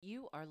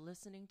You are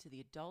listening to the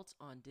Adults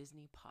on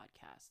Disney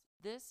podcast.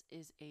 This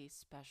is a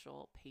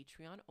special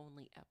Patreon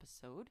only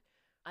episode.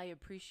 I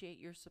appreciate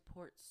your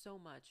support so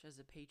much as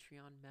a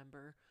Patreon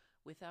member.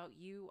 Without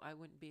you, I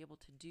wouldn't be able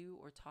to do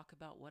or talk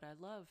about what I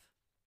love,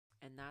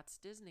 and that's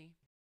Disney.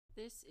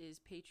 This is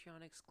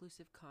Patreon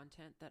exclusive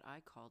content that I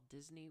call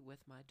Disney with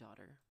my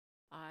daughter.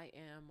 I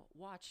am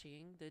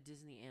watching the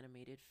Disney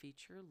animated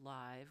feature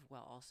live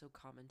while also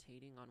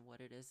commentating on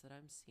what it is that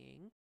I'm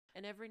seeing.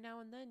 And every now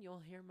and then you'll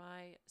hear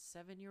my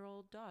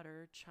 7-year-old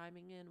daughter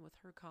chiming in with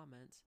her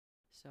comments.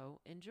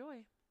 So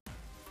enjoy.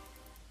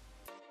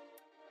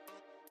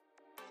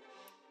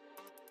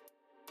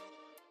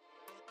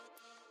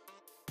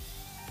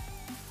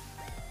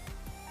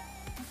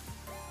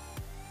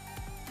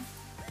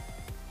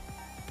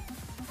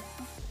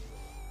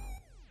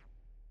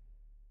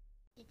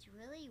 It's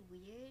really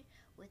weird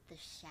with the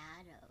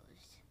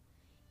shadows.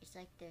 It's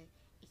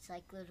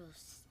like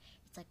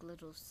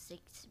little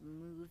sticks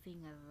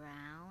moving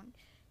around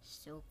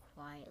so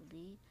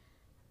quietly,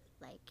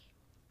 like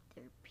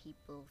they're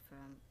people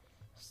from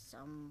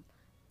some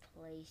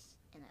place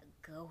in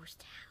a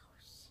ghost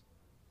house.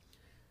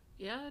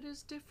 Yeah, it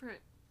is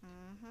different.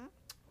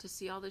 To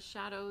see all the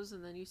shadows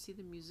and then you see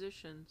the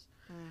musicians.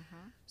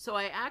 So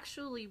I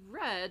actually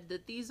read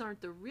that these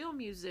aren't the real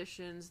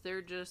musicians,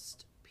 they're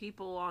just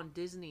people on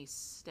Disney's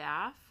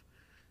staff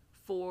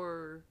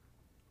for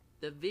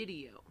the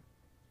video.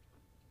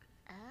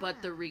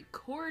 But the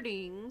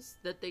recordings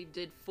that they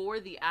did for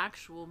the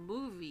actual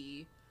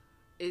movie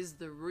is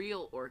the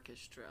real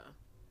orchestra.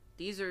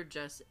 These are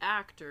just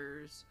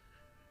actors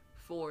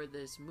for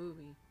this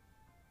movie.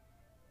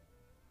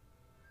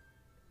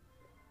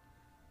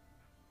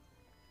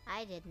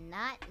 I did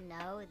not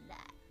know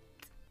that.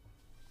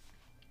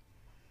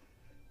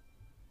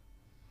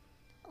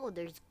 Oh,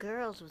 there's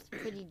girls with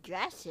pretty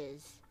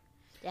dresses.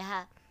 They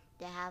have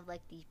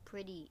like these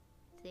pretty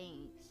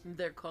things.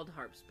 They're called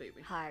harps,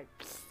 baby.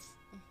 Harps.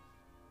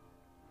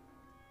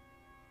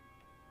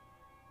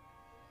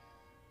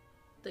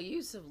 The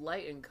use of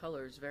light and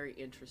color is very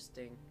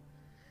interesting.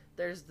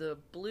 There's the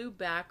blue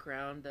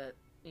background that,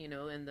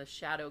 in the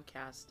shadow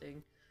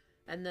casting.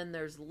 And then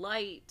there's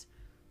light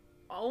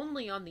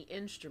only on the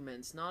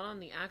instruments, not on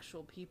the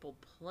actual people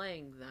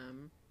playing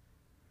them.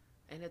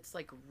 And it's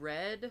like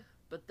red,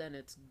 but then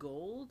it's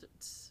gold.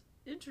 It's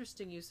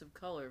interesting use of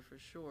color for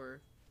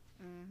sure.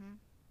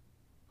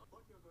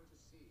 What you're going to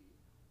see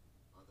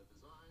are the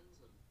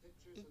designs and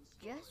pictures and It's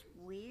just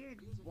stories. weird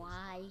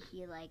why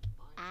he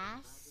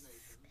asks,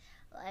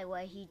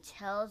 why he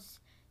tells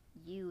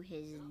you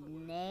his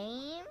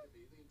name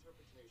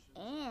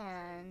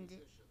and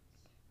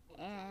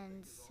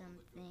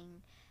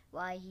something,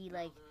 why he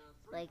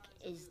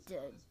is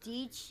the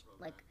teach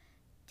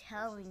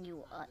telling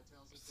you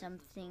some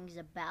things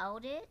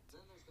about it.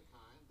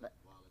 But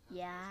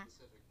yeah,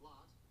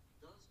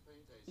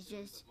 it's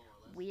just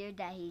weird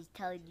that he's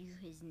telling you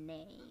his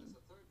name.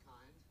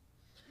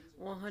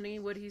 Well, honey,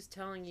 what he's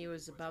telling you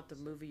is about the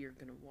movie you're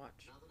gonna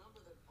watch.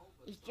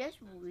 It's just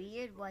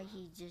weird why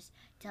he just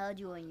tells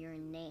you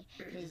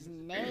his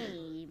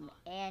name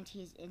and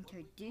he's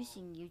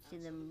introducing you to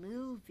the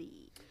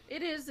movie.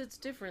 It is, it's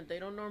different. They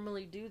don't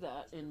normally do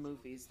that in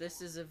movies.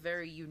 This is a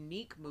very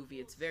unique movie.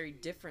 It's very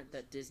different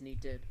that Disney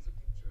did.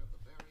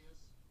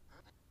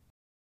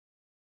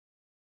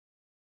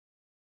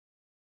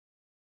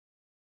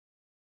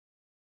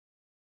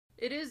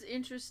 It is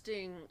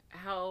interesting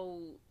how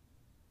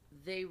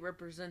they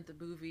represent the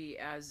movie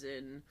as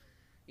in,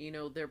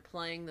 they're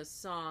playing the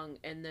song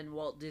and then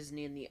Walt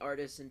Disney and the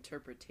artist's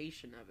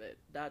interpretation of it.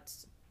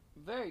 That's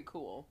very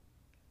cool.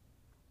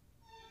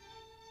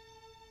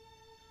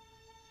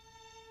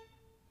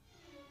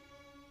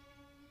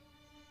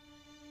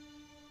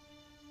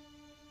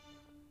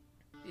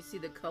 You see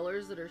the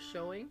colors that are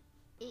showing?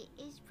 It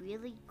is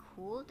really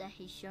cool that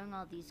he's showing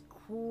all these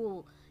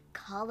cool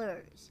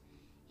colors.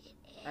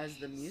 As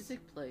the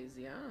music plays,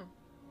 yeah.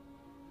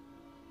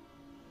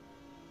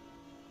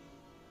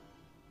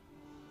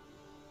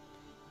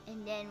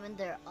 And then when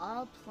they're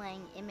all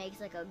playing, it makes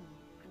like a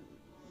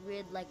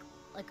weird, like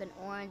an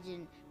orange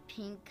and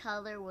pink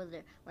color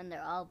when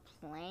they're all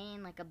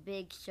playing, like a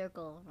big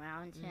circle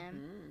around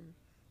him.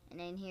 And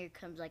then here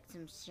comes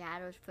some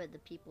shadows for the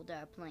people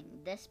that are playing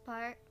this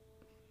part.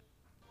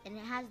 And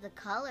it has the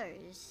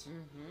colors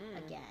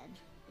again.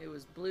 It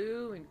was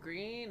blue and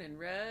green and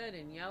red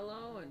and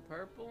yellow and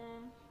purple.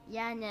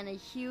 Yeah, and then a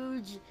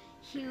huge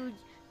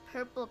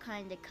purple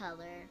kind of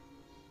color.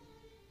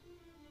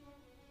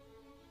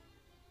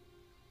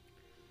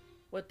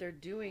 What they're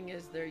doing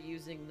is they're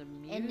using the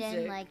music. And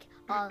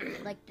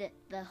then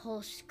the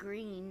whole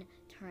screen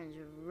turns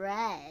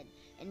red.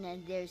 And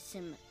then there's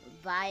some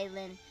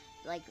violin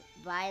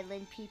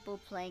people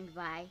playing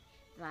violin.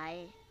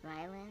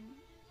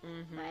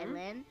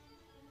 Violin.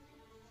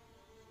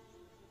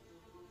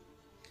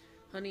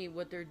 Honey,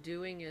 what they're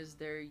doing is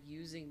they're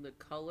using the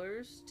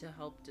colors to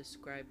help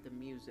describe the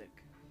music.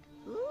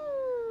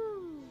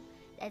 Ooh,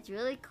 that's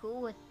really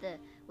cool with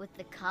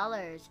the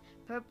colors.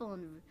 Purple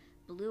and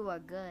blue are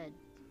good.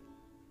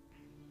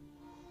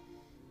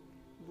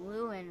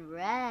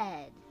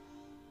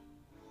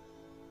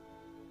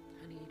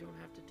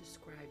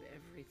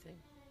 everything.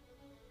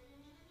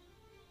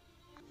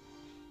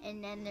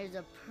 And then there's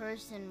a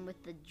person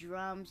with the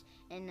drums,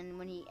 and then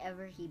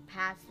whenever he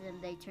passes them,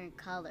 they turn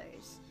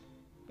colors.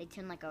 They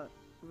turn like a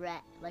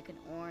red, like an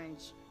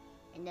orange,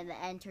 and then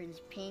the end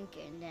turns pink,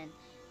 and then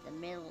the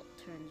middle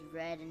turns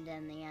red, and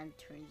then the end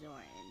turns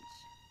orange.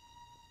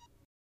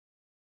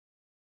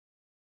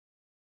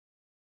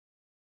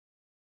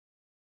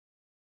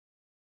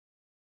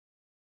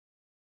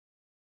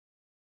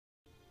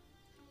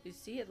 You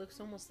see, it looks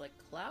almost like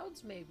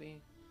clouds,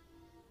 maybe.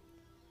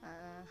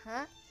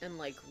 Uh-huh. And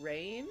like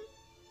rain,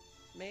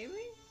 maybe?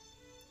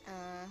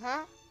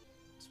 Uh-huh.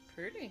 It's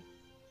pretty.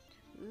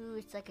 Ooh,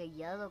 it's like a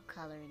yellow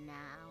color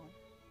now.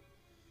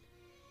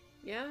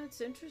 Yeah,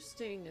 it's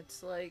interesting.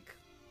 It's like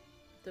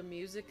the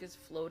music is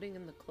floating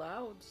in the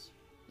clouds.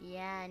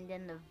 Yeah, and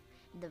then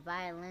the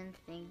violin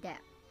thing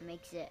that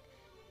makes it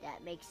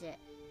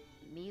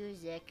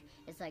music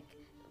is like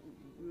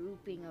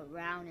looping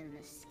around in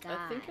the sky.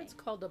 I think it's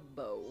called a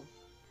bow.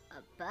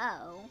 A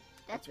bow?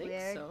 That's I think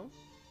weird. so.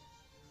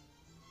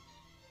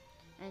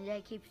 And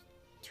that keeps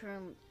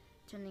turning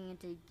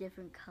into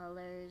different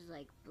colors,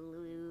 like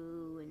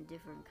blue and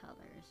different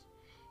colors.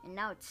 And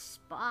now it's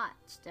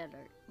spots that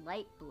are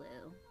light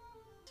blue.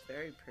 It's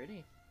very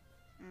pretty.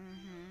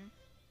 Mm-hmm.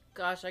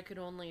 Gosh, I could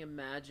only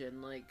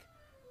imagine, like,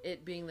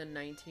 it being the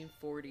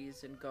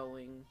 1940s and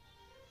going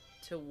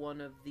to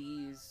one of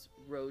these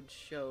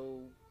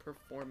roadshow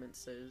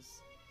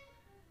performances.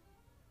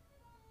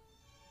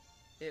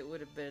 It would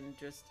have been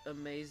just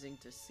amazing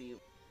to see.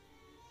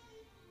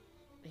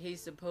 He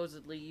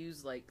supposedly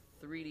used, like,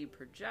 3D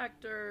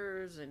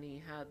projectors, and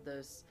he had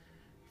this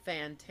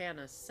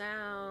Fantana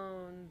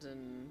sound,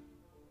 and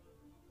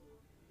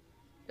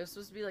it was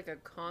supposed to be like a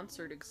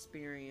concert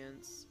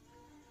experience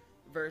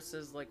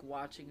versus like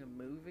watching a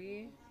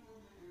movie.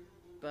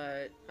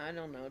 But I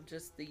don't know,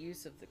 just the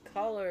use of the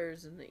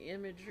colors and the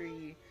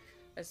imagery,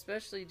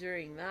 especially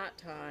during that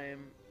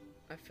time,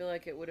 I feel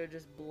like it would have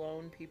just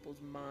blown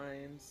people's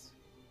minds.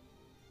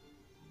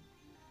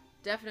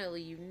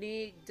 Definitely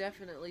unique,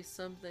 definitely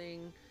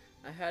something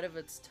ahead of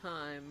its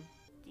time.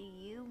 Do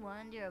you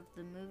wonder if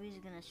the movie's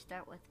gonna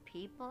start with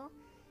people,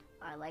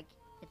 or like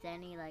if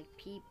any like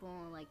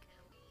people like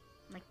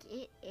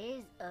it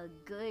is a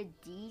good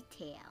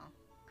detail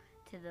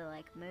to the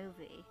like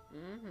movie.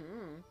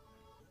 Mm-hmm.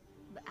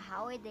 But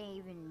how are they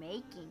even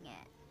making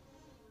it?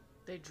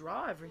 They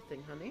draw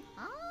everything, honey.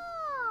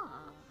 Oh,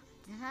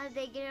 then how did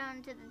they get it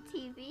onto the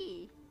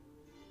TV?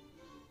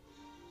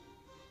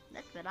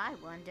 That's what I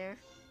wonder.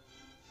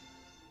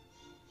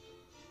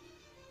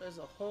 There's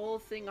a whole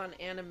thing on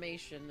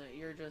animation that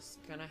you're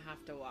just gonna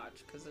have to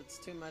watch because it's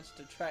too much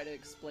to try to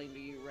explain to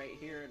you right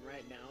here and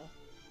right now.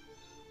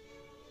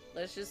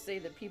 Let's just say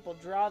that people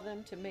draw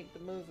them to make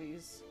the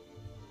movies.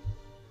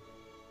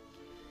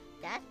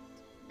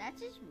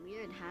 That's just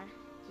weird.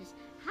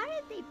 How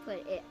did they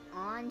put it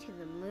onto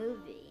the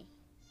movie?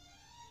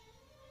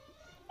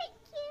 Thank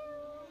you.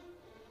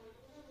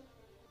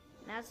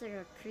 That's like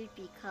a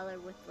creepy color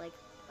with like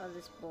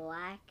this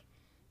black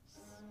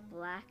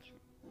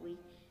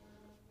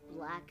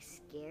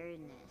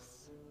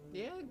scaredness.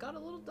 Yeah, it got a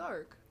little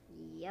dark.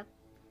 Yep.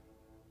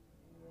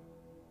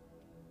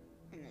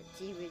 And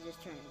the TV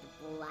just turned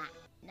into black.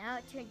 Now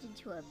it turns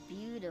into a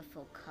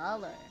beautiful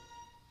color.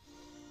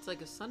 It's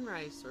like a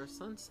sunrise or a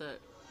sunset.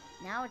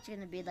 Now it's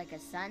gonna be like a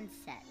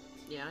sunset.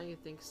 Yeah, you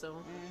think so?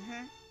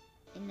 Mm-hmm.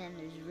 And then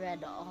there's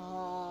red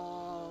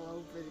all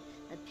over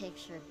the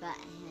picture but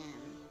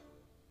him.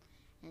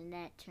 And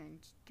that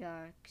turns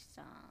dark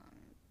song.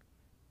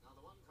 Now,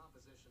 the one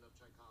composition of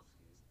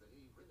Tchaikovsky's that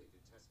he really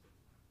detested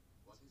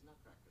was his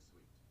Nutcracker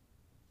Suite,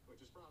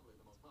 which is probably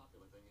the most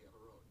popular thing he ever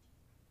wrote.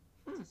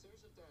 It's a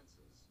series of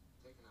dances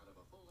taken out of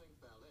a full-length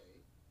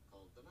ballet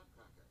called The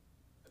Nutcracker.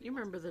 You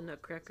remember the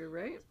Nutcracker,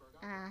 right?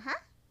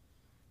 Uh-huh.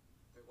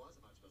 It was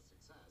much of a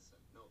success,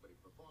 and nobody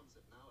performs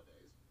it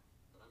nowadays,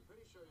 but I'm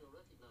pretty sure you'll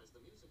recognize the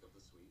music of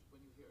the suite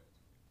when you hear it.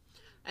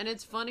 And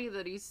it's funny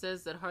that he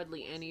says that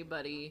hardly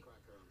anybody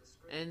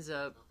ends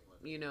up,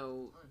 you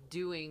know,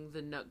 doing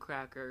the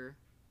Nutcracker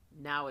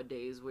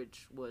nowadays,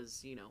 which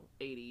was,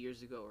 80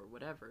 years ago or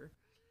whatever.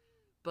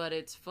 But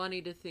it's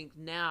funny to think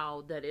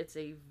now that it's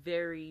a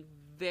very,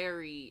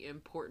 very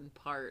important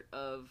part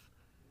of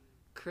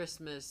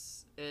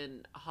Christmas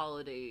and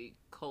holiday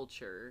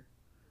culture.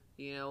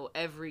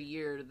 Every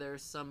year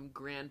there's some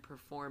grand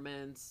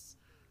performance,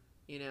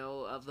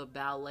 of the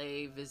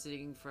ballet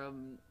visiting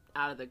from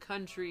out of the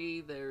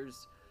country.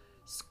 There's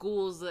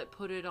schools that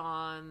put it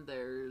on.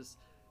 There's,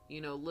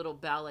 little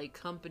ballet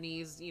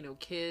companies,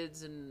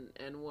 kids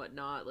and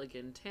whatnot, like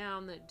in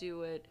town that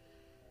do it.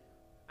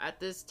 At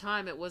this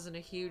time, it wasn't a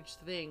huge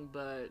thing,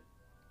 but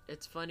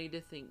it's funny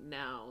to think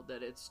now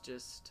that it's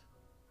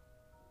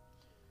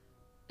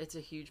a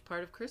huge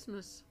part of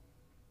Christmas.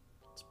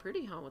 It's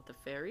pretty, huh, with the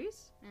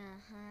fairies?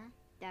 Uh-huh.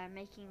 They're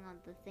making all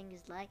the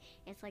things like,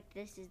 it's like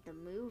this is the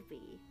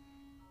movie.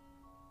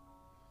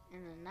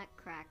 And the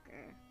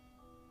Nutcracker.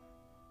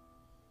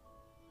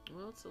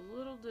 Well, it's a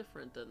little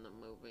different than the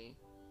movie.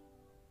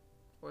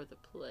 Or the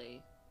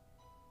play.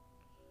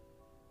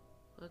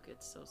 Look,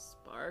 it's so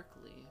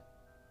sparkly.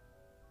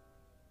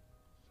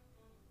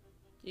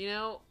 You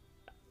know,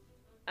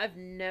 I've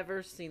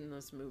never seen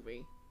this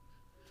movie,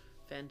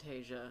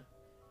 Fantasia.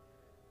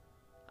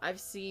 I've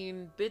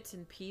seen bits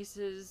and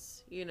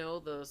pieces, you know,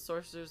 the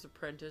Sorcerer's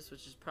Apprentice,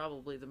 which is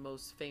probably the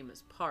most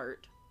famous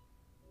part.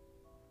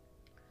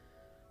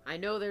 I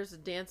know there's a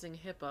dancing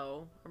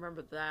hippo. I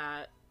remember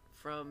that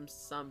from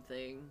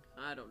something.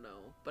 I don't know.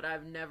 But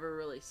I've never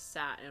really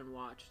sat and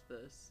watched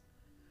this.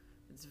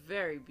 It's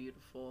very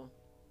beautiful.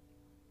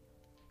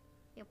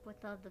 Yep,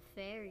 with all the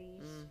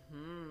fairies.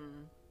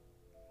 Mm-hmm.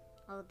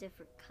 All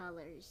different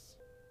colors.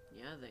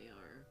 Yeah, they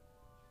are.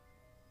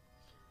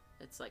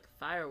 It's like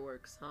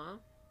fireworks, huh?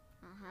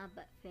 Uh-huh,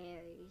 but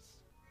fairies.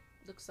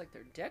 Looks like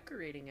they're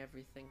decorating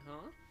everything,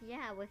 huh?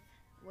 Yeah, with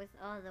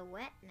all the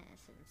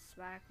wetness and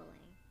sparkling.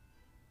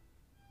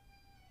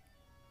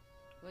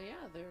 Well,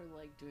 yeah, they're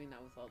like doing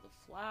that with all the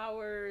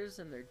flowers,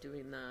 and they're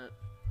doing that.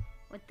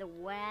 With the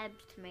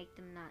webs to make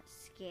them not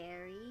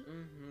scary.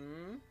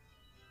 Mm-hmm.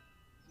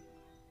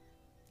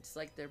 It's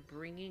like they're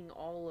bringing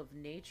all of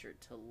nature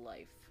to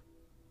life.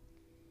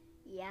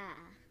 Yeah.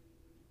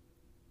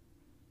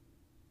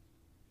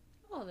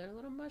 Oh, they're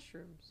little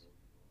mushrooms.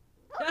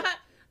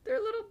 They're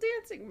little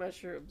dancing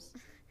mushrooms.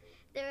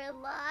 They're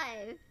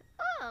alive.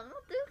 Oh,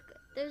 look,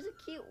 there's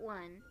a cute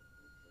one.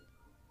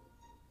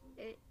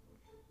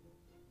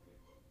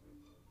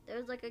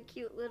 There's like a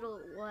cute little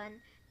one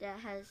that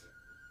has...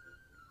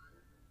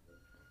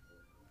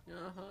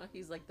 Uh-huh,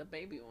 he's like the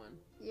baby one.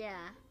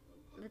 Yeah,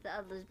 with the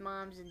others'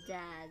 moms and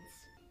dads.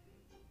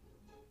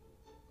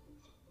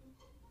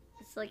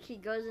 It's like he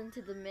goes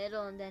into the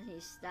middle and then he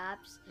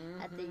stops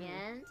at the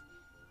end.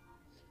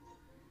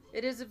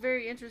 It is a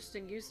very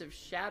interesting use of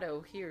shadow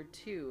here,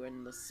 too,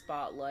 in the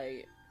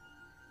spotlight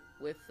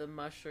with the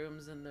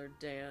mushrooms and their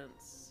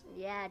dance.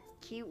 Yeah,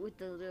 it's cute with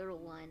the little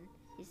one.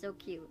 He's so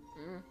cute.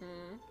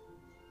 Mm-hmm.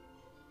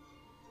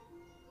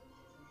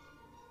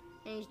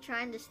 And he's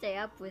trying to stay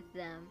up with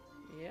them.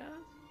 Yeah.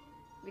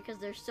 Because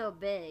they're so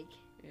big.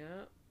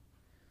 Yeah.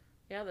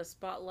 Yeah, the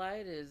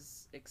spotlight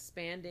is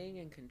expanding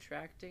and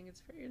contracting.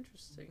 It's very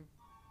interesting.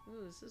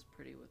 Ooh, this is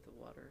pretty with the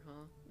water,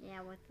 huh?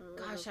 Yeah, with the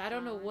little Gosh, I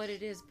don't know what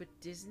flowers. it is, but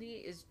Disney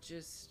is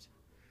just...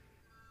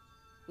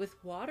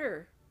 With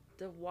water.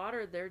 The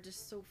water, they're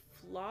just so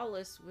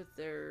flawless with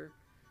their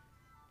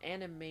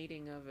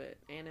animation of it.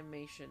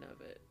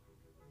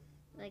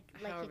 Like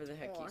However it's the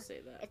heck you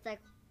say that. It's like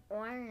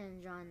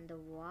orange on the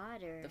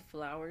water. The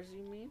flowers,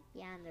 you mean?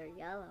 Yeah, and they're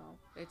yellow.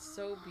 It's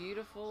so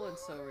beautiful and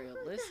so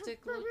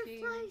realistic The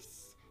looking.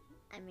 butterflies.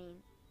 I mean,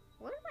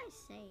 what am I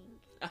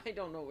saying? I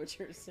don't know what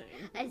you're saying.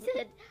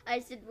 I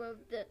said well,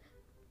 the...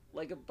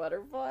 Like a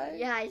butterfly?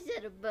 Yeah, I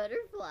said a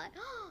butterfly.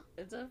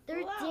 It's a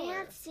They're flower.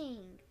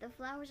 dancing. The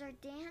flowers are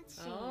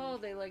dancing. Oh,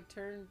 they like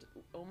turned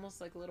almost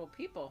like little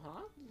people,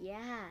 huh?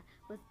 Yeah,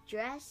 with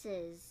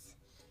dresses.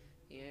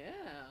 Yeah.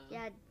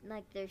 Yeah,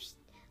 like there's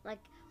like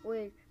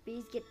where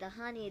bees get the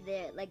honey,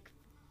 they're like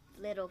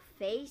little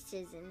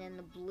faces, and then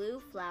the blue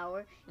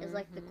flower is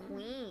like the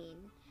queen,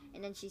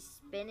 and then she's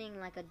spinning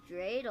like a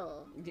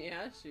dreidel.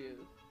 Yeah, she is.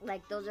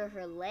 Like those are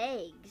her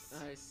legs,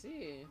 I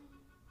see.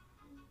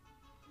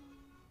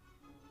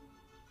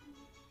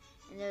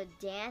 and they're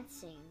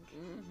dancing,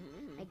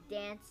 Mm-hmm. like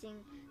dancing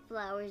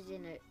flowers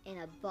in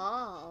a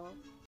ball.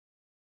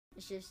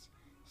 It's just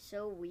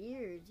so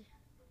weird.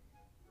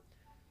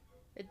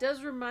 It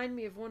does remind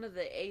me of one of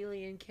the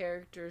alien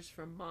characters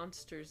from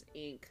Monsters,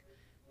 Inc.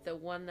 The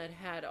one that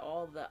had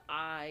all the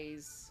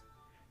eyes.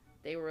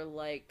 They were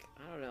like,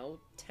 I don't know,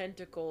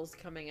 tentacles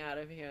coming out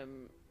of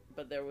him,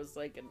 but there was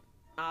like an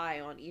eye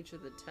on each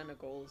of the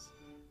tentacles.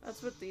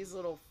 That's what these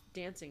little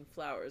dancing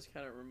flowers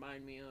kind of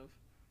remind me of.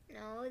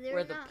 No, they're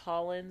Where not. the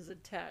pollen's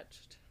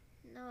attached.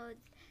 No,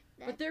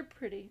 But they're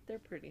pretty. They're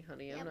pretty,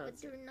 honey. yeah, I'm not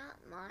but they're not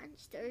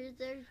monsters.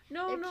 They're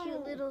No, no.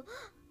 cute little.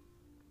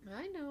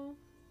 I know.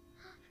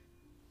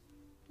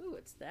 Ooh,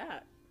 what's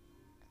that?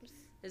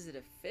 Is it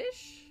a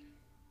fish?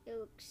 It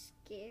looks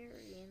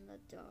scary in the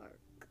dark.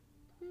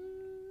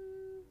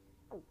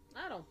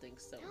 I don't think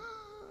so.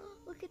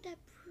 Look at that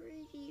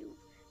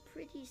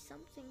pretty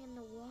something in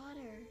the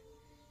water.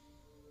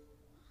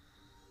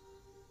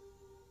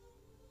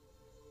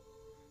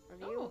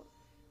 Oh,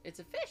 it's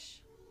a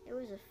fish.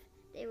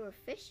 They were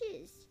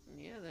fishes.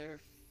 Yeah, they're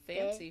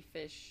fancy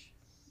fish.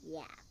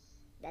 Yeah,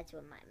 that's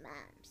what my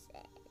mom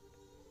said.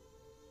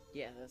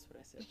 Yeah, that's what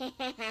I said.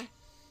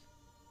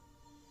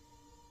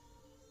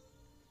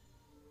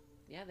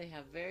 Yeah, they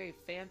have very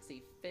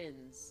fancy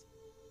fins.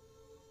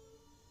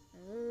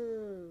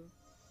 Ooh,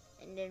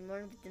 and then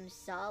one of them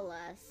saw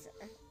us.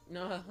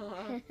 No.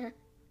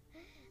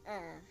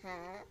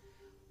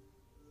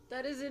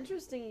 That is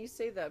interesting you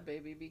say that,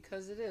 baby,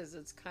 because it is.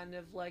 It's kind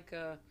of like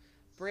a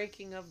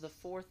breaking of the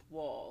fourth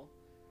wall.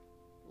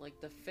 Like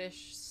the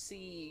fish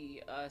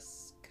see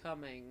us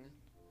coming,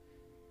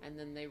 and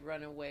then they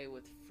run away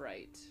with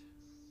fright.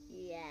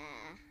 Yeah.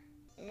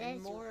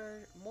 And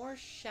more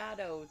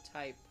shadow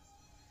type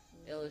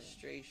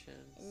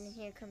illustrations. And then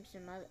here comes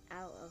some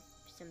out of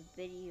some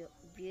beauty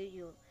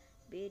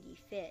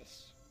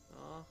fish.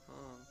 Uh-huh.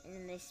 And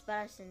then they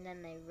spot us and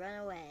then they run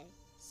away.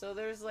 So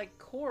there's like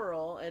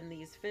coral and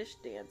these fish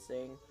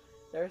dancing.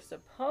 There's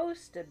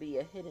supposed to be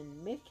a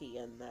hidden Mickey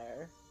in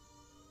there.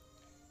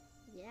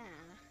 Yeah.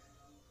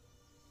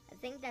 I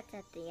think that's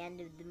at the end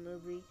of the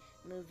movie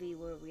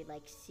where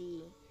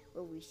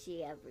we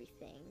see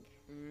everything.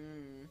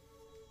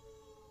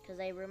 Because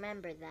I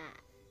remember that.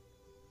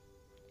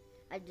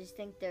 I just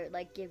think they're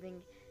like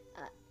giving.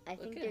 I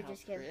think they're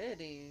just giving.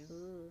 Pretty.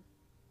 Ooh.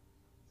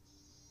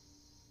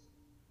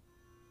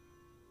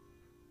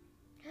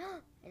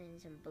 And then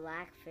some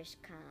blackfish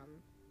come.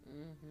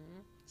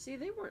 See,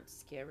 they weren't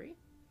scary.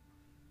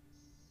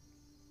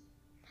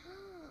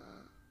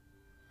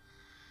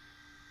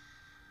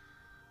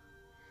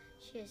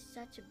 She has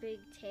such a big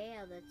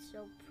tail. That's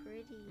so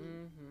pretty.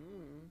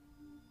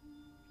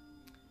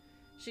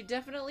 She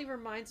definitely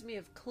reminds me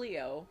of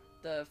Cleo,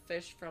 the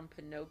fish from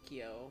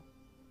Pinocchio.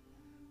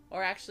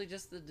 Or actually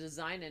just the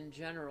design in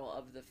general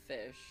of the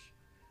fish.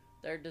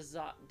 They're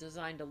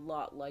designed a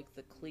lot like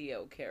the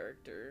Cleo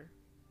character.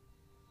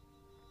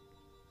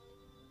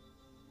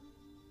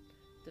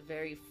 The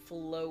very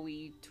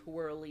flowy,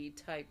 twirly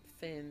type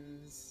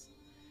fins.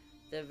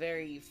 The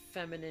very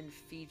feminine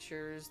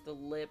features, the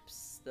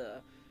lips,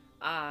 the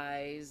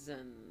eyes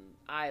and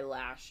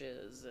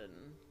eyelashes and...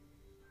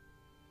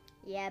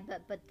 Yeah,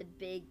 but the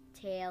big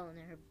tail and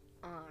her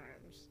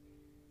arms.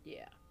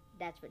 Yeah.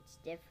 That's what's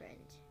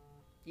different.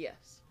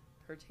 Yes.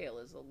 Her tail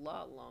is a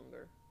lot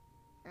longer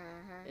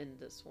Uh-huh. in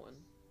this one.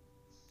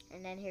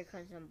 And then here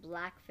comes some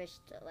blackfish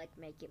to like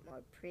make it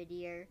more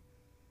prettier.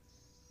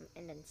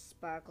 And then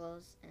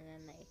sparkles, and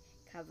then they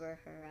cover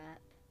her up.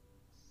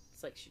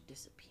 It's like she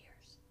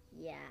disappears.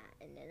 Yeah,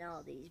 and then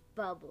all these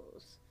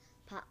bubbles.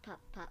 Pop,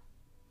 pop, pop.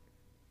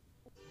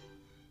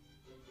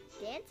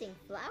 Dancing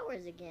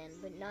flowers again,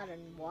 but not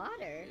in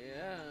water.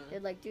 Yeah. They're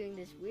like doing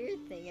this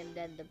weird thing, and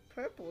then the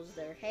purple's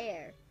their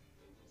hair.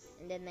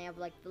 And then they have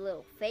like the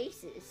little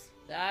faces.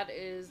 That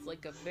is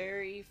like a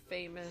very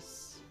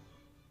famous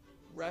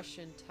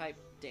Russian type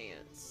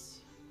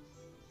dance.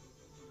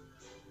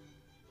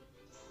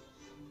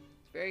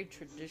 It's very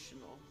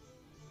traditional.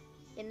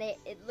 And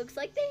it looks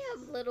like they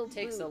have little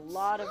Takes boots. a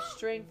lot of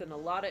strength and a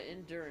lot of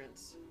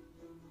endurance.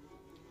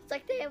 It's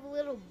like they have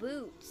little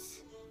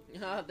boots.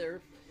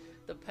 They're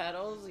the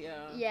pedals,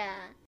 yeah. Yeah.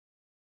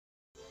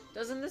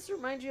 Doesn't this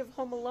remind you of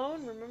Home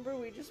Alone? Remember,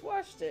 we just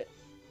watched it.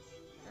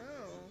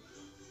 Oh.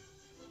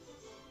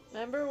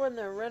 Remember when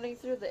they're running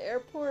through the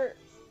airport?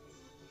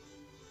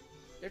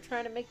 They're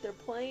trying to make their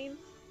plane?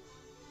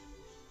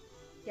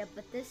 Yeah,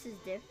 but this is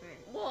different.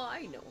 Well,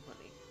 I know,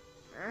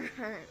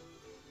 honey.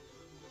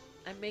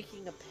 I'm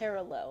making a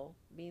parallel.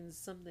 Means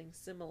something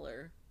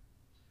similar.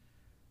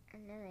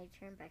 And then they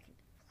turn back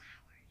into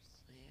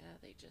flowers. Yeah,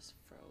 they just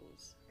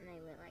froze. And they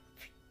went like...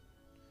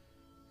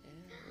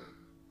 Yeah.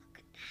 Look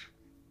at that.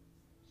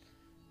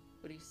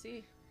 What do you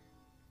see?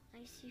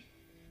 I see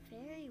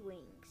fairy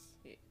wings.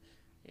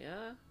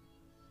 Yeah,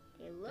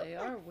 They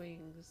are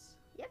wings.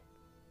 Yep.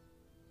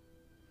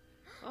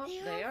 Oh,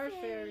 they are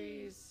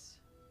fairies.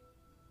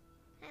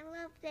 I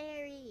love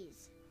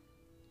fairies.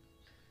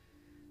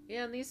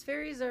 Yeah, and these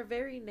fairies are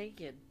very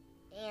naked.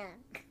 Yeah.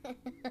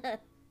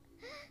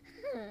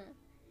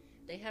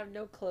 They have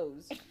no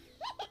clothes.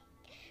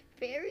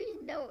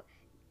 Fairies know...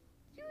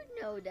 You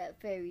know that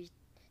fairies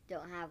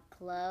don't have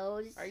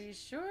clothes. Are you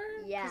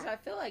sure? Yeah. Because I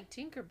feel like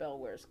Tinkerbell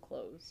wears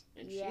clothes,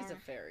 and she's Yeah. a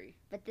fairy.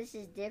 But this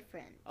is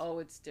different. Oh,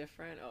 it's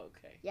different?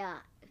 Okay. Yeah.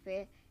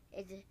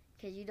 It's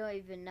because you don't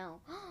even know.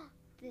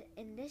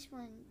 In this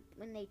one,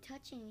 when they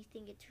touch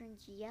anything, it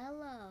turns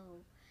yellow.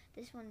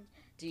 This one...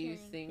 Do you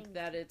turning think things-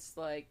 that it's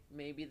like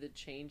maybe the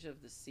change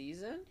of the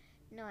season?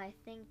 No, I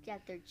think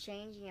that they're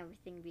changing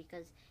everything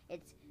because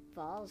it's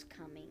fall's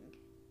coming.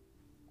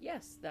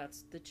 Yes,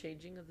 that's the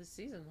changing of the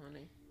season,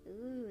 honey.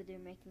 Ooh, they're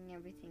making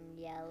everything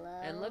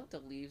yellow. And look, the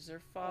leaves are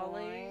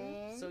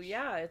falling. So Orange.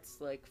 yeah, it's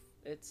like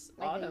it's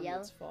Like a autumn,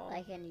 yellow- it's fall.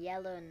 like in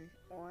yellow and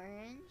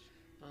orange.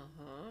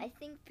 Uh-huh. I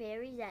think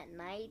fairies at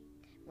night,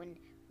 when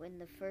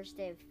the first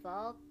day of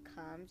fall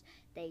comes,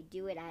 they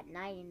do it at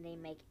night and they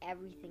make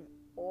everything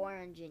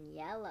orange and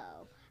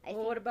yellow.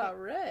 Well, what about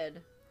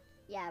red?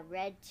 Yeah,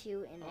 red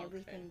too, and Okay.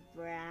 everything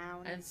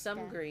brown And some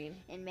stuff, green.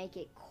 and make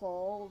it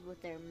cold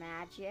with their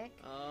magic.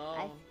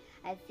 Oh.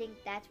 I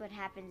think that's what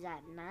happens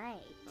at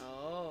night.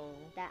 Oh.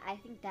 I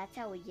think that's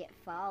how we get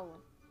fall.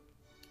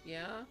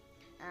 Yeah?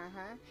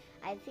 Uh-huh.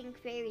 I think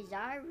fairies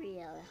are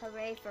real.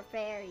 Hooray for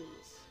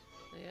fairies.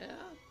 Yeah.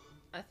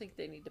 I think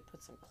they need to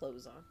put some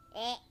clothes on.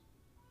 Eh.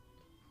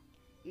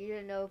 You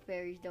don't know if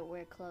fairies don't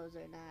wear clothes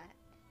or not.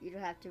 You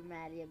don't have to be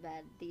mad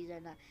about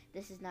it.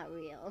 This is not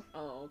real.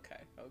 Oh,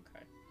 okay.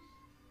 Okay.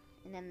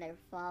 And then they're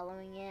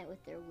following it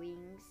with their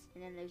wings.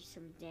 And then there's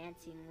some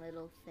dancing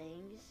little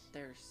things.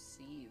 They're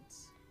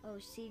seeds. Oh,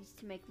 seeds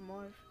to make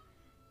more.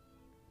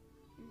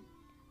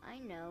 I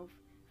know.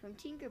 From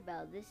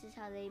Tinkerbell, this is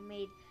how they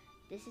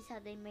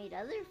made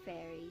other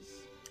fairies.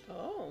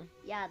 Oh.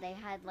 Yeah, they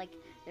had like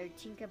their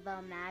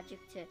Tinkerbell magic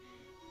to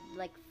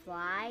like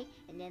fly,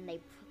 and then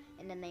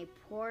they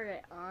poured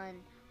it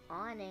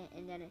on it,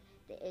 and then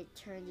it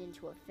turned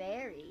into a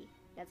fairy.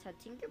 That's how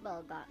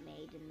Tinkerbell got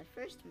made in the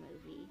first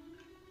movie.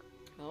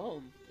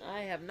 Oh, I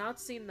have not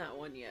seen that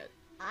one yet.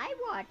 I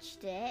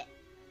watched it.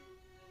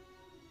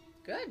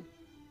 Good.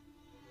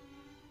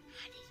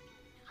 How did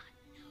you not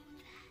know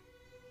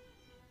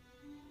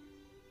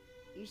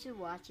that? You should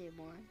watch it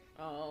more.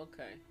 Oh,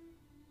 okay.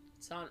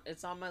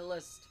 It's on my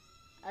list.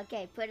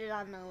 Okay, put it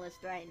on the list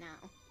right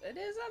now. It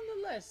is on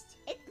the list.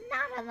 It's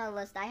not on the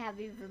list. I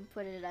haven't even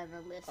put it on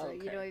the list, so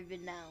you Okay. don't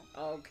even know.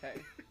 Okay.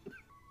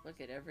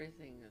 Look at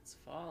everything that's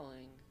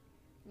falling.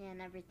 Yeah,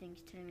 and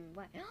everything's turning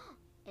white.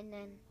 And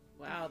then,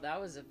 Wow, that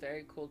was a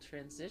very cool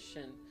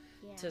transition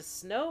yeah. to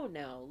snow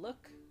now.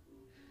 Look.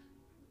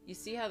 You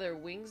see how their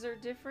wings are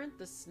different?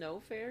 The snow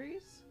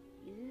fairies?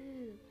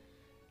 Ooh.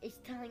 It's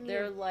telling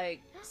They're you.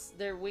 like,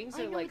 their wings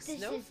I are know like what this is.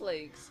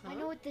 snowflakes. Huh? I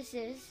know what this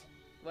is.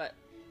 What?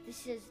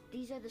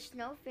 These are the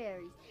snow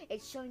fairies.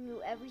 It's showing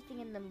you everything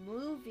in the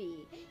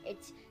movie.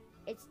 It's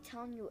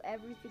telling you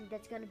everything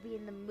that's gonna be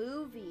in the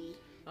movie.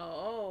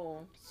 Oh.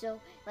 So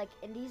like,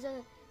 and these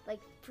are like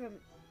from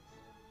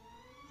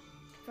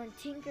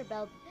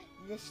Tinkerbell,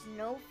 the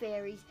snow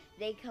fairies.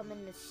 They come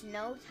in the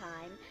snow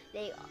time.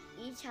 They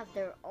each have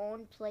their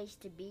own place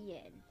to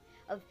be in.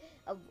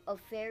 Of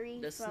fairy.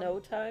 The from, snow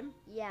time?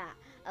 Yeah,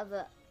 of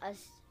a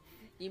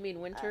You mean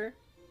winter?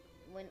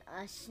 when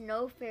a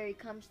snow fairy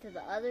comes to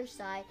the other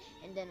side,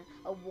 and then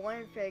a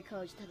warm fairy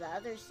comes to the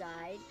other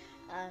side,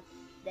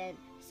 then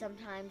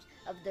sometimes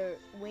of their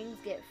wings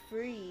get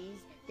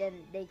freeze, then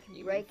they can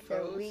You break mean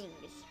their froze?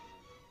 wings.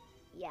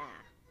 Yeah.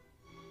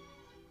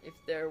 If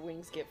their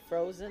wings get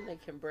frozen, they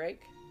can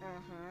break?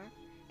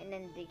 And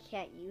then they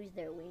can't use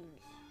their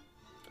wings.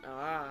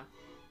 Ah.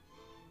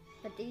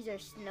 But these are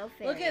snow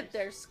fairies. Look at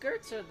their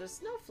skirts are the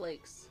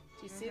snowflakes.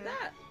 Do you see Mhm.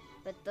 that?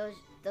 But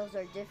those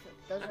are different.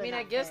 Those I are mean,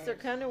 I not guess they're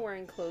fairies. kind of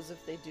wearing clothes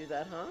if they do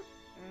that, huh?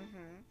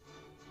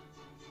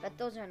 But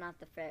those are not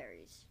the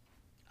fairies.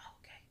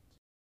 Okay.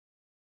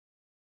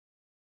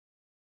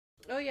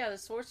 Oh yeah, The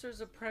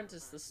Sorcerer's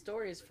Apprentice. The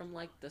story is from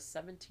like the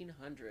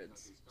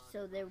 1700s.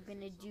 So they're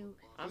gonna do.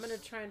 I'm gonna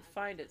this- try and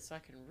find it so I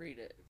can read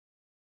it.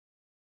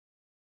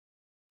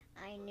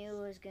 I knew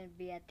it was gonna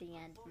be at the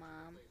end,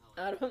 Mom.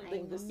 I don't I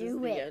think this is knew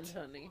the it. end,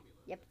 honey.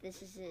 Yep,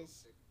 this is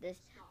his. This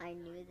I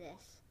knew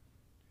this.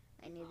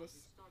 I knew this.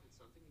 Started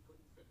something he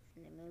couldn't finish.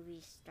 And the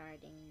movie's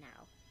starting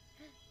now.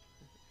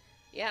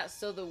 Yeah,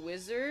 so the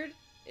wizard,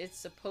 it's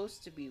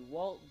supposed to be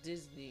Walt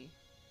Disney.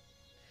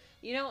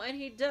 You know, and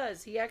he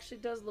does. He actually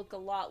does look a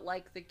lot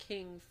like the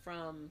king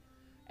from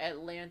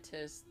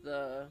Atlantis,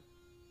 the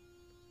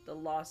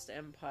Lost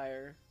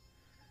Empire.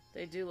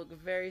 They do look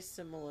very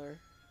similar.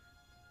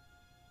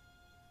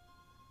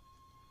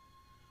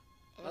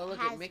 And Oh, it look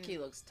at has- Mickey.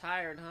 Looks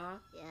tired, huh?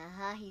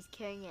 Yeah, he's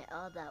carrying it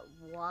all that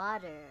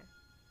water.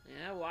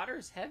 Yeah,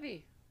 water's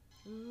heavy.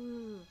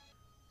 Ooh.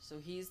 So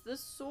he's the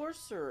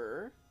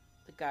sorcerer,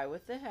 the guy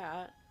with the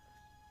hat.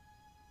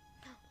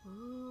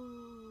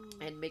 Ooh.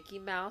 And Mickey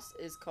Mouse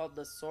is called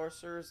the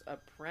Sorcerer's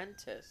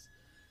Apprentice.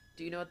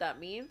 Do you know what that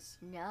means?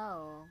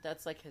 No.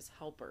 That's like his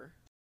helper.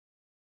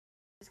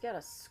 He's got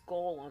a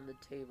skull on the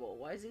table.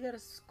 Why has he got a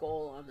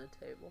skull on the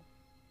table?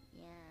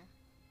 Yeah.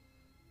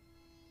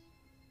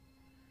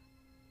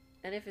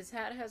 And if his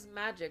hat has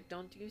magic,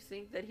 don't you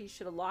think that he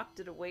should have locked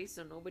it away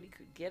so nobody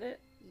could get it?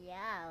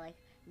 Yeah, like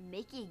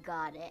Mickey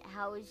got it.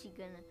 How is he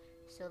gonna?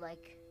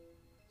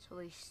 So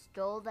he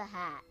stole the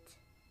hat.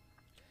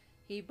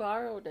 He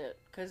borrowed it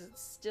because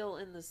it's still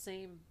in the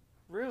same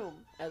room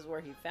as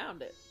where he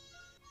found it.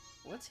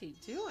 What's he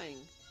doing?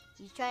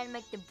 He's trying to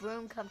make the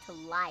broom come to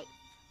life.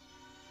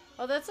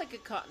 Oh, that's like a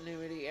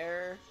continuity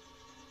error.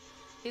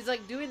 He's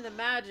like doing the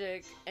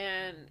magic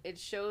and it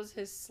shows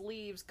his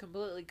sleeves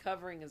completely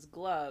covering his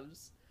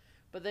gloves.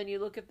 But then you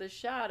look at the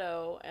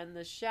shadow and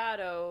the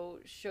shadow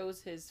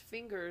shows his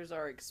fingers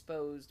are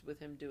exposed with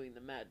him doing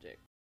the magic.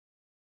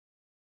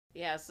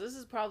 Yeah, so this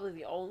is probably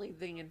the only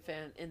thing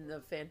in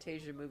the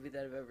Fantasia movie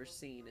that I've ever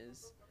seen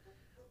is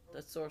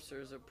The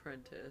Sorcerer's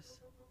Apprentice.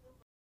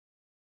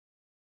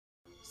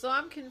 So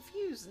I'm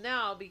confused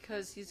now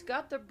because he's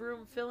got the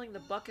broom filling the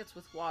buckets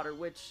with water,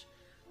 which,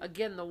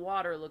 again, the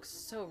water looks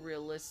so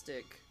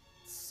realistic.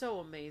 It's so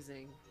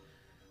amazing.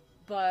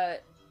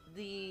 But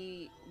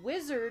the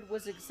wizard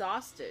was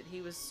exhausted.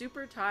 He was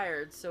super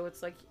tired, so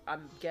it's like,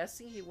 I'm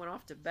guessing he went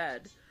off to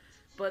bed.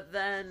 But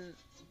then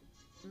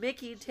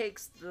Mickey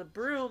takes the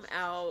broom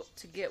out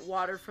to get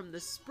water from the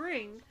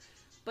spring,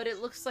 but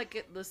it looks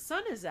like the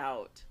sun is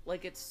out.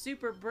 Like it's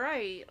super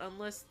bright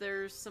unless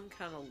there's some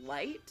kind of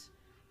light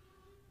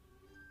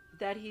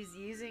that he's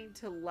using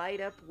to light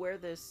up where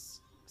this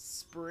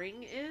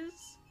spring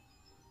is.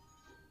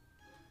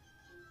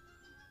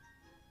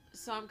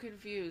 So I'm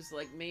confused.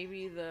 Like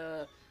maybe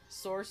the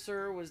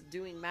sorcerer was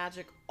doing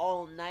magic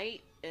all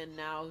night and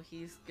now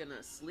he's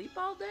gonna sleep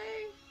all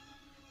day?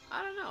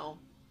 I don't know.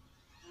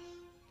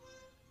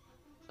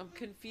 I'm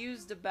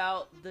confused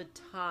about the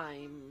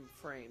time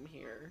frame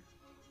here.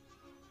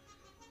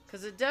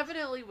 Because it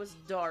definitely was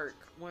dark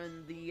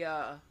when the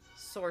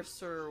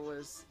sorcerer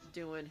was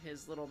doing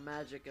his little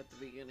magic at the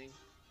beginning.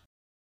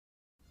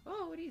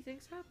 Oh, what do you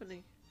think's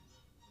happening?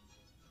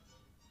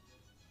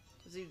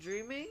 Is he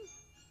dreaming?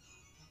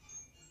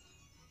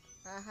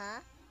 Uh-huh.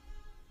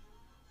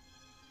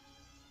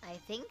 I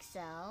think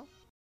so.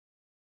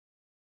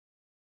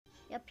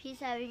 Yep, he's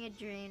having a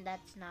dream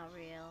that's not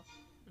real.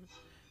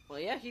 Well,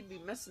 yeah, he'd be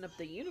messing up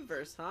the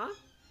universe, huh?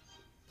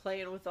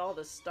 Playing with all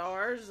the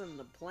stars and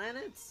the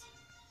planets.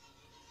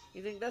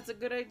 You think that's a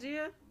good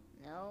idea?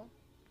 No.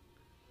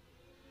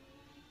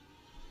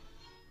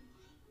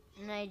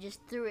 And I just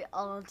threw it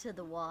all into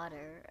the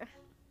water.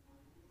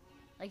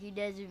 Like he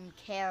doesn't even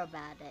care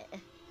about it.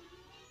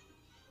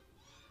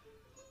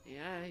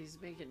 Yeah, he's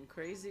making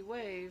crazy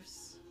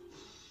waves.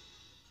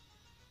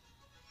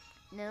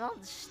 And then all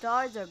the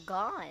stars are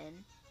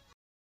gone.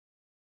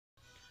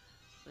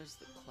 There's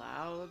the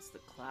clouds. The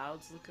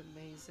clouds look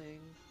amazing.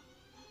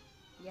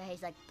 Yeah,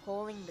 he's like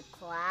pulling the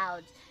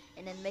clouds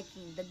and then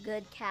making the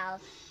good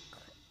clouds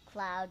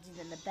and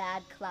then the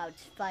bad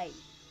clouds fight.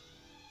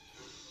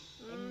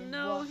 And then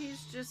No,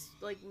 he's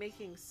just like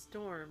making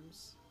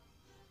storms.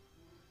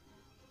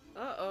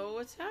 Uh-oh,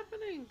 what's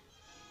happening?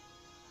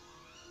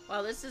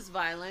 Wow, this is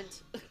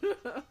violent.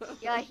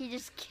 Yeah, he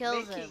just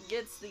kills Mickey him.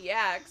 gets the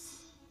axe,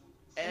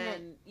 And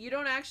and you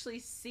don't actually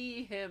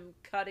see him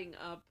cutting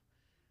up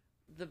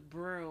the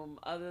broom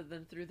other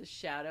than through the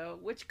shadow,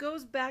 which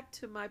goes back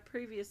to my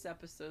previous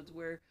episodes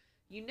where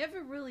you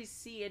never really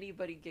see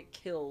anybody get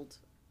killed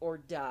or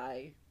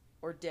die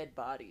or dead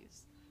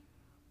bodies.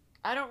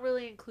 I don't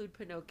really include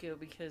Pinocchio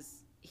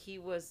because he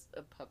was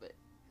a puppet.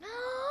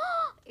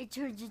 It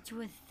turns into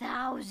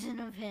 1,000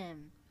 of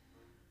him.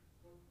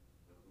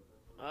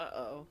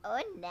 Uh-oh.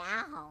 Oh,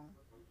 now.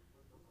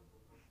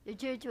 It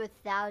turned to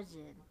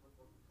 1,000.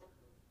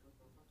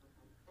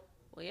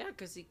 Well, yeah,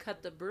 because he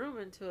cut the broom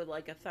into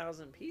like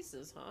 1,000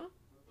 pieces, huh?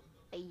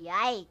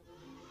 Yikes.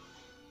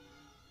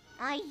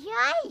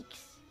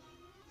 Yikes.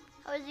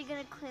 How is he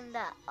going to clean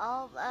that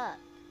all up?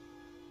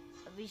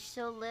 It'll be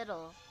so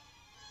little.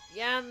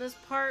 Yeah, and this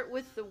part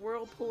with the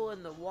whirlpool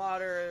and the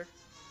water,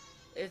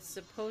 it's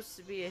supposed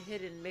to be a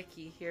hidden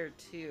Mickey here,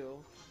 too.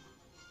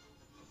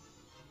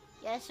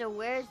 Yeah,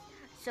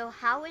 so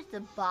how is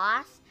the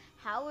boss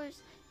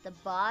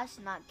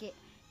not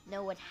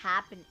know what's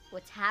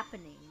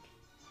happening?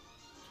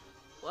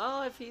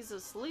 Well, if he's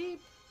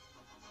asleep,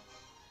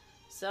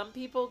 some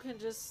people can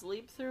just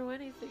sleep through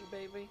anything,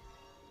 baby.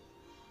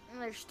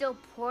 And they're still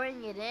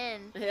pouring it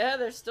in. Yeah,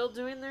 they're still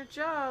doing their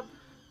job.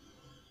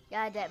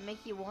 Yeah, that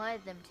Mickey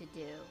wanted them to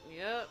do.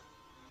 Yep.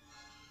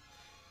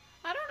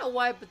 I don't know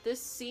why, but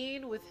this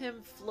scene with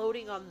him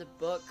floating on the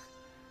book,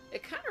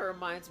 it kind of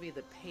reminds me of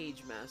The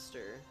Page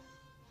Master.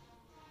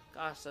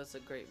 Gosh, that's a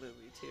great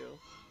movie, too.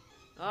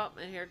 Oh,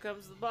 and here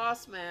comes the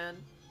boss man.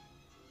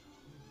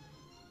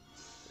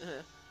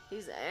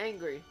 He's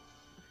angry.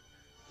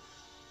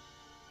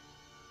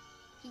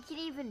 He can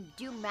even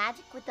do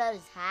magic without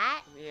his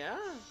hat? Yeah,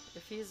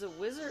 if he's a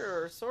wizard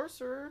or a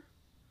sorcerer.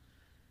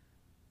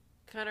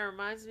 Kind of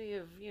reminds me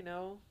of,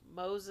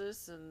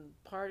 Moses and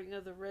parting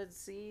of the Red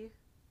Sea.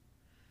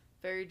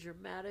 Very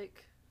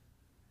dramatic.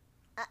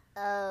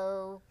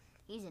 Uh-oh.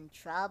 He's in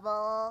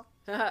trouble.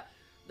 The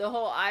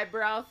whole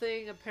eyebrow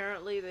thing,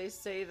 apparently they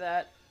say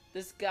that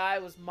this guy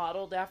was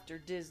modeled after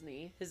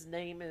Disney. His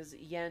name is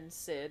Yen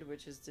Sid,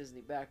 which is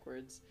Disney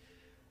backwards.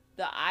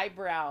 The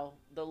eyebrow,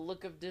 the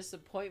look of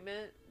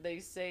disappointment, they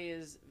say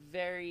is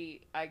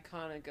very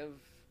iconic of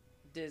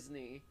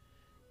Disney.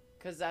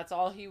 Because that's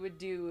all he would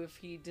do if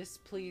he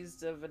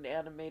displeased of an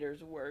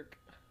animator's work.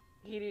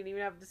 He didn't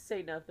even have to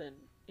say nothing.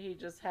 He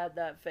just had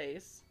that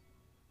face.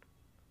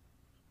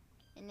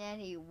 And then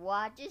he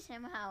watches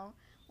him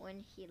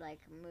when he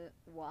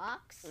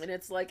walks. And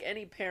it's like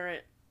any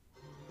parent,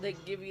 they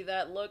give you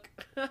that look.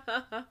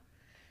 And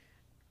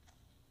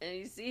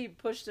you see he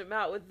pushed him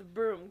out with the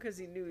broom because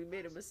he knew he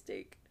made a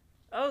mistake.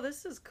 Oh,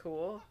 this is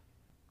cool.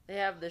 They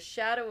have the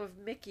shadow of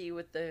Mickey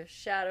with the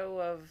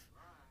shadow of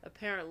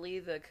apparently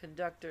the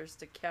conductor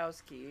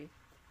Stokowski.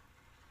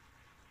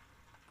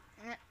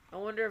 I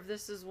wonder if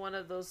this is one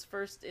of those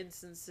first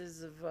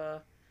instances of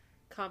a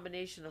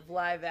combination of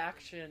live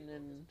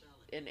action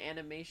and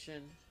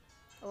animation.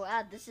 Oh,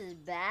 wow, this is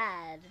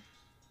bad.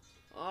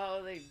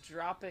 Oh, they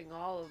dropping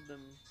all of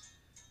them.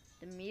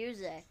 The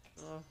music.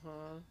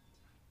 Uh-huh.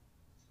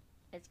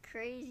 It's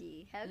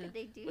crazy. How could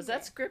they do Was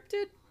that? that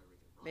scripted?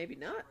 Maybe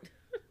not.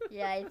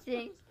 Yeah, I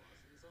think.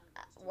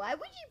 Why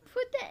would you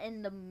put that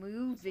in the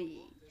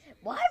movie?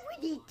 Why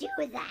would he do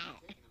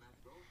that?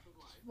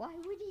 Why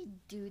would he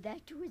do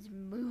that to his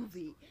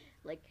movie?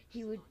 Like,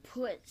 he would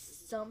put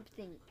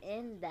something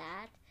in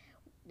that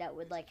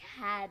would,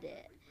 had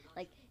it.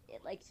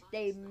 Like,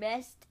 they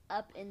messed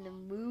up in the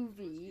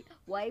movie.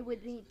 Why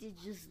would they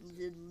just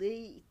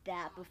delete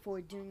that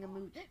before doing a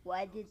movie?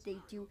 Why did they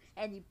do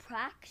any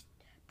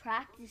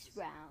practice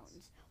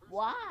rounds?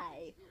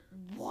 Why?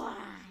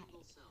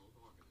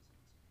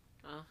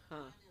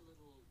 Uh-huh.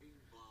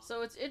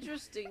 So it's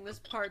interesting, this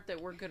part that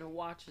we're going to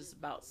watch is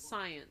about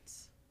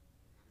science.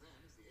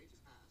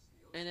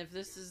 And if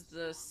this is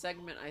the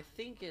segment I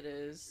think it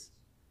is,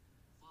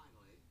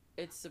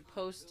 it's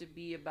supposed to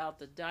be about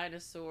the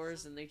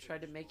dinosaurs, and they try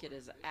to make it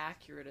as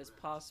accurate as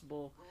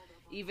possible,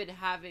 even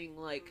having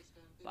like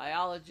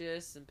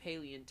biologists and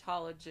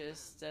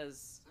paleontologists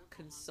as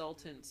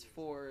consultants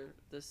for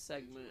this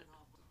segment.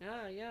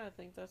 Yeah, I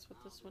think that's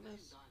what this one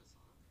is.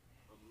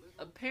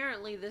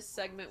 Apparently this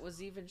segment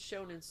was even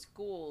shown in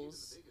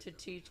schools to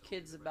teach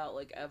kids about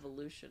like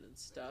evolution and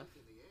stuff.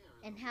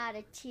 And how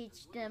to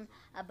teach them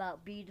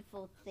about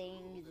beautiful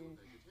things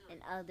and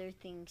other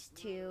things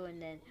too,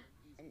 and then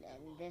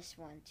this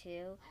one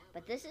too.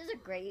 But this is a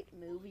great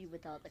movie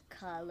with all the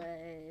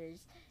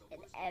colors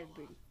and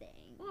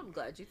everything. Well, I'm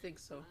glad you think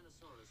so.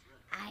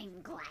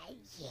 I'm glad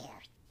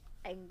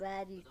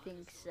you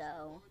think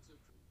so.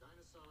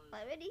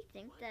 Why would he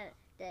think that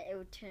it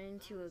would turn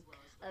into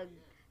a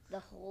the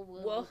whole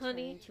world Well, would turn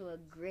honey, into a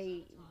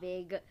great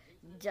big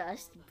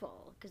dust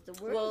bowl? Because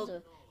the world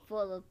is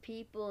full of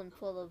people and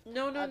full of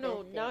No,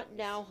 other not things.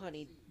 now,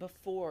 honey.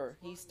 Before.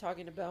 He's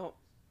talking about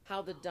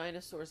how the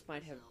dinosaurs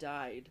might have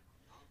died.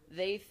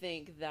 They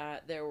think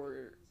that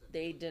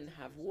they didn't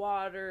have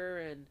water,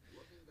 and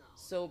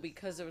so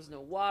because there was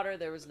no water,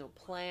 there was no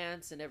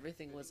plants, and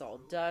everything was all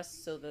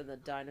dust, so then the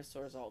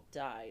dinosaurs all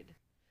died.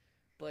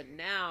 But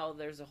now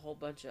there's a whole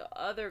bunch of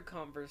other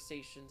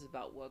conversations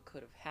about what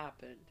could have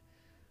happened.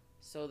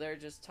 So they're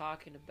just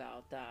talking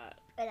about that.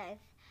 But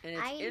And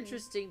it's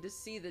interesting to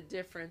see the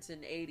difference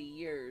in 80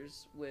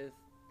 years with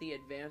the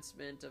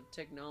advancement of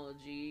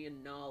technology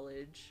and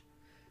knowledge,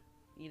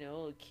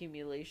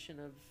 accumulation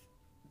of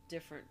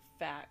different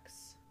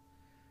facts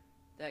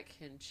that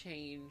can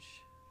change,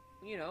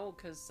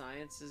 because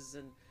science is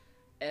an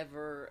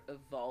ever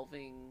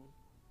evolving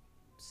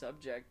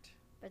subject.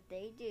 But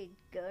they did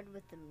good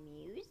with the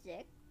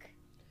music.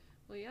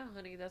 Well, yeah,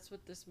 honey, that's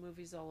what this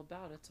movie's all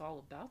about. It's all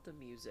about the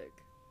music.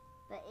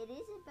 But it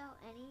isn't about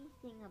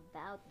anything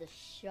about the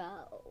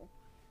show.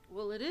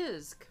 Well, it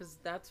is, because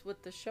that's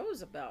what the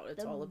show's about.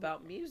 It's all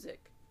about music.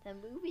 The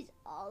movie's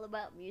all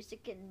about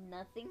music and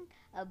nothing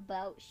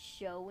about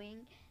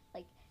showing,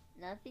 like,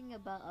 nothing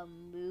about a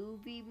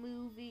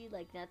movie,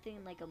 like,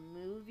 nothing like a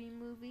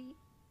movie.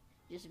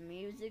 Just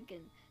music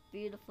and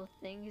beautiful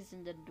things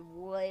and the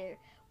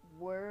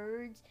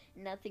words,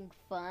 nothing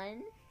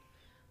fun.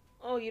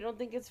 Oh, you don't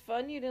think it's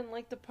fun? You didn't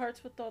like the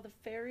parts with all the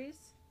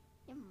fairies?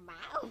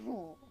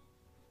 Wow.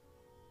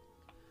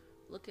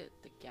 Look at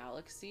the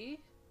galaxy.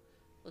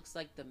 Looks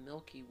like the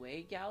Milky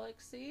Way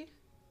galaxy.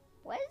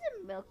 What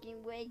is a Milky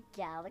Way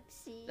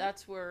galaxy?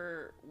 That's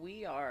where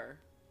we are.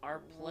 Our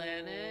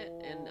planet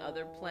and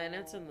other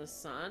planets in the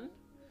sun.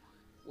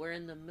 We're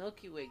in the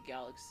Milky Way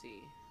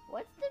galaxy.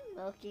 What's the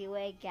Milky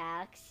Way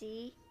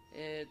galaxy?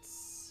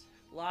 It's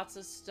lots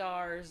of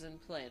stars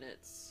and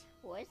planets.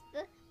 What's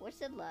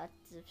the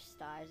lots of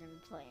stars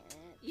and planets?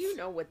 You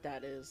know what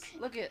that is.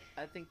 Look at,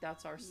 I think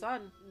that's our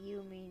sun.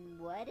 You mean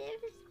what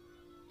if?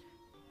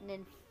 And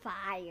then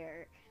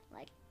fire,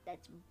 like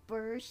that's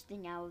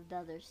bursting out of the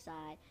other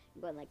side,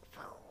 going like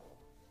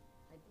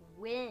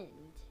wind.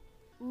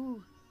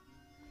 Ooh.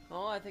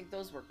 Oh, I think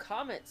those were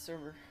comets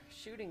or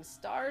shooting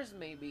stars,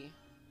 maybe.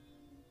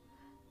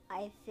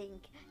 I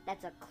think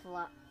that's a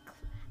clock.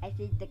 I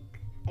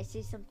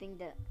see something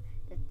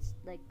that's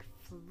like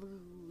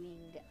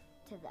flying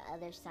to the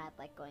other side,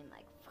 like going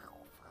like.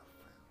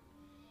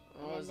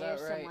 Oh, and is then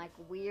there's that right? some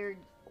like weird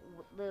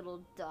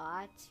little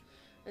dots.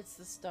 It's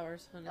the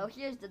stars, honey. Oh,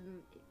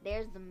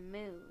 there's the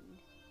moon.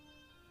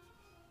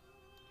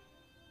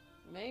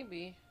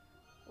 Maybe.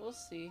 We'll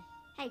see.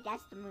 Hey,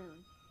 that's the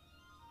moon.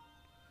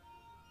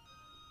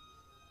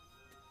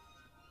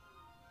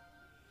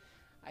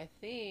 I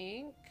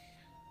think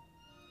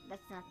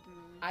That's not the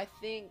moon. I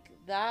think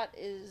that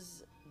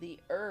is the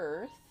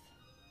Earth,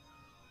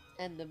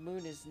 and the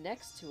moon is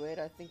next to it.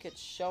 I think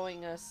it's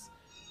showing us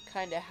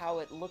kind of how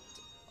it looked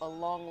a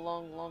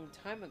long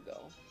time ago.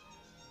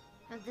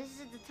 Now,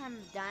 this is the time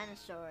of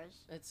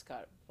dinosaurs. It's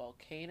got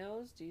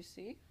volcanoes, do you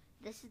see?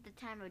 This is the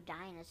time of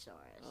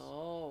dinosaurs.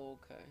 Oh,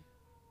 okay.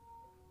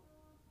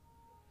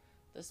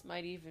 This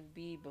might even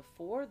be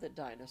before the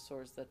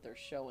dinosaurs that they're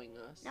showing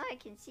us. No, I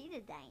can see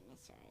the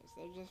dinosaurs.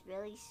 They're just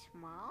really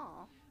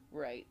small.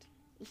 Right.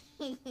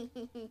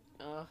 Uh-huh.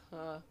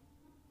 Uh-huh.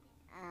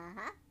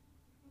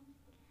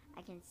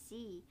 I can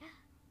see.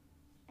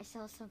 I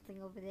saw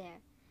something over there.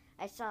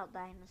 I saw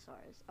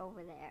dinosaurs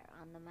over there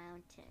on the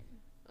mountain.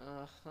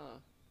 Uh-huh.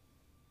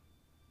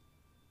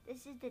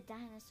 This is the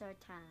dinosaur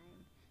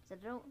time. So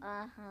don't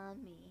uh-huh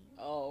me.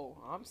 Oh,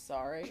 I'm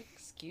sorry.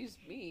 Excuse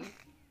me.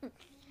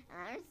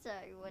 I'm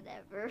sorry,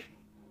 whatever.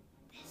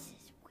 This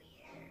is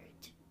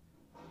weird.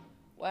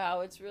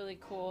 Wow, it's really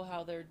cool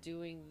how they're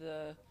doing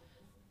the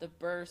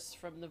bursts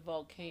from the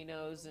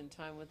volcanoes in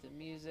time with the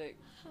music.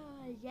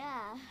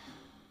 Yeah.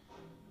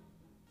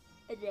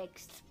 It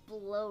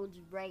explodes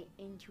right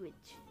into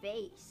its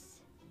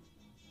face.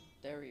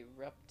 They're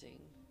erupting.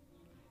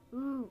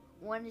 Ooh,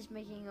 one is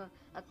making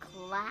a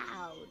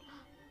cloud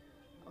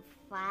of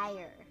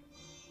fire.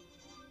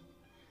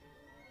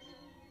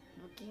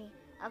 Okay,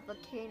 a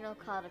volcano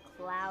called a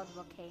cloud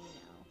volcano.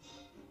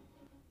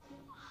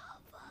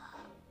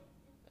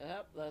 Lava.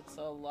 Yep, that's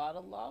a lot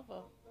of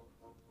lava.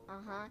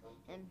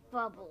 And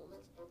bubbles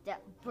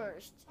that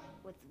burst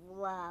with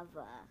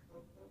lava.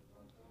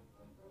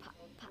 Pop,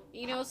 pop,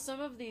 You know,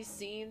 some of these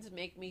scenes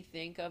make me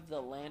think of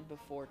The Land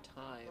Before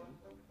Time.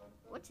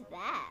 What's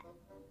that?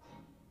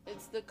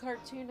 It's the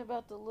cartoon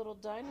about the little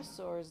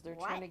dinosaurs. They're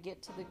trying to What?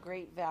 get to the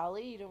Great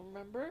Valley. You don't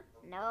remember?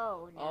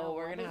 No. Oh,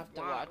 we're what gonna is have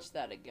to that? watch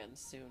that again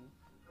soon.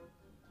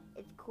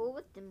 It's cool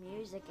with the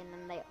music, and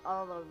then they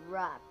all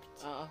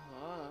erupt,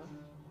 Uh-huh.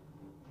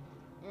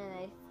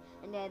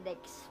 and then they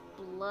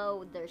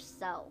explode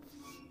themselves.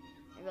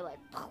 And you're like,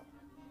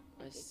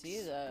 I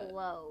see that.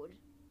 explode.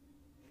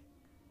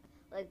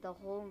 Like the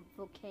whole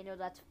volcano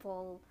that's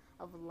full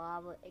of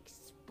lava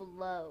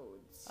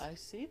explodes. I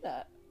see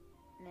that.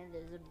 And then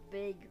there's a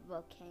big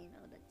volcano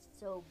that's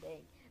so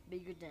big,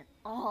 bigger than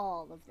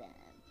all of them.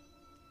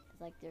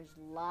 It's like there's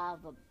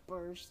lava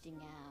bursting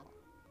out.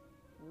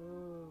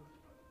 Ooh,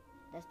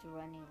 that's the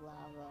running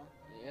lava.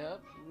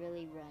 Yep.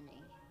 Really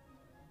running.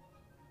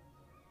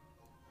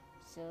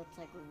 So it's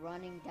like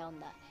running down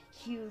the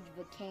huge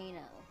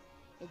volcano.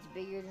 It's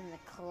bigger than the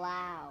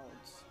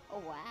clouds. Oh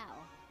wow.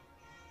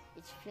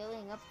 It's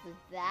filling up the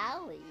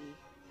valley.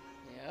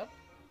 Yep.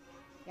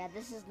 Yeah,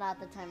 this is not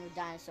the time of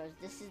dinosaurs.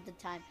 This is the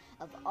time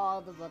of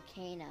all the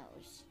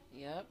volcanoes.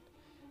 Yep.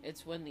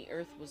 It's when the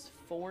Earth was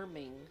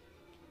forming.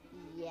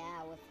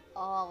 Yeah, with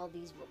all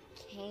these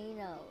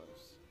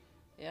volcanoes.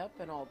 Yep,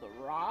 and all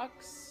the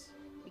rocks.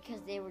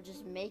 Because they were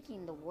just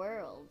making the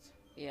world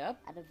Yep.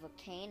 out of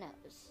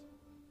volcanoes.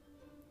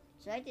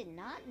 So I did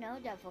not know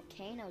that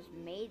volcanoes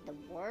made the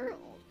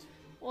world.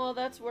 Well,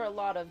 that's where a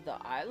lot of the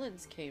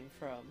islands came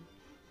from.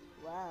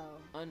 Wow.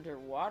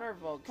 Underwater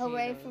volcanoes.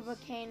 Hooray for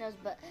volcanoes,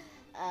 but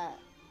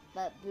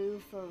boo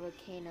for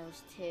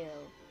volcanoes too.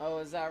 Oh,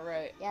 is that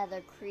right? Yeah,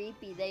 they're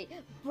creepy. They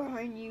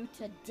burn you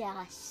to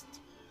dust.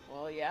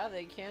 Well, yeah,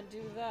 they can't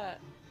do that.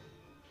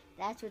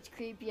 That's what's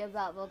creepy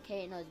about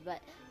volcanoes,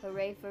 but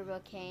hooray for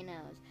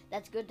volcanoes.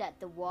 That's good that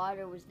the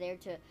water was there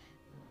to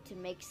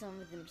make some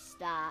of them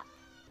stop.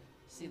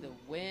 See the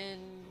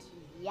wind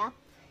Yep.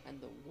 and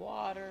the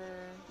water.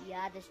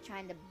 Yeah, that's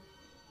trying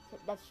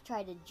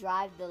to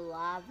drive the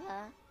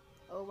lava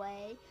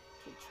away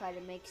to try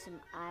to make some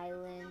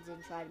islands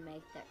and try to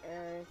make the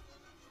earth.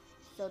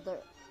 So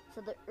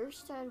the earth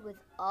started with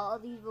all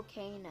these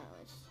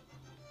volcanoes.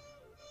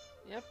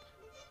 Yep.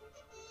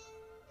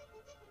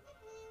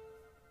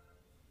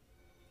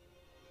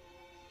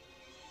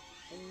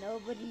 And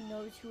nobody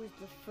knows who was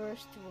the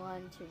first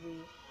one to be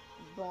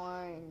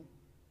born.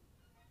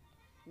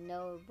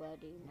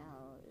 Nobody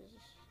knows.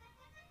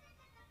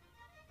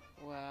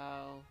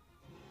 Wow.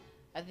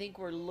 I think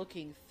we're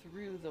looking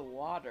through the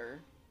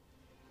water.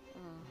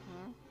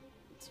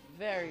 It's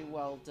very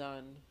well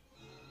done.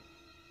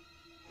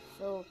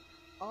 So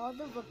all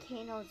the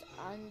volcanoes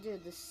under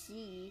the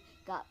sea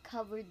got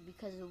covered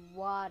because of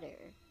water.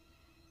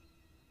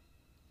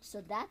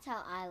 So that's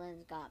how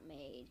islands got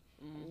made.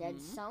 And then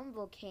some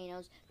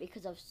volcanoes,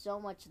 because of so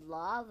much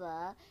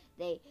lava,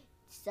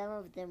 some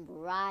of them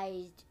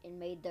rised and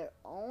made their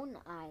own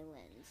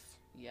islands.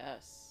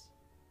 Yes.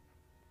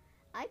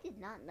 I did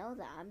not know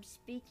that. I'm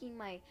speaking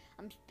my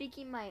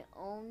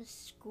own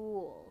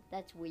school.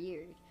 That's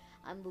weird.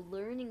 I'm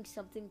learning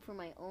something for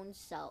my own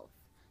self.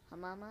 Huh,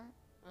 Mama?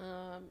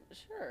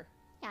 Sure.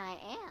 Yeah, I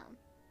am.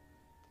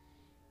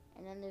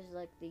 And then there's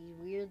like these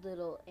weird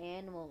little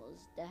animals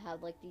that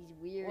have like these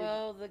weird.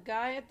 Well, the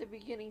guy at the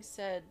beginning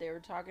said they were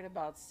talking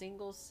about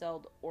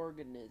single-celled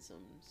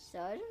organisms. So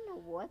I don't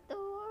know what those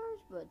are,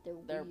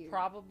 but They're weird.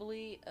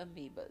 probably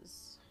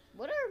amoebas.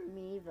 What are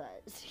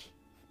amoebas?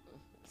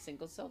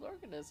 Single-celled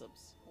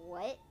organisms.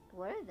 What?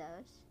 What are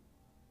those?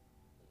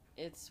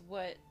 It's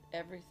what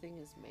everything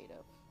is made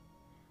of.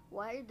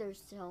 Why are there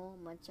so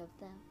much of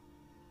them?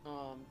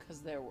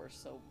 'Cause there were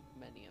so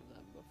many of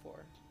them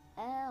before.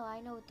 Oh, I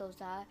know what those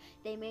are.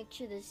 They make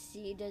sure the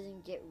sea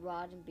doesn't get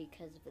rotten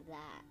because of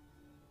that.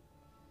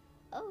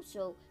 Oh,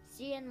 so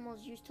sea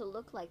animals used to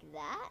look like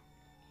that?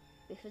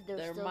 Because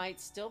There might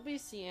still be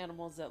sea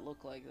animals that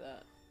look like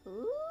that.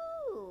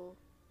 Ooh,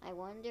 I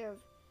wonder if...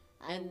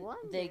 And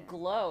they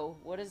glow.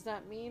 What does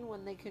that mean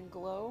when they can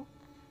glow?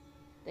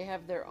 They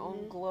have their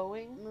own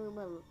glowing?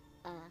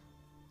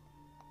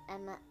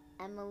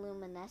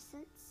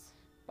 Emiluminescence?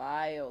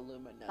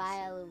 Bioluminescence.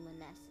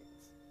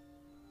 Bioluminescence.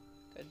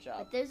 Good job.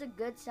 But there's a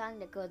good song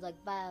that goes like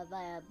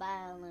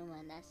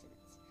bioluminescence.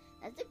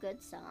 That's a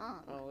good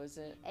song. Oh, is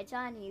it? It's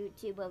on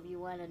YouTube if you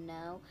want to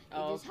know. You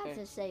Oh, just okay. have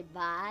to say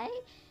bye.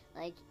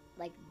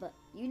 But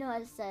you know how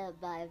to say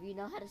bye. If you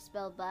know how to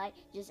spell bye,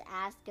 just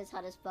ask us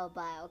how to spell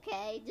bye,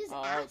 okay? Just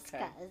ask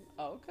okay. us.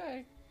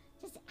 Okay.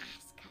 Just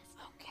ask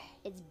us. Okay.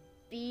 It's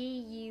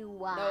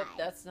B-U-Y. Nope,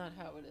 that's not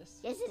how it is.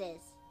 Yes, it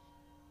is.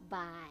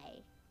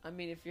 Bye. I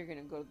mean, if you're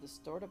gonna go to the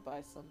store to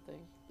buy something,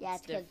 Yeah,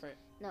 it's 'cause- different.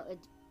 No,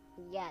 it's...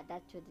 Yeah,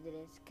 that's what it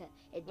is.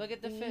 It's Look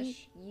at the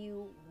fish.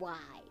 B-U-Y.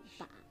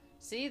 Bye.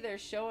 See, they're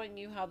showing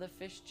you how the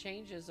fish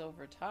changes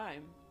over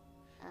time.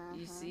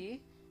 You Uh-huh.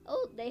 see?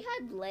 Oh, they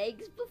had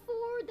legs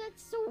before?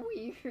 That's so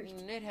weird.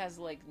 And it has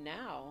like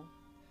now.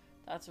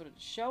 That's what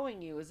it's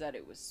showing you, is that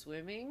it was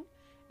swimming,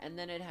 and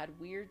then it had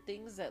weird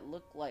things that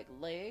look like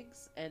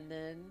legs, and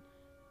then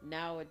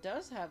now it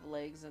does have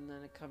legs, and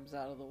then it comes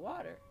out of the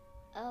water.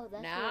 Oh,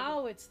 that's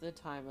Now it's the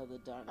time of the Oh,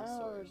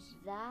 dinosaurs.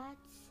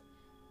 that's.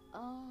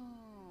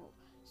 Oh,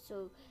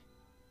 so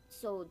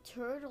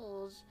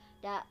turtles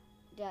that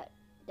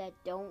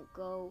don't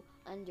go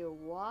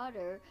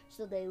underwater,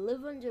 so they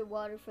live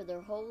underwater for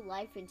their whole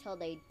life until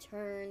they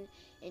turn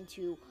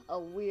into a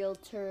real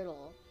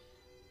turtle.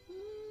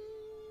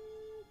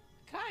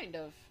 Kind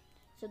of.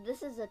 So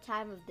this is the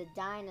time of the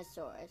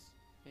dinosaurs.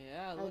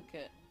 Yeah, look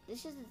at.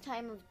 This is the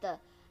time of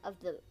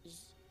the.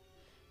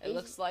 It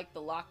looks like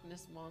the Loch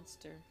Ness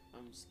monster.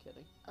 I'm just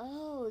kidding.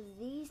 Oh,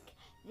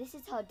 this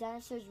is how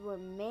dinosaurs were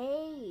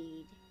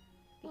made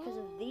because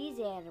of these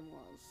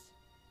animals.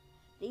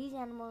 These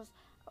animals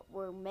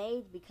were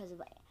made because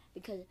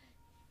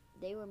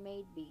they were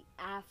made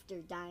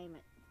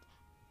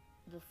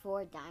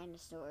before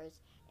dinosaurs,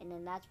 and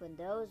then that's when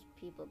those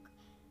people.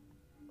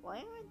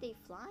 Why aren't they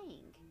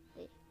flying?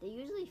 They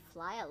usually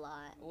fly a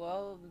lot.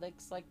 Well,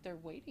 looks like they're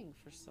waiting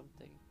for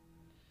something.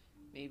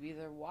 Maybe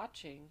they're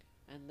watching,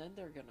 and then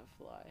they're gonna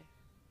fly.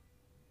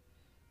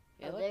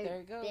 Yeah, Oh, look, there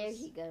it goes. There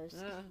he goes.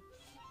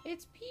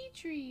 It's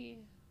Petrie.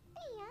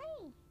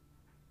 Hi.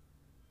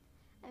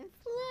 I'm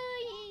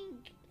flying.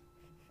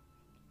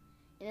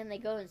 And then they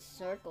go in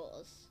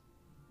circles.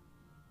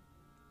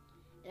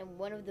 And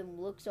one of them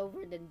looks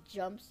over and then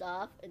jumps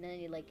off, and then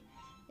he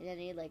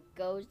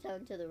goes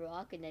down to the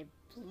rock and then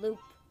bloop.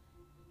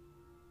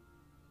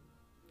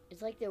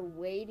 It's like they're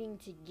waiting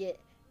to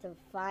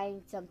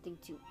find something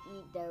to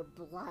eat. They're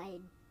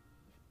blind.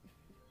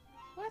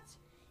 What?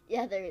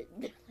 Yeah, they're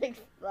like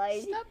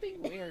fighting. Stop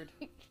being weird.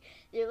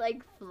 They're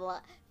like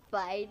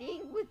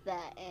fighting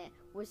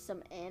with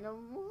some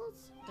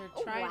animals.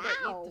 They're trying to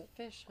eat the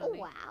fish, honey.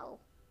 Oh wow!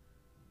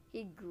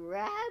 He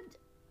grabbed.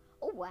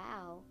 Oh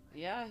wow!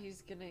 Yeah,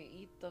 he's gonna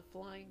eat the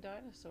flying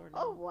dinosaur now.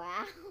 Oh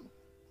wow!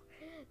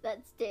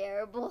 That's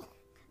terrible.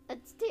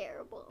 That's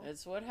terrible.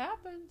 It's what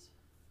happens.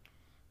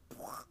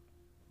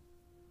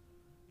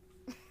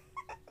 That's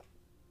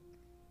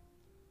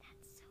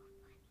so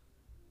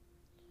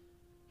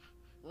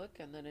Look,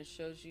 and then it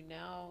shows you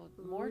now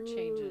more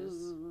changes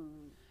Ooh.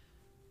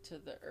 to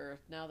the earth.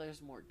 Now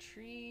there's more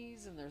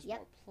trees and there's Yep.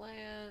 more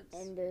plants.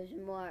 And there's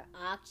more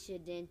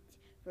oxygen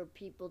for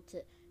people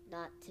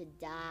not to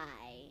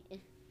die.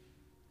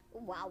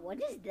 Wow,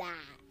 what is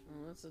that?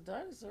 Oh, that's a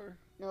dinosaur.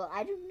 No,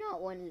 I do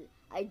not want to.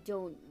 I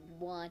don't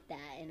want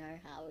that in our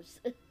house.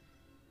 I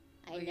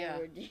Well, yeah.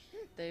 never did.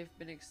 They've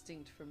been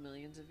extinct for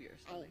millions of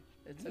years, honey.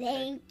 It's okay.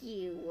 Thank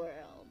you,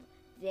 world.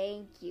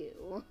 Thank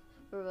you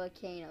for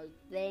volcanoes.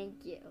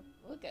 Thank you.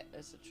 Look at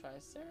this, a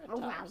triceratops. Oh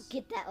wow,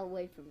 get that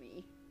away from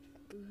me.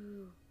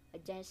 Ooh, a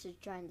dinosaur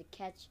trying to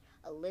catch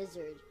a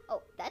lizard.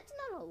 Oh, that's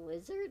not a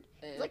lizard.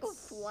 It's like a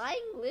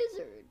flying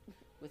lizard.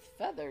 with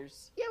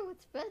feathers. Yeah,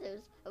 with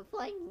feathers. A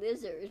flying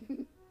lizard.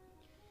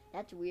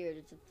 That's weird.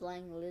 It's a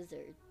flying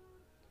lizard.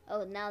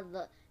 Oh, now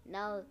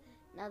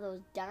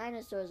those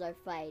dinosaurs are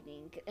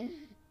fighting.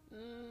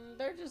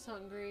 They're just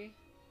hungry.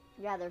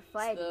 Yeah, they're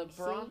fighting. It's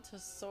the see?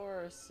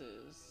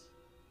 brontosauruses.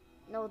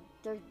 No,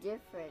 they're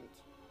different.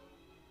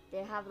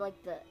 They have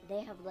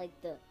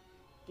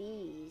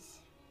these,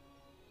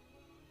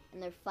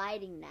 and they're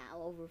fighting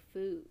now over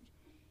food.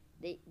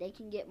 They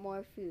can get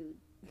more food.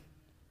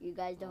 You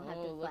guys don't have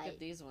to Oh, look fight. at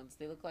these ones.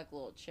 They look like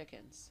little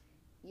chickens.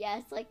 Yeah,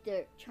 it's like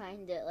they're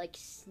trying to like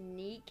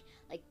sneak,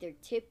 like they're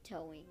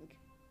tiptoeing.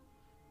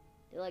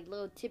 They're like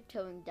little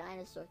tiptoeing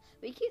dinosaurs.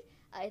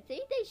 I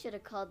think they should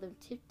have called them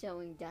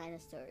tiptoeing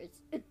dinosaurs.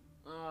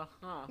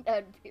 Uh-huh.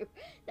 That'd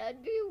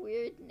be a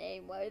weird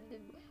name. Why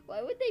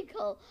would they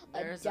call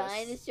There's a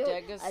dinosaur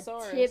a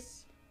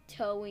Stegosaurus.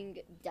 tiptoeing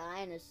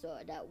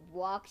dinosaur that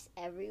walks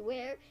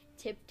everywhere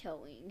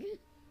tiptoeing?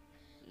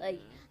 Like,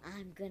 Yeah.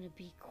 I'm gonna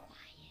be quiet.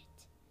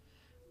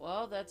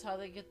 Well, that's how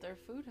they get their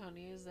food,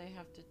 honey, is they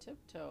have to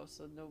tiptoe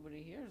so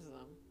nobody hears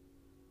them.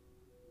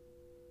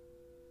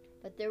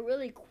 But they're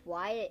really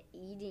quiet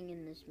eating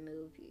in this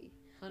movie.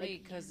 Honey,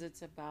 Like- because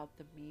it's about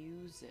the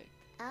music.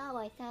 Oh,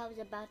 I thought it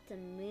was about the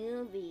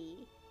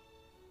movie.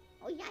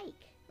 Oh,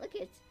 yike. Look,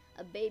 it's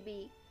a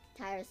baby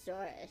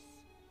Tyrannosaurus.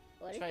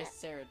 What is that?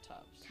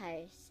 Triceratops.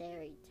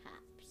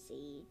 Triceratops.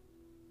 See?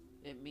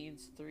 It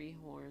means 3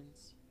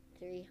 horns.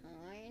 3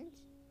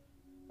 horns?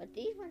 But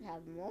these ones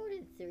have more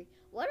than 3.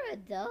 What are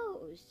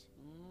those?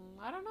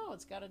 I don't know.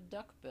 It's got a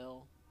duck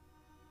bill.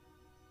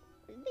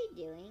 What are they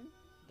doing?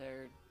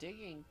 They're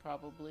digging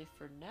probably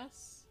for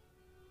nests.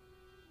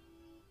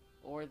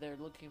 Or they're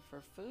looking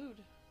for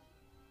food.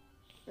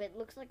 But it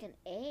looks like an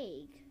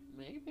egg.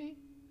 Maybe.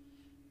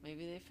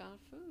 Maybe they found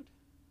food.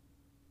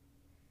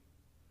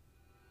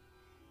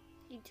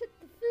 He took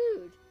the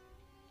food.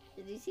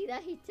 Did you see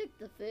that? He took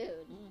the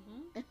food.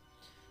 Mm-hmm.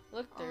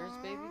 Look, there's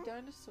baby Aw.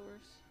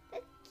 dinosaurs.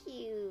 That's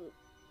cute.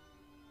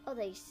 Oh,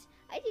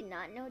 I did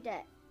not know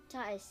that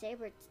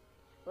Triceratops.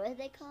 What are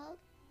they called?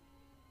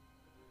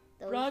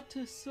 Those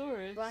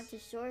Brontosaurus.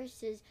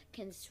 Brontosauruses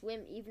can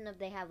swim even if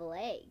they have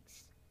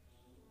legs.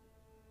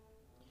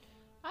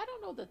 I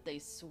don't know that they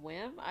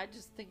swim. I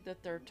just think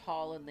that they're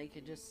tall and they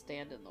can just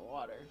stand in the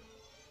water.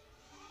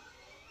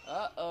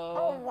 Uh-oh.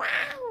 Oh,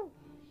 wow!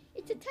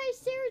 It's a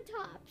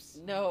Triceratops.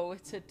 No,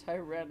 it's a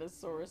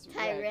Tyrannosaurus Rex.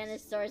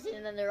 Tyrannosaurus,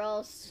 and then they're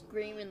all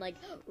screaming like,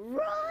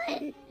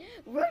 "Run!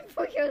 Run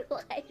for your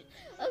life!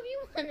 If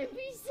you want to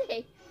be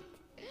safe,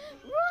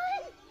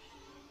 run!"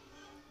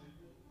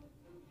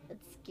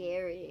 That's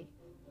scary.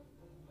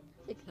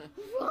 Like,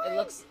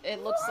 run!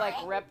 It looks like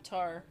Run!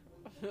 Reptar.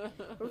 Run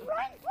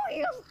for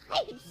your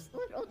lives,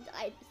 little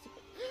dinosaur!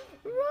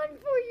 Run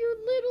for your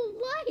little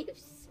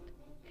lives!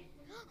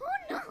 Oh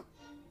no!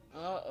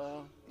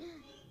 Uh-oh.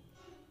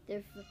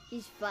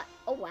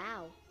 Oh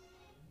wow!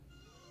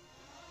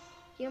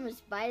 He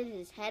almost bited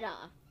his head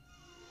off.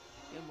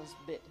 He almost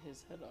bit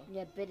his head off.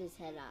 Yeah, bit his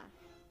head off.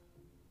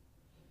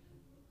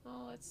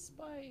 Oh, it's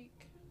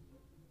Spike.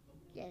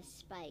 Yes,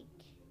 Spike.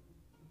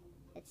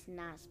 It's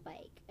not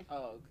Spike.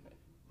 Oh, okay.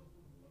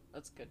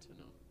 That's good to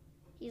know.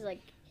 He's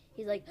like,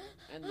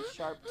 And the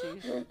sharp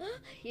teeth.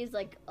 he's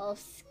like all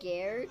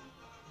scared.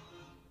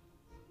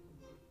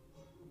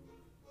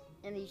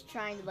 And he's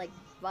trying to like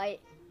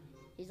bite,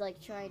 he's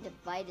like trying to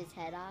bite his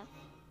head off.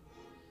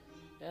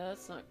 Yeah,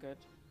 that's not good.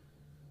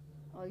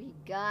 Oh, he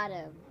got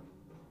him.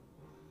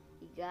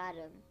 He got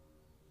him.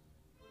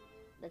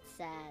 That's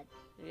sad.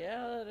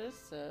 Yeah, that is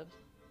sad.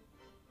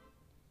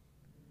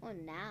 Oh,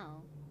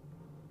 now.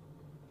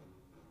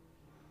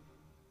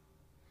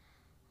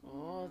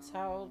 Oh,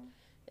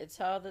 it's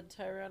how the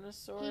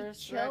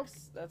Tyrannosaurus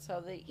Rex, that's how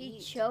they He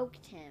eat.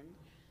 choked him.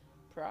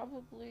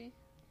 Probably.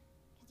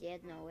 Because he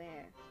had no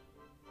air.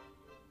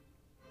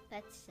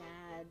 That's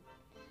sad.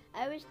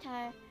 I wish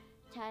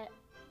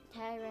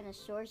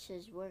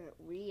Tyrannosauruses weren't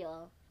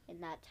real in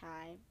that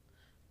time.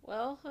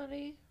 Well,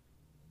 honey,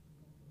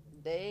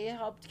 they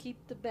helped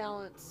keep the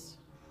balance.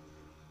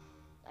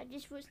 I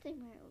just wish they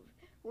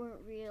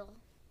weren't real.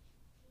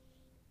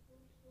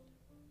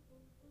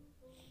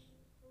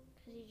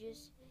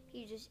 Because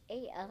he just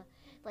ate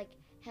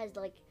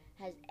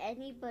has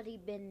anybody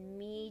been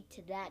mean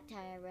to that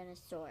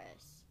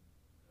Tyrannosaurus?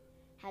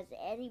 Has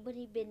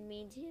anybody been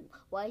mean to him?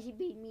 Why is he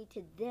being mean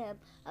to them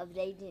if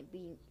they didn't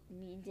be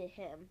mean to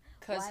him?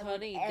 Because, Why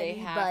honey, would they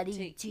have to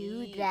anybody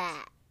do eat.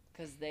 that?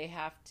 Because they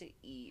have to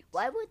eat.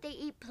 Why would they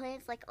eat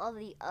plants like all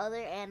the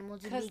other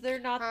animals? Because they're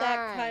not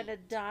that kind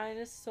of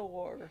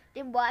dinosaur.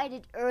 Then why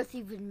did Earth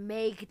even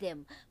make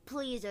them?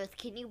 Please, Earth,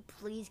 can you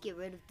please get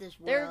rid of this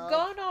world? They're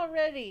gone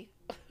already.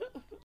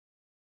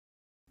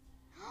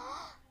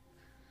 Oh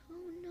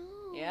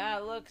no. Yeah,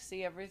 look,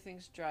 see,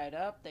 everything's dried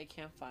up. They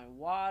can't find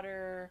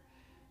water.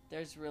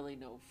 There's really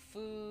no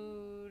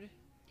food.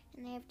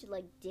 And they have to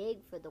like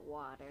dig for the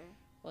water.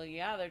 Well,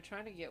 yeah, they're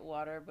trying to get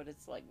water, but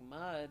it's like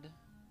mud.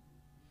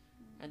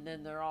 And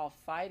then they're all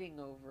fighting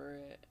over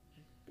it.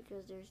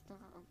 Because there's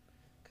not.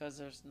 Because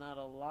there's not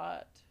a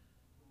lot.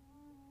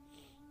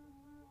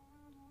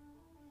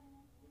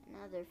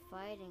 Now they're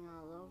fighting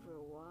all over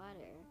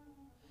water.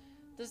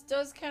 This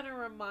does kind of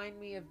remind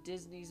me of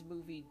Disney's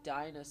movie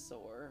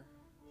Dinosaur.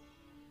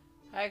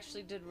 I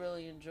actually did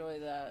really enjoy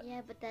that.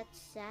 Yeah, but that's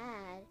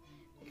sad.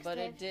 But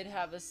it did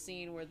have a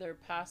scene where they're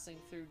passing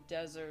through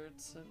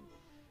deserts and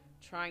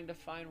trying to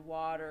find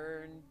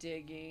water and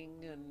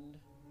digging and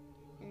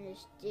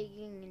just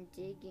digging and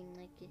digging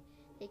like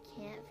they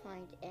can't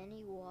find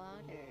any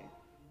water.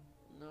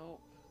 Nope.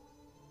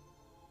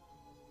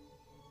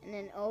 And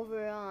then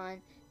over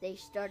on, they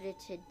started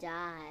to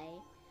die.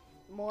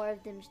 More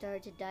of them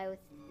started to die with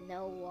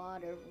no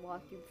water,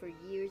 walking for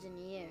years and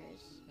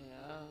years.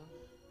 Yeah.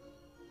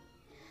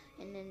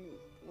 And then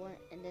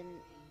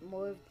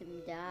more of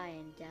them die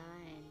and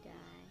die and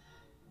die.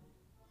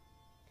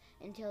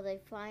 Until they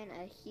find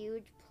a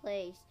huge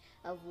place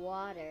of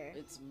water.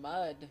 It's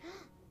mud.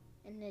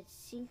 And it's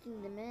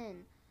sinking them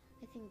in.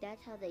 I think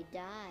that's how they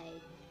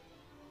died.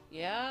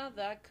 Yeah,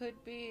 that could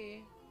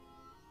be.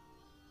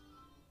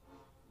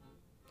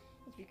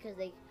 It's because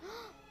they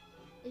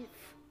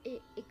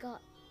it's because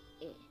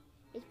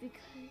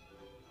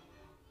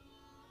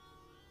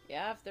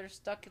Yeah, if they're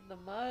stuck in the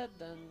mud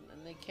then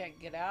and they can't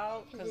get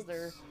out because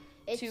they're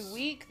too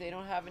weak, they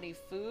don't have any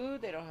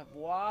food, they don't have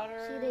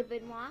water. See, they've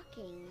been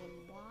walking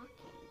and walking.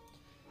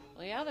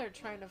 Well, yeah, they're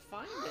trying to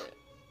find it.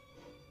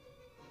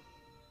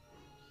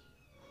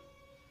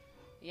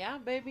 Yeah,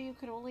 baby, you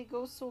can only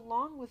go so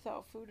long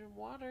without food and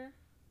water.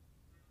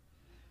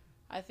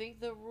 I think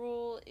the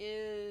rule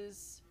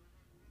is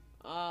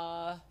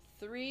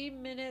 3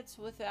 minutes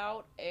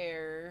without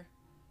air,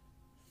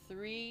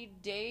 3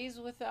 days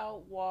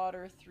without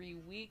water, 3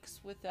 weeks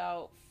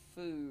without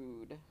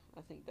food.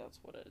 I think that's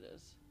what it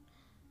is.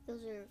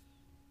 Those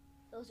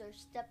are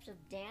steps of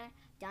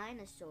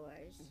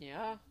dinosaurs.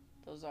 Yeah,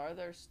 those are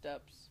their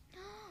steps.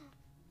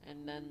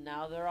 And then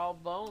now they're all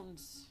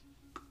bones.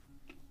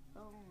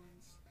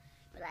 Bones.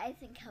 But I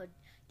think how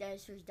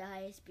dinosaurs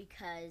die is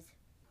because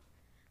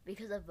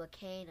of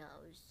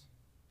volcanoes.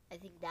 I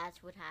think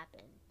that's what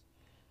happened.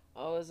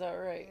 Oh, is that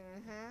right?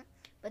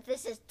 But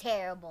this is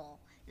terrible.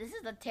 This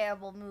is a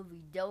terrible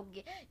movie. Don't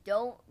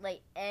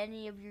let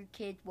any of your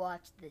kids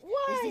watch this.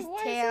 Why? This is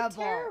Why terrible. is it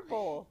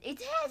terrible?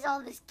 It has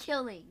all this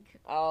killing.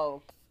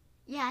 Oh,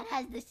 Yeah, it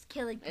has this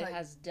killing part. it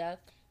has death.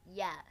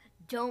 Yeah,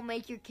 don't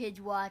make your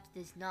kids watch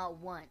this, not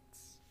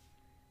once.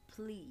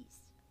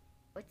 Please.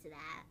 What's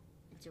that?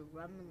 It's a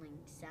rumbling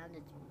sound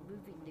that's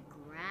moving the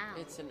ground.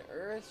 It's an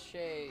earth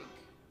shake.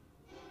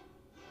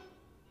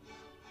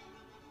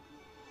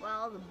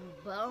 Well, the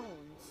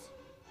bones.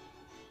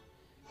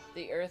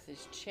 The earth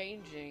is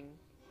changing.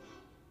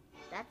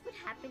 That's what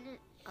happened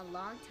a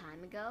long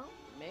time ago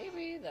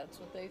Maybe that's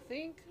what they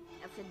think.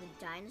 after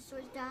the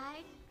dinosaurs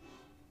died.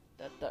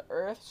 That the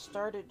earth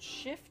started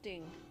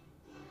shifting.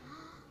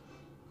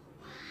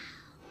 Wow.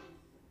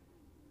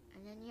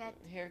 And then you had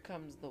Here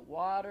comes the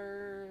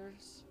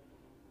waters.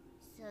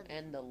 so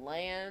And the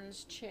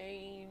lands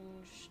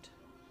changed.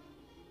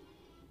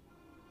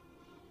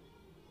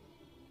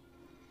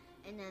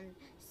 and then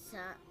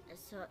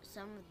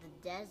some of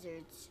the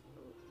deserts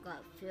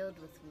got filled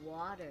with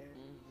water.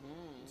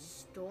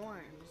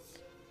 Storms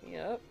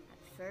Yep.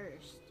 at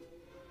first.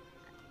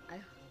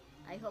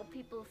 I hope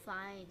people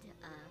find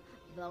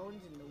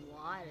bones in the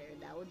water.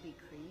 That would be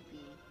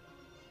creepy.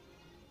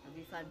 If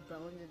you find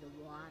bones in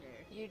the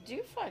water. You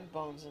do find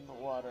bones in the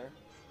water.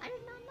 I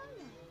did not know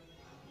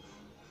that.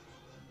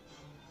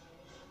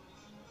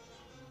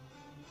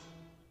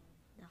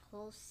 The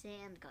whole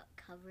sand got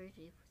covered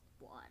with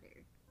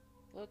water.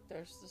 Look,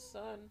 there's the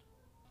sun.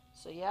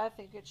 So yeah, I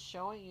think it's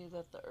showing you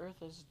that the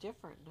earth is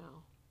different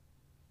now.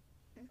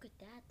 Look at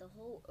that. The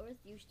whole earth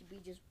used to be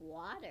just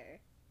water.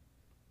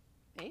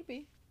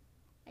 Maybe.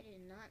 I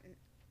did not.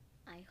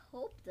 I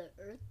hope the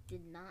earth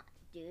did not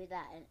do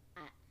that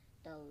at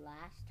the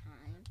last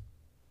time.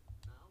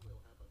 Now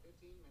we'll have a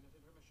 15-minute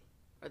intermission.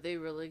 Are they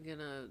really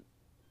gonna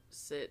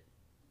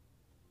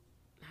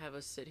have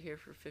us sit here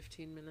for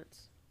 15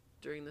 minutes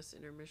during this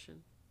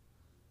intermission?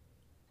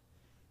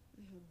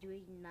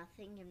 Doing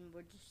nothing and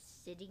we're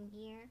just sitting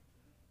here.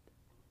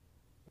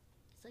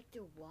 It's like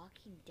they're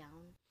walking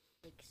down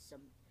like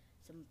some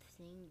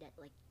thing that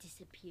like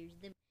disappears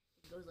them.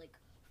 It goes like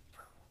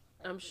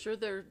I'm sure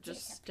they're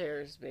just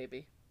stairs,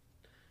 baby.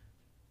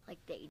 like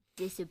they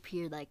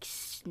disappear like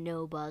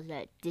snowballs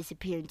that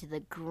disappear into the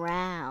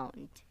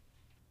ground.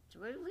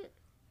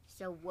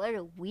 So what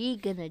are we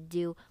gonna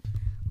do?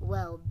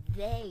 Well,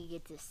 they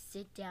get to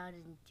sit down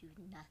and do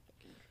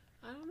nothing.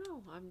 I don't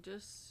know.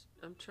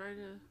 I'm trying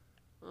to.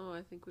 Oh,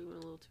 I think we went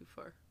a little too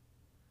far.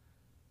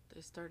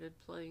 They started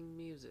playing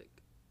music.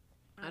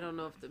 I don't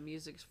know if the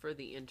music's for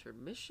the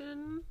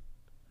intermission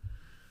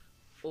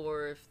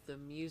or if the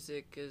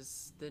music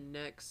is the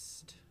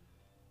next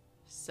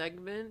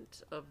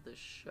segment of the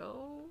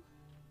show.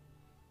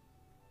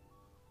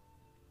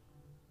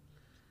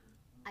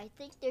 I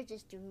think they're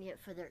just doing it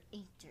for their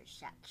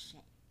intersection.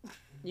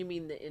 You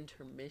mean the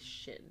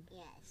intermission?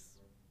 Yes.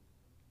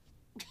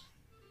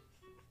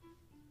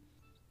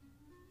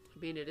 I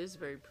mean, it is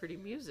very pretty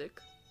music.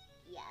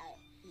 Yeah,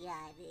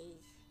 it is.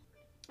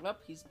 Oh,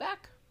 he's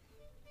back.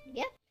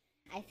 Yep.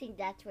 I think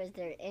that was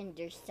their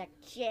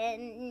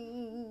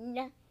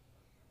intersection.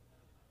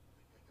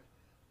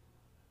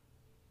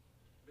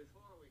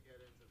 Before we get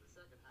into the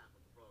second half of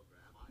the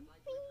program, I'd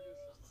like to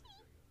introduce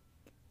somebody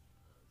to you.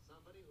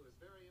 Somebody who is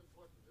very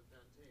important to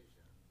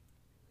Fantasia.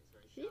 He's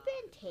very Who's shy,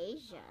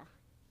 Fantasia?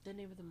 The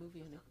name of the movie,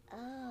 honey.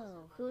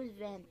 Oh, who's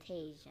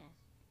Fantasia?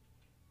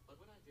 But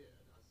when I did,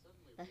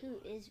 I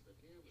suddenly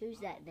Who's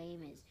that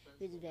name is?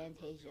 Who's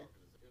Fantasia?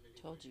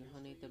 Told you,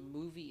 honey. The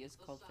movie is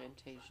called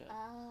Fantasia.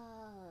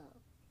 Oh.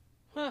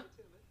 Huh.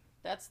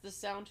 That's the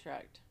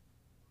soundtrack.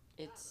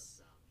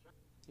 It's...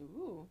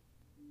 Ooh.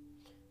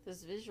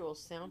 This visual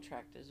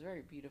soundtrack is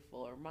very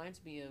beautiful. It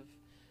reminds me of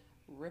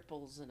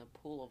ripples in a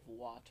pool of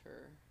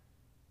water.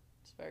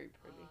 It's very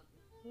pretty.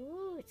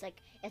 Ooh,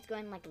 it's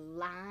going like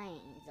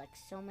lines, like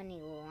so many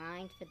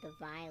lines for the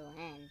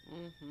violin.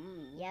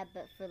 Mm-hmm. Yeah,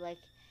 but for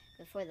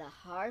the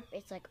harp,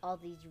 it's like all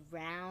these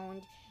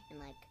round and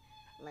like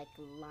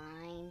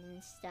lines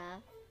and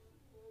stuff.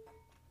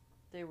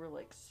 They were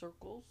like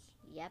circles.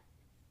 Yep.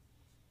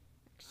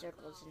 Like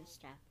circles and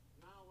stuff.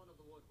 now one of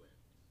the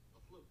woodwinds, a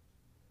flute.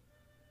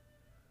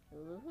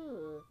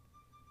 Ooh.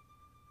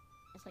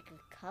 It's like a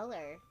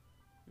color.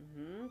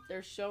 Mm-hmm.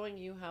 They're showing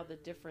you how the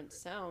different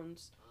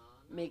sounds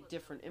make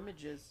different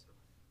images.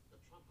 The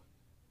trumpet.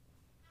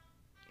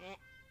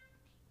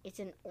 It's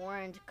an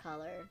orange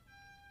color.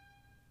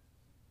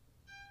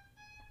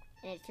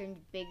 And it turns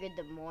bigger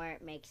the more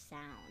it makes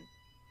sound.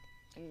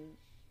 And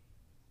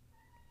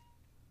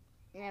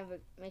it never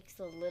makes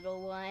a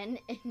little one,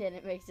 and then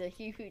it makes a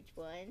huge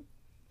one.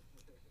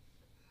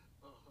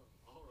 All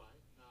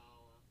right.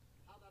 Now,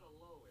 how about a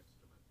low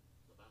instrument,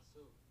 the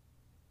bassoon?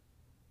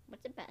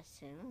 What's a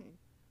bassoon?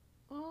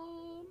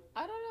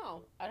 I don't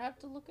know. I'd have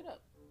to look it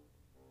up.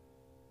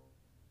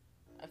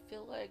 I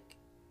feel like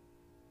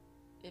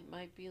it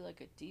might be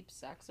like a deep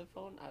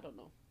saxophone. I don't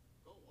know.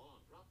 Go on,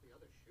 drop the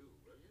other shoe,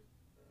 will you?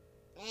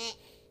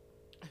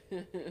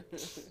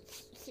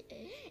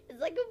 It's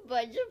like a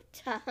bunch of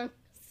tongues.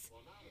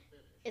 Well, now to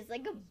finish. It's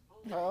like a.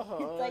 Oh,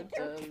 It's like it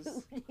they're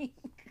does. cooning.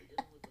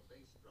 Beginning with the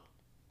bass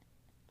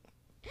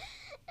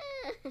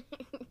drum.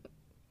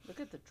 Look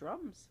at the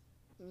drums.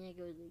 And it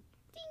goes like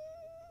ding.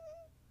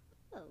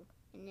 Oh,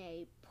 and then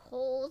it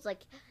pulls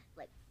like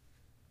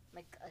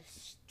a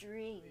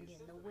string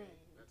in the wind.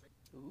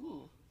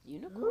 Ooh,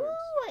 unicorns.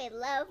 Ooh, I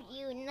love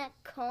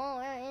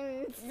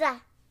unicorns. The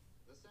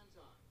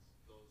centaurs,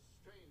 those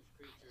strange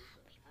creatures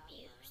that are half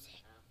man,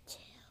 Music half too.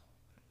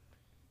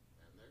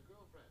 wolf, and their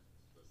girlfriends,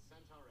 the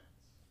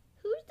centaurettes.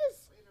 Who's this?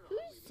 Later on,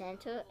 Who's we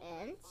Santa meet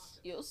Ants?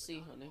 You'll see,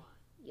 honey.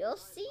 You'll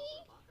see.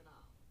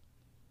 Bacchanal.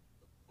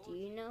 Do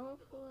you know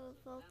who a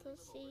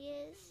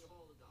Voltosea is? King of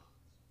all the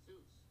dogs,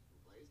 Zeus, who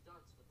plays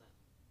darts with them.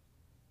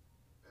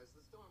 As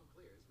the storm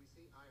clears, we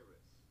see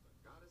Iris, the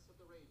goddess of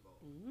the rainbow,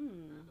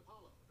 and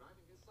Apollo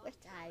driving his sun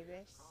What's chariot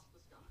Iris? across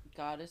the sky.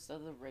 Goddess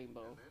of the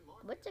rainbow. And then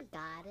Morpheus, What's a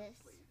goddess?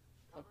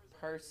 A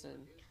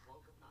person. with his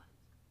cloak of night.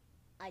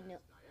 I know.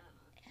 As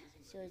Diana,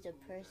 using So the is a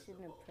moon as person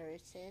a bow,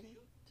 person?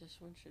 This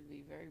one should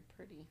be very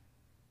pretty.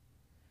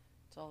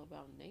 It's all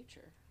about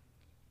nature.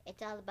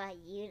 It's all about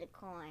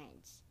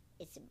unicorns.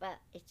 It's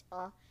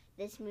all.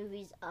 This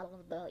movie's all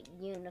about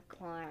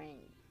unicorn.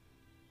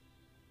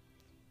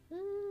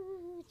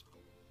 Ooh,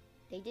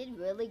 they did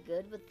really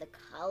good with the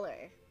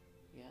color.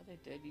 Yeah, they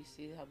did. You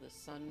see how the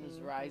sun is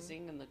Mhm.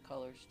 rising and the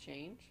colors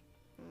change?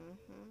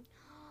 Mm-hmm.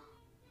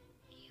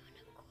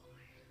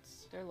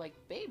 Unicorns. They're like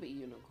baby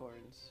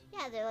unicorns.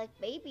 Yeah, they're like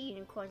baby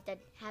unicorns that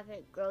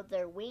haven't grown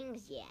their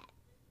wings yet.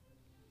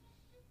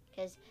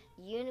 Because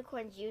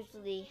unicorns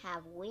usually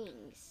have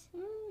wings.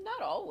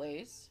 Not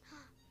always.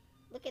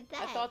 Look at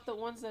that. I thought the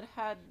ones that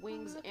had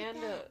wings look at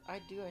and that. I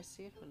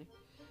see it, honey.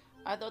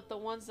 I thought the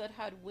ones that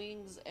had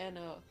wings and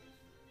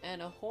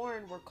a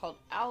horn were called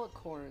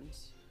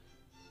alicorns.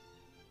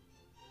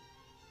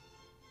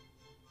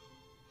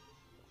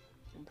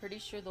 I'm pretty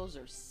sure those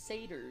are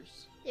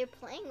satyrs. They're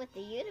playing with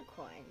the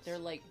unicorns. They're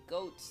like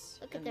goats.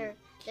 Look at and they're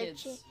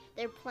kids.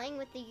 they're playing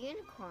with the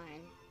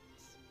unicorns.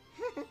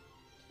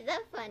 Is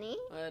that funny?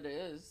 It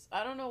is.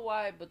 I don't know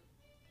why, but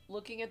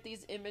looking at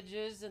these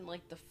images and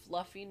like the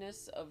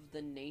fluffiness of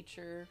the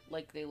nature,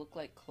 like they look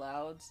like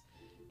clouds,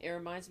 it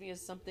reminds me of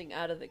something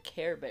out of the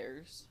Care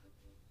Bears.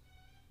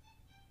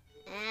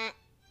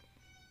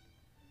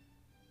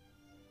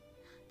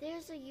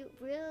 There's a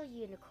real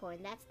unicorn.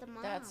 That's the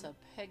mom. That's a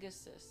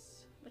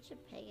Pegasus. What's a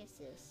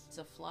Pegasus? It's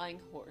a flying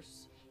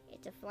horse.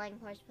 It's a flying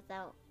horse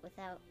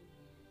without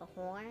a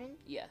horn.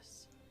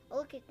 Yes. Oh,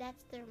 look at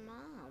that's their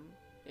mom.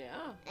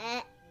 Yeah.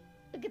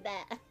 Look at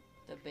that.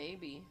 The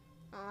baby.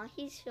 Aw,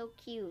 he's so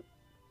cute.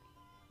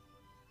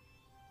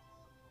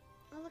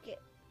 Oh, look at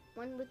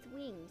one with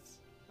wings.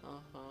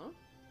 Uh-huh.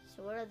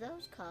 So what are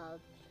those called?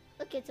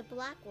 Look, it's a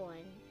black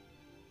one.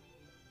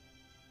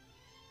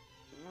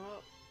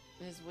 Well,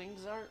 his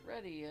wings aren't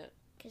ready yet.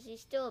 Because he's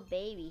still a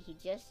baby. He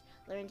just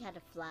learned how to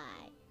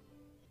fly.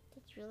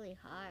 That's really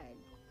hard.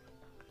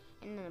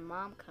 And then the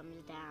mom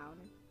comes down.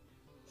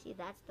 See,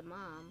 that's the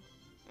mom.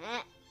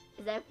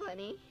 Is that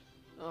funny?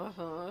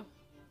 Uh-huh.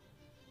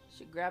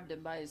 She grabbed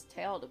him by his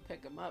tail to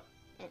pick him up.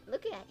 And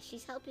look at,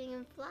 she's helping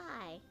him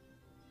fly.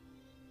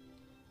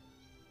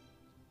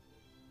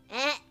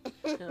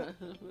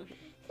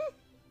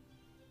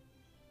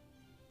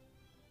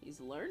 He's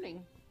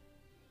learning.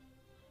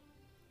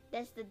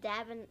 That's the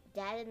dad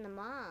and the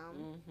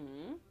mom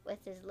Mm-hmm. with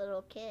his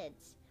little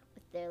kids.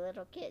 With their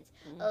little kids.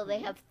 Oh, they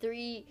have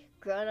 3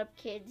 grown-up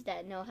kids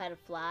that know how to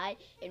fly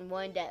and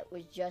one that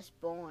was just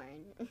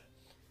born.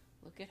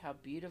 Look at how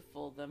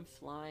beautiful them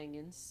flying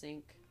in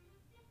sync.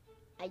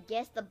 I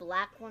guess the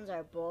black ones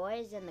are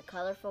boys and the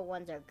colorful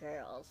ones are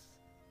girls.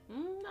 I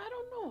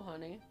don't know,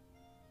 honey.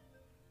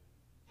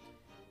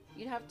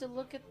 You'd have to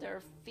look at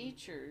their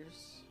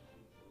features.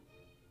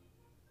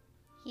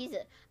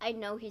 I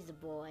know he's a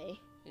boy.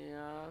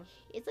 Yeah.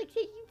 It's like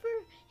taking for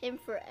him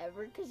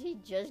forever because he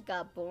just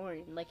got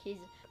born. Like he's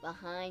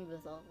behind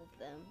with all of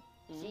them.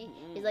 See,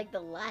 he's like the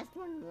last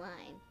one in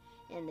line.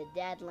 And the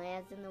dad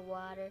lands in the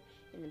water,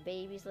 and the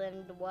babies land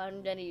in the water,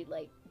 and then he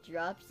like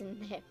drops in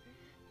there.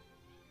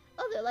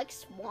 Oh, they're like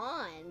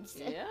swans.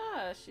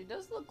 Yeah, she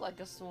does look like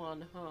a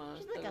swan, huh?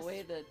 She's like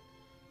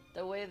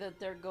The way that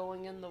they're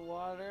going in the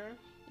water.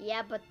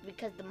 Yeah, but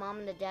because the mom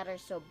and the dad are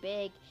so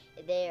big,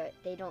 they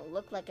don't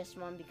look like a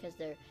swan because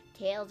their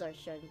tails are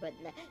showing, but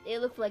they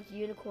look like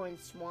unicorn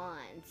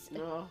swans.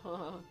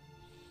 Uh-huh.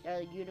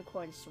 They're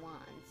unicorn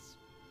swans.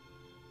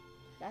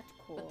 That's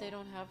cool. But they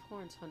don't have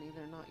horns, honey.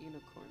 They're not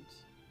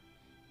unicorns.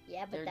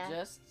 Yeah, but They're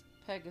just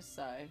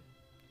Pegasi.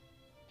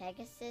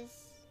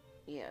 Pegasus.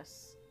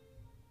 Yes.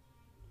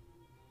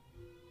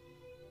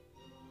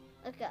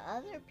 Look at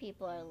other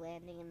people are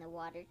landing in the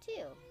water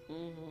too.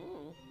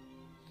 Mm-hmm.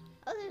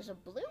 Oh, there's a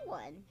blue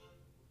one.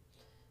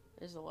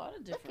 There's a lot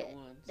of Look different at,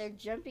 ones. they're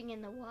jumping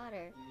in the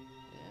water.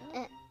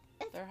 Yeah.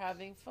 They're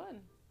having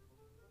fun.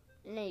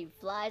 And then he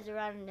flies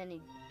around and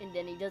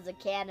then he does a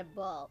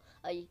cannonball.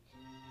 And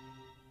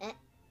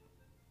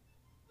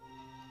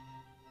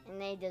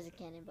then he does a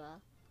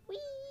cannonball.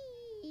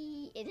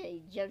 Whee! And then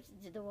he jumps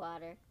into the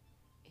water.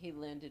 He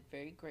landed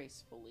very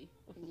gracefully.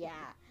 Yeah,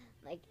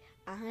 like,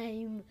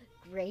 I'm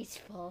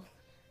graceful.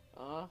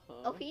 Uh-huh.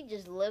 Oh, he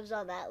just lives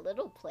on that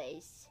little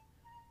place.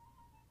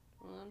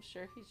 Well, I'm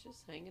sure he's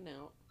just hanging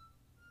out.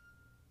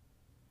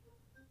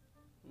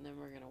 And then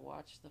we're going to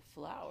watch the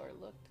flower.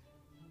 Look.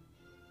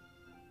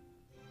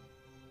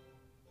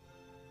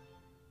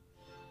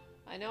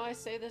 I know I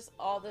say this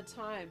all the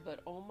time,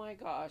 but oh my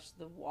gosh,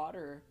 the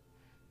water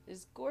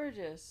is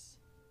gorgeous.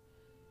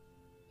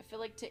 I feel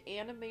like to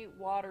animate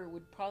water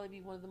would probably be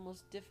one of the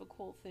most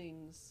difficult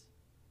things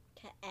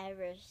to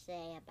ever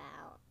say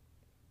about.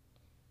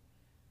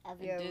 Of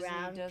and your Disney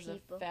around does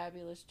people. a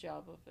fabulous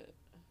job of it.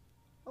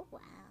 Oh, wow.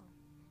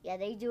 Yeah,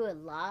 they do a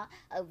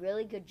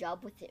really good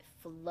job with it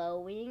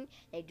flowing.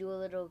 They do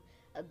a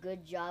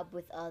good job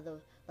with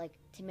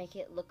to make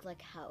it look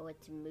like how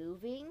it's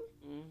moving.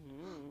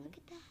 Mm-hmm. Look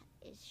at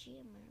that. Is she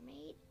a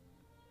mermaid?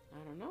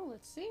 I don't know.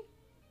 Let's see.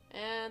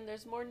 And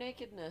there's more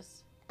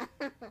nakedness.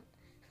 Can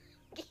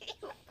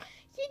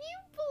you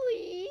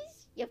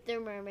please? Yep,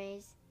 they're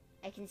mermaids.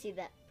 I can see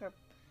that.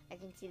 I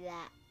can see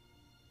that.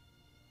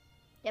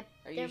 Yep.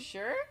 Are you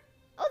sure?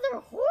 Oh,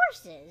 they're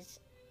horses.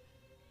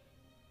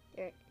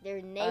 They're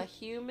A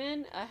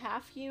naked. a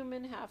half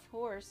human, half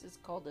horse is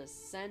called a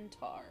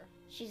centaur.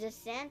 She's a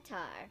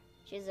centaur.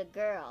 She's a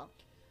girl.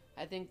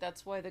 I think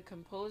that's why the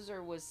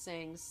composer was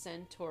saying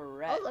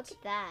centaurette. Oh, look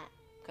at that.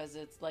 Because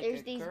it's like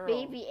There's a these girl.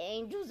 baby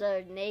angels that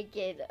are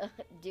naked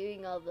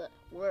doing all the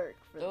work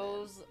for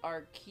Those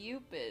are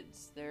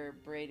cupids. They're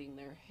braiding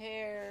their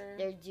hair.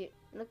 them.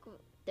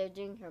 They're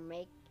doing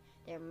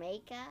their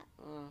makeup.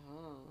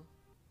 Uh-huh.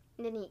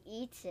 And then he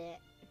eats it.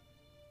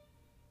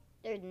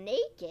 They're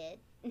naked.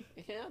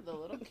 Yeah, the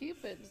little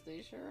cupids,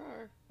 they sure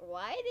are.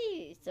 Why are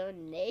they so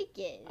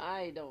naked?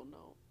 I don't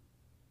know.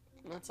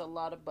 That's a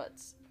lot of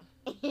butts.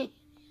 That's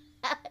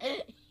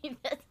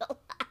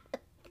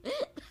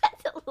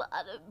a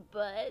lot of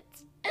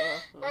butts.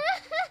 Uh-huh.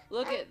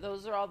 Look at,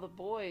 those are all the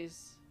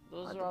boys.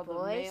 Those All are the all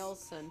boys? the male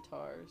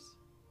centaurs.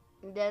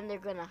 And then they're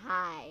gonna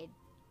hide.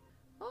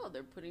 Oh,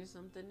 they're putting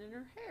something in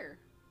her hair.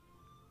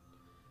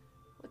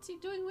 What's he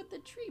doing with the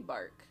tree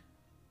bark?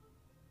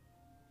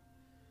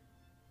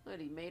 What,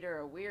 he made her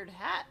a weird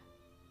hat,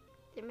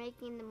 They're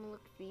making them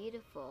look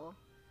beautiful.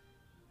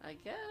 I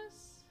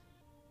guess.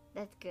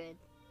 That's good.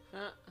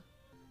 Huh.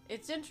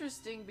 It's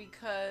interesting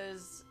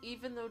because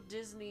even though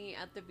Disney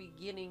at the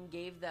beginning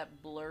gave that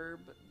blurb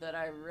that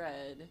I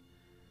read,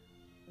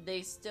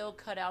 they still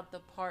cut out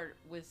the part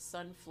with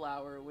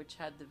Sunflower, which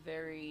had the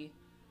very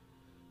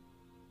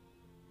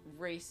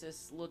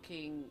racist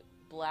looking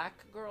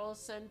black girl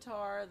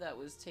centaur that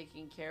was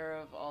taking care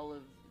of all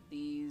of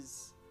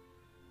these,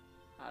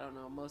 I don't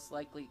know, most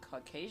likely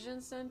Caucasian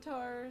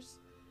centaurs.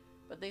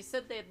 But they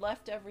said they had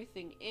left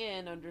everything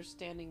in,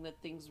 understanding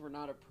that things were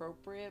not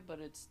appropriate, but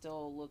it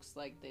still looks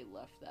like they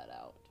left that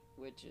out,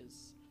 which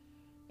is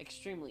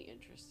extremely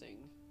interesting.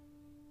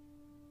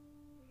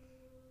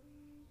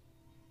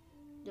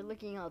 They're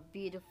looking all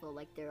beautiful,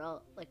 like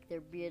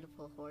they're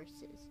beautiful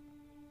horses.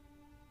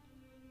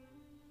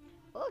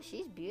 Oh,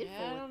 she's beautiful.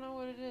 Yeah, I don't know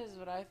what it is,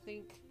 but I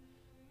think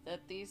that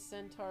these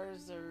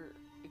centaurs are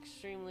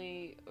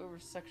extremely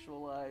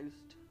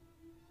over-sexualized.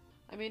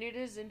 I mean, it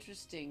is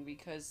interesting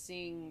because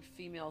seeing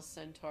female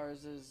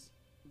centaurs is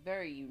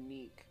very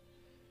unique.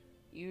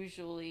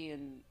 Usually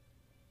in,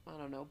 I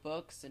don't know,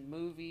 books and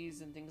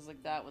movies and things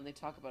like that, when they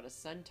talk about a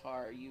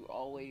centaur, you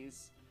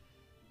always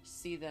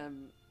see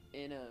them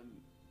in a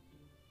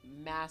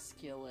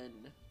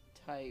masculine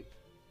type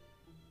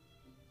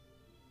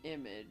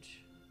image.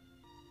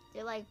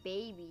 They're like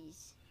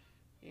babies.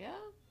 Yeah,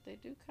 they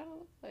do kind of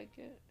look like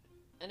it.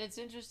 And it's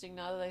interesting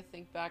now that I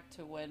think back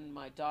to when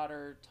my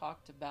daughter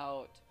talked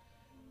about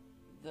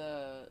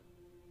the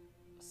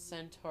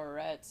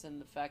centaurettes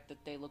and the fact that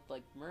they looked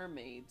like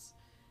mermaids.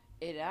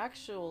 It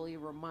actually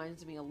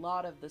reminds me a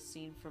lot of the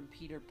scene from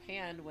Peter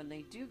Pan when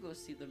they do go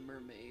see the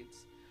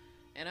mermaids.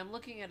 And I'm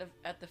looking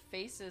at the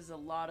faces a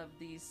lot of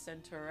these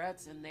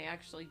centaurettes, and they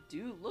actually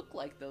do look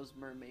like those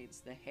mermaids.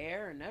 The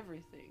hair and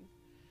everything.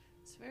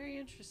 It's very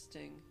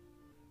interesting.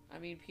 I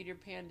mean, Peter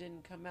Pan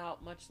didn't come out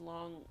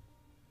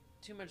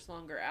too much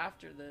longer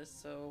after this,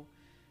 so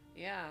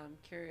yeah, I'm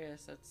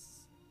curious.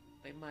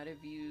 They might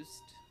have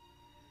used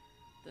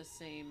the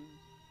same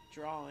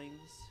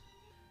drawings.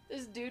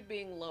 This dude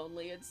being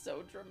lonely, it's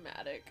so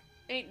dramatic.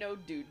 Ain't no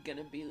dude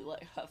gonna be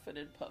like huffing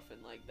and puffing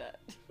like that.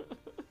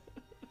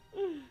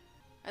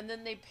 And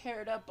then they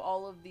paired up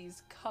all of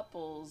these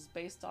couples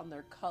based on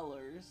their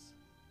colors.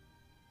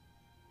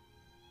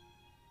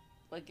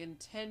 Like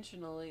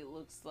intentionally, it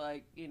looks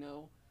like, you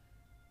know,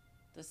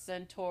 the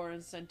centaur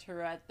and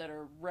centaurette that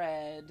are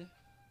red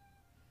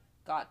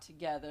got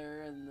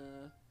together, and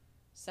the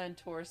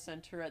centaur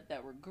centaurette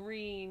that were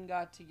green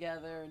got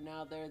together, and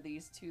now they're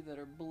these two that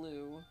are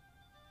blue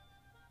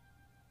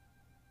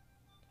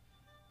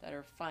that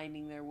are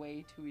finding their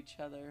way to each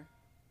other.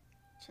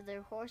 So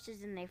they're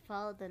horses and they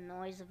follow the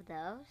noise of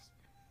those?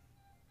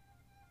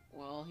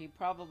 Well, he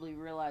probably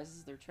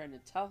realizes they're trying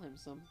to tell him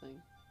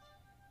something.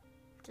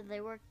 So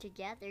they work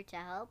together to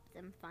help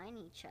them find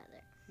each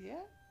other.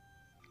 Yeah.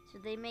 So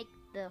they make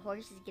the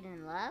horses get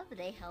in love.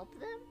 They help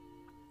them.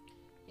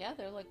 Yeah,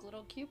 they're like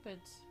little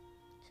cupids.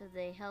 So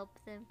they help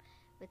them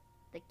with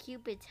the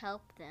cupids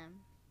help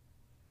them.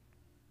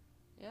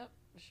 Yep,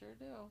 sure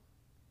do.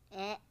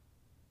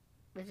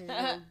 With his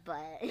little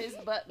butt. His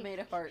butt made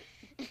a heart.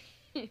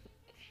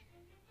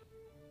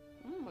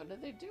 What are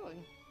they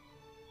doing?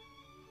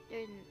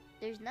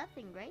 There's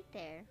nothing right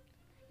there.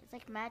 It's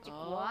like magic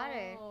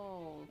water.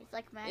 It's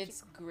like magic.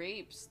 It's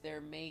grapes.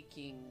 They're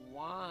making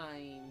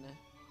wine.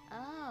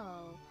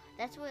 Oh,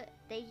 that's what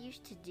they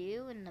used to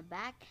do in the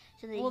back.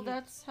 So they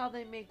That's how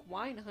they make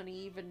wine,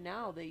 honey. Even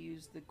now, they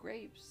use the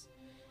grapes,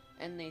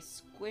 and they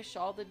squish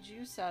all the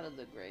juice out of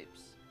the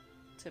grapes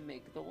to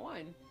make the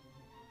wine.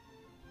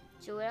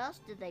 So what else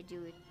did they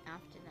do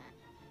after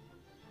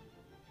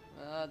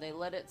that? They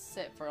let it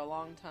sit for a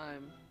long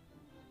time.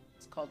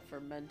 It's called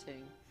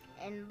fermenting.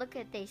 And look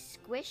at, they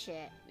squish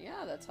it.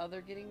 Yeah, that's how they're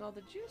getting all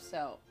the juice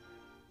out.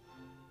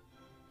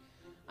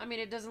 I mean,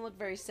 it doesn't look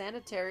very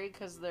sanitary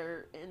because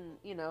they're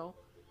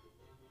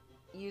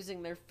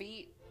using their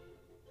feet.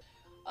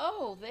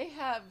 Oh, they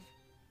have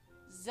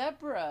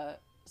zebra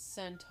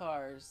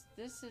centaurs.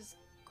 This is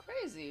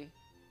crazy.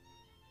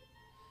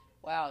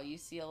 Wow, you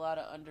see a lot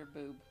of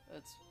underboob.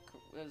 That's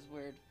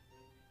weird.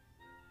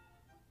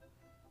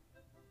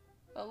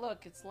 Oh,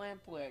 look, it's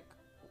Lampwick.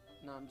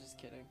 No, I'm just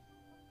kidding.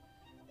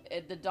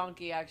 The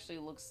donkey actually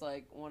looks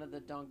like one of the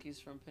donkeys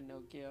from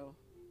Pinocchio.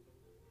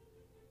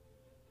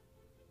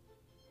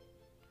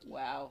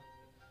 Wow.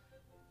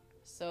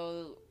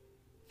 So,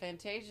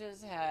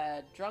 Fantasia's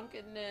had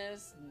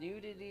drunkenness,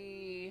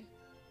 nudity,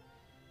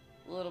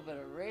 a little bit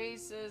of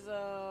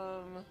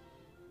racism.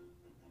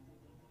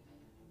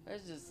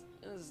 This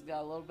has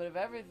got a little bit of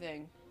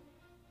everything.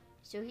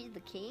 So he's the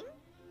king?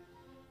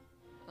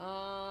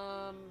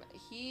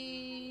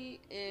 He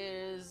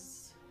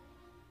is,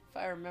 if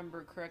I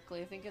remember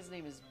correctly, I think his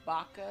name is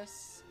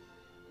Bacchus,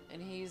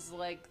 and he's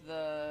like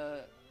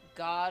the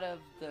god of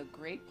the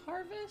grape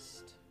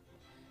harvest.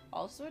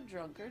 Also a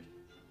drunkard.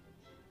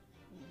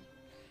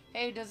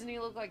 Hey, doesn't he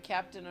look like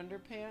Captain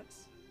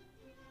Underpants?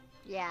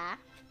 Yeah.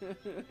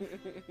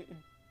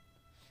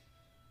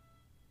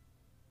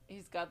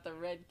 He's got the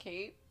red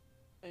cape,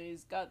 and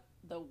he's got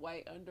the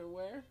white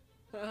underwear.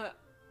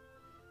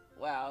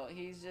 Wow,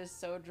 he's just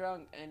so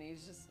drunk, and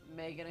he's just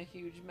making a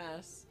huge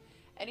mess.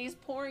 And he's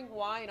pouring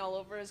wine all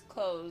over his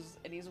clothes,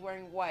 and he's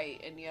wearing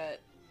white, and yet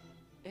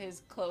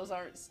his clothes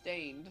aren't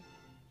stained.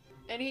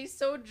 And he's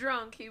so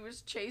drunk, he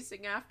was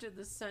chasing after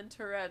the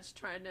centaurettes,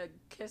 trying to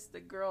kiss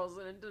the girls,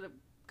 and ended up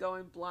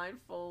getting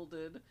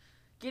blindfolded,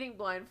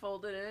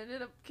 and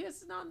ended up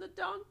kissing on the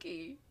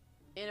donkey.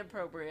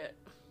 Inappropriate.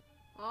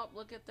 Oh,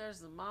 look at, there's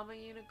the mama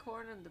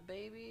unicorn and the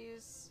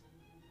babies.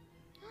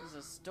 There's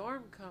a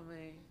storm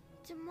coming.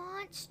 It's a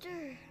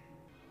monster.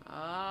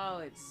 Oh,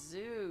 it's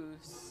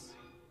Zeus.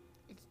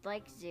 It's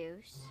like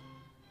Zeus.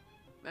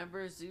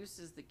 Remember, Zeus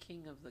is the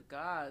king of the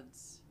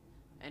gods,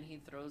 and he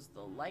throws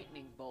the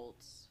lightning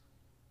bolts.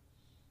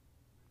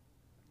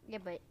 Yeah,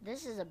 but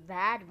this is a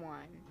bad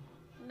one.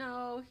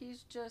 No,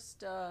 he's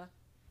just,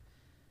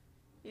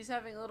 he's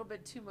having a little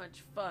bit too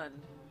much fun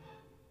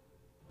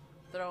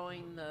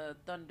throwing the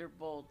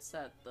thunderbolts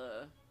at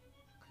the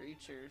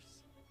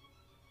creatures.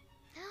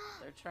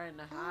 They're trying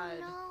to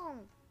hide. Oh,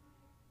 no.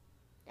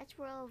 That's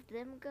where all of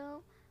them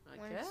go I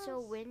when guess. it's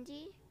so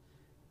windy.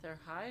 They're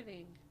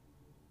hiding.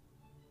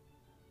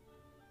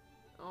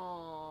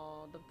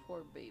 Oh, the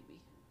poor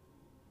baby.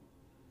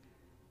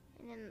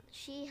 And then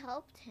she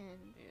helped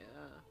him.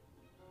 Yeah.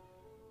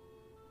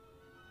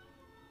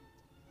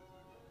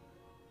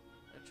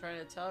 They're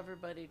trying to tell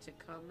everybody to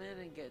come in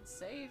and get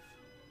safe.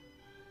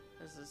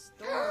 There's a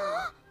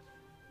storm.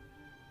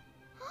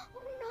 Oh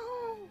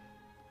no!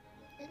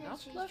 And then Oh,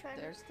 she's look, trying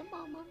there's the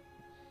mama.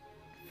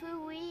 to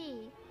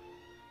Phooey.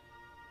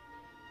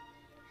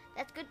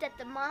 That's good that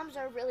the moms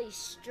are really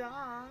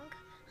strong,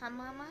 huh,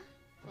 Mama?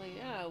 Well,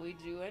 yeah, we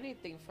do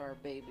anything for our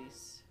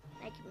babies.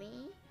 Like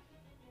me?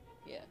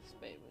 Yes,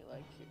 baby,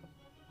 like you.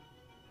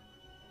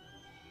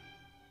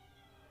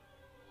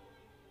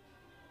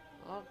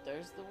 Oh,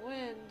 there's the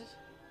wind.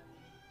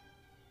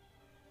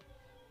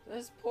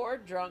 This poor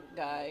drunk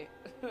guy.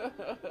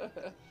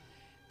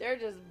 They're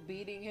just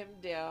beating him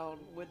down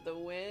with the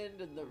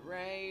wind and the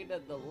rain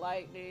and the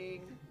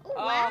lightning. Oh,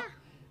 wow.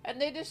 And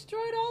they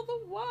destroyed all the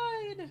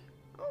wine.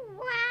 Oh,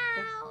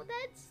 wow.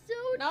 That's so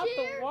Not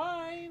the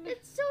wine.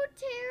 It's so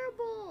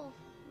terrible.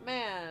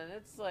 Man,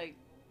 it's like...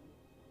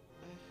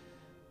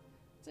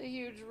 It's a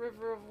huge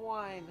river of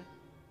wine.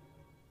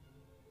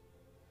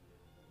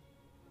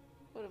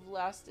 Would have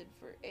lasted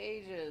for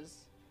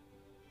ages.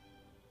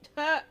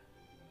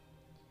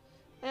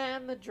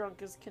 And the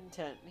drunk is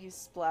content. He's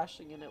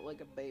splashing in it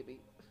like a baby.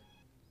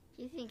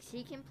 He thinks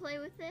he can play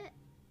with it?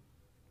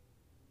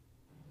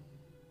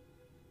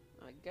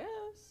 I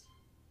guess.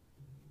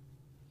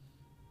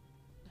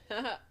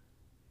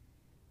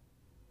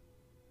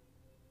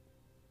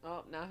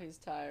 Oh, now he's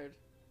tired.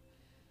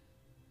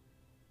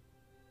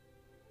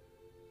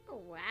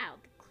 Oh, wow.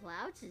 The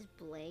cloud's his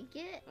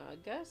blanket? I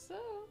guess so.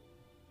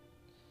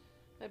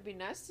 It'd be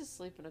nice to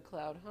sleep in a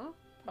cloud, huh?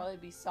 Probably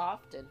be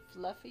soft and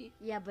fluffy.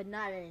 Yeah, but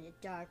not in a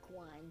dark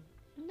one.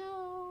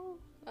 No,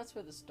 that's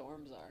where the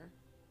storms are.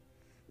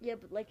 Yeah,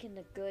 but like in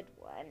the good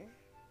one.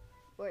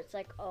 Where it's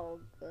like all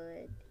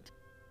good.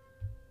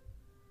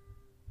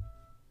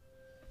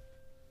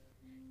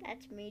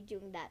 That's me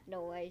doing that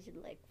noise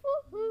and like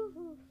woo-hoo,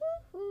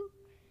 woo-hoo.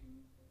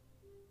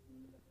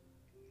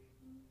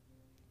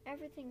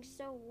 Everything's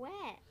so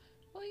wet.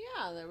 Well,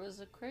 yeah, there was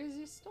a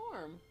crazy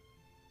storm.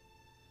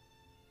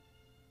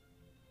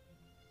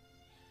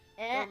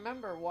 Eh,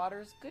 Remember,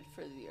 water's good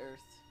for the earth.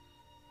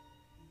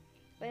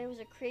 but it was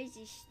a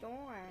crazy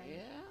storm.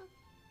 Yeah?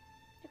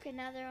 Okay,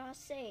 now they're all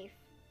safe.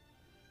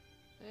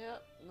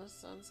 Yep, the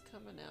sun's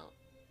coming out.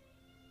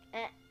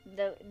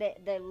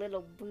 The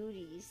little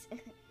booties.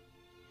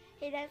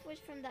 Hey, that was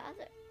from the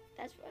other.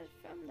 That's was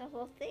from the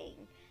whole thing.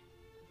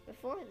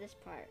 Before this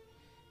part.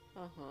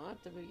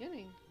 At the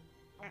beginning.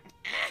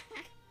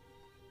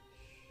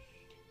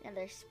 And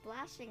they're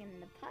splashing in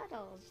the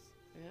puddles.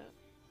 Yeah,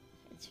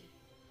 It's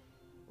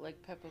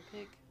like Peppa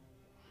Pig.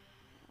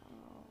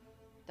 oh.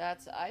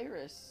 That's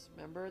Iris.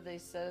 Remember they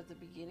said at the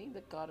beginning,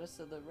 the goddess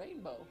of the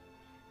rainbow.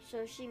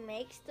 So she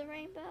makes the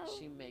rainbow?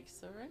 She makes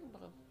the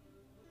rainbow.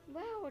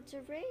 Wow, it's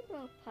a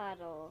rainbow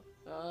puddle.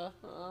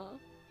 Uh-huh.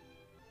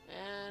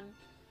 And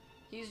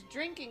he's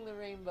drinking the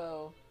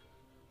rainbow.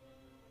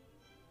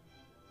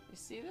 You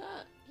see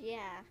that?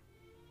 Yeah.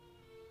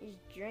 He's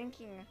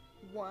drinking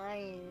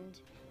wine.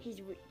 He's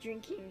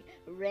drinking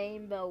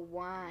rainbow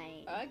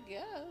wine. I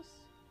guess.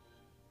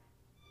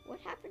 What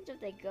happens if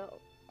they go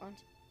on?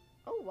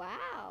 Oh,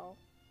 wow.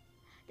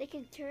 They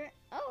can turn.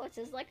 Oh, it's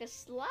just like a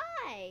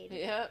slide.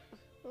 Yep.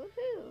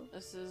 Woohoo.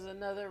 This is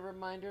another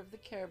reminder of the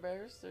Care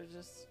Bears. They're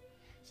just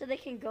So they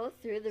can go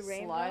through the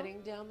rainbow.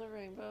 sliding down the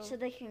rainbow. So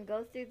they can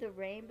go through the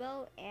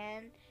rainbow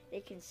and they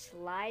can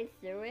slide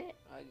through it.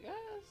 I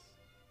guess.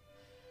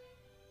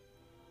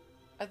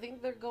 I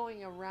think they're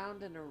going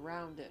around and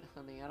around it,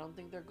 honey. I don't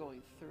think they're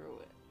going through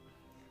it.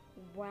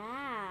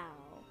 Wow.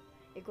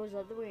 It goes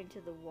all the way into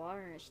the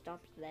water and it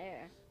stops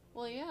there.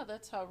 Well, yeah,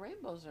 that's how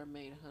rainbows are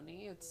made,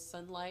 honey. It's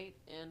sunlight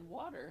and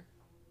water.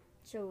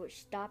 So it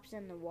stops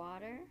in the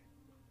water.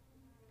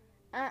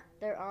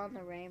 They're on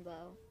the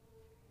rainbow.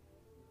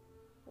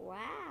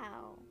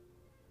 Wow.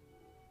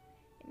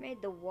 It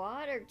made the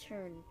water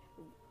turn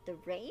the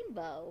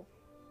rainbow.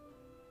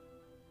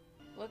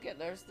 Look at,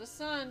 there's the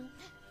sun.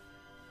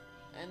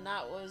 And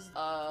that was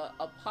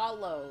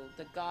Apollo,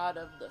 the god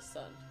of the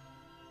sun.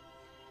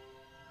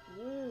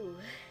 Woo.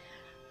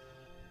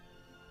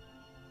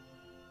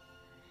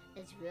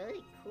 It's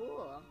really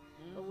cool.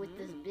 But with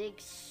this big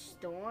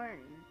storm.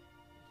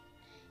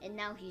 And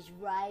now he's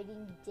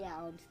riding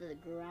down to the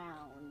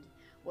ground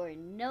where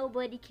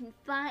nobody can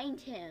find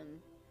him.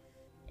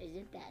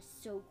 Isn't that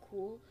so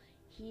cool?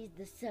 He's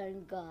the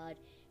sun god,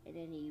 and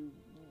then he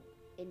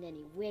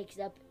wakes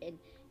up and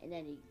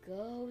then he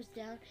goes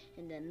down,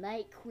 and the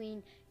Night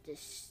Queen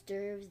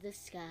disturbs the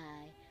sky.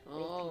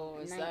 Oh,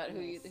 with is that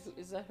nightness.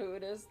 is that who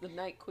it is? The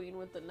Night Queen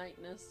with the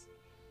nightness?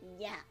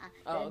 Yeah,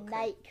 the Oh, okay.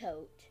 night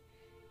coat.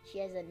 She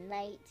has a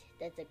night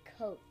that's a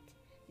coat.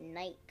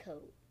 Night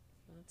coat.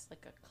 It's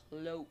like a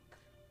cloak.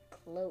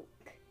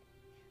 Cloak.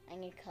 I'm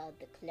gonna call it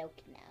the cloak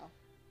now.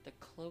 The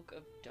cloak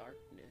of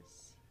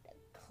darkness. The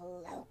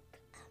cloak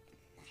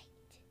of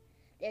night.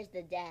 There's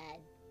the dad.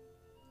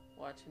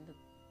 Watching the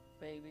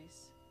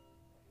babies.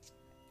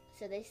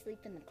 So they sleep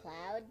in the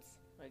clouds?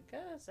 I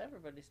guess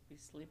everybody's be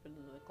sleeping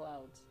in the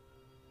clouds.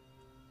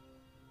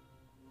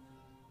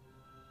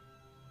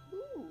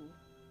 Ooh.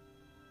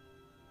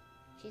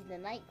 She's the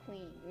night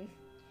queen. And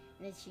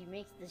then she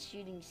makes the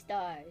shooting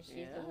stars.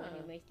 She's the one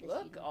who makes the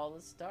Look, shooting. all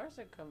the stars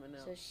are coming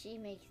out. So she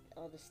makes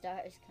all the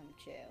stars come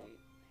true.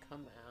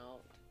 Come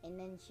out. And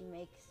then she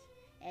makes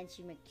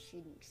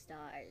shooting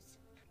stars.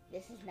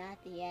 This is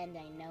not the end,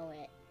 I know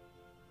it.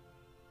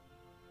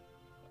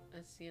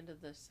 That's the end of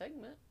the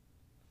segment.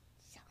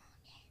 Song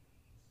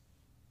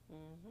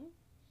ends.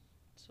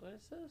 That's what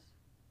it says.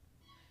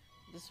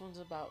 This one's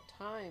about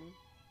time.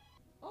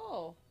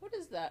 Oh, what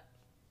is that?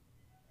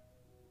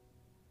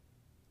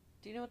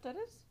 Do you know what that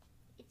is?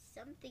 It's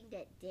something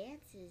that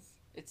dances.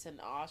 It's an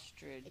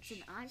ostrich. It's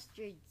an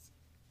ostrich.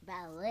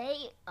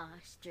 Ballet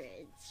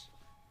ostrich.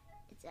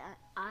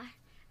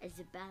 It's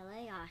a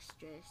ballet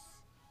ostrich.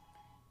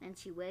 And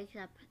she wakes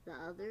up the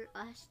other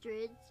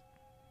ostrich.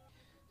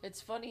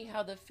 It's funny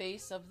how the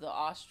face of the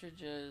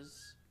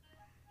ostriches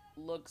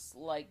looks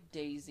like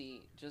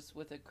Daisy, just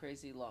with a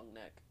crazy long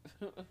neck.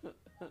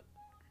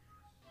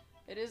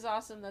 It is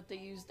awesome that they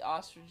used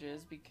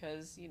ostriches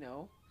because, you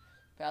know,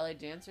 ballet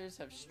dancers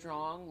have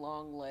strong,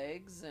 long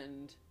legs,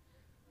 and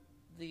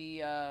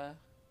the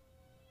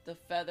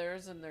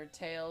feathers in their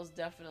tails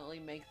definitely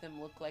make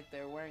them look like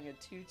they're wearing a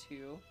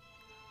tutu.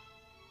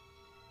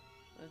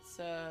 It's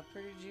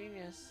pretty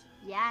genius.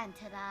 Yeah, and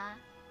ta-da.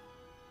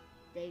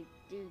 They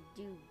do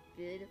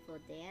beautiful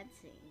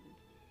dancing.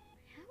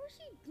 How is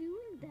she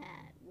doing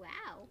that?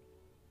 Wow.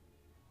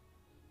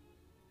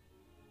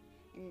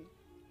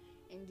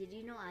 And did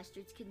you know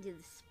ostriches can do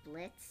the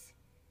splits?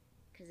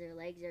 Because their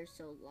legs are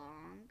so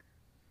long.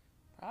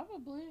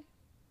 Probably.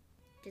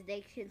 Because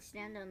they can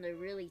stand on their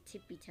really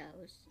tippy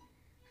toes.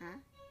 Huh?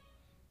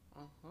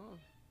 Uh-huh.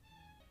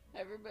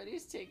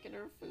 Everybody's taking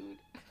her food.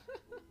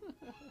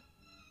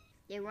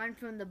 They run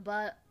from the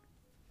The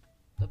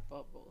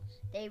bubbles.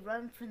 They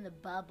run from the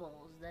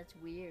bubbles. That's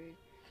weird.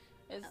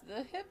 It's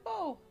the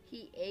hippo.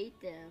 He ate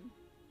them.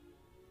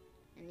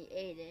 And he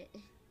ate it.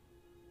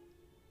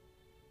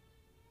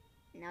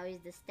 Now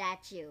he's the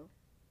statue.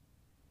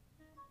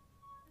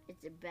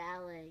 It's a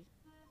ballet.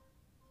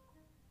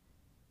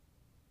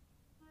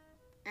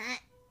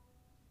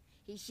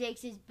 He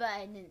shakes his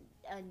butt and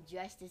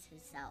undresses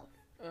himself.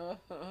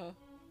 Uh-huh.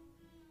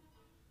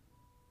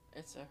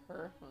 It's a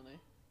her, honey.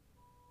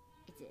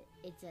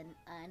 It's an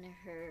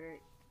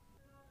unhurt.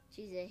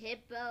 She's a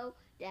hippo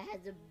that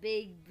has a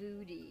big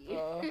booty.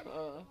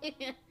 Uh-huh.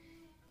 I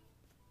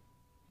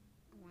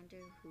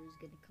wonder who's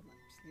gonna come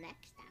up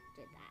next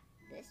after that.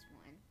 This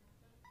one.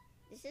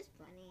 This is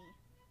funny.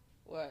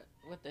 What?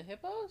 With the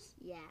hippos?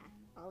 Yeah,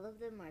 all of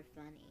them are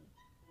funny.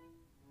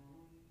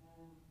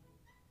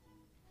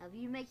 If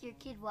you make your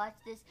kid watch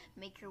this,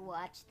 make her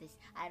watch this.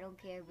 I don't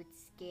care if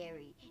it's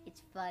scary.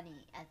 It's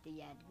funny at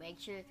the end. Make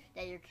sure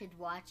that your kid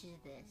watches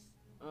this.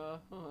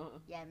 Uh-huh.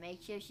 Yeah,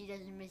 make sure she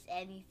doesn't miss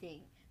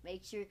anything.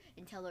 Make sure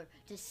and tell her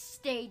to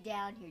stay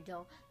down here.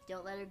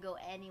 Don't let her go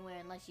anywhere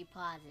unless you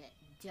pause it.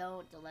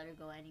 Don't let her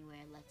go anywhere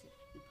unless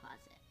you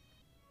pause it.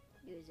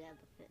 Use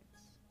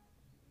elephants.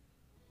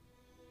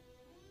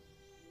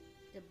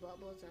 The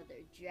bubbles are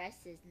their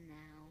dresses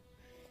now.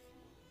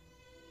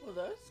 Well,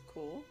 that's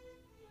cool.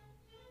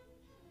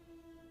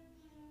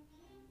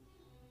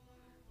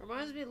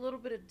 Reminds me a little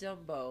bit of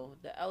Dumbo.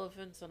 The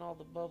elephants and all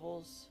the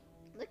bubbles.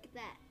 Look at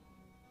that.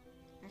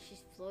 Now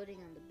she's floating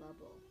on the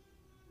bubble.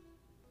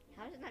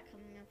 How is it not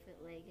coming off her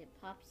leg? It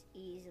pops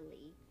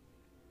easily.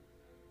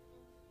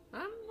 I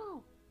don't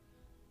know.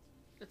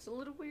 It's a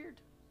little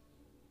weird.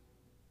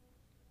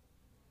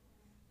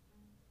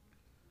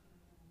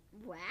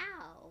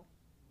 Wow.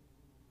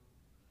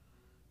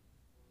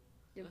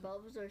 The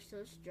bubbles are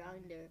so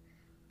strong, they're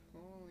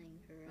pulling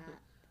her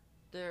up.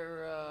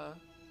 They're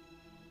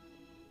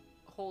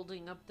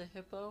holding up the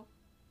hippo.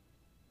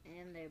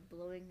 And they're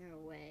blowing her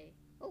away.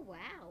 Oh,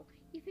 wow.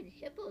 Even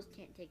hippos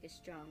can't take a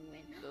strong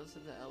wind. Those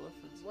are the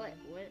elephants. What?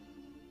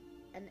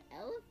 An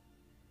elephant?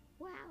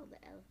 Wow,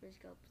 the elephants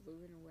got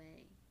blown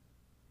away.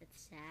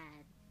 That's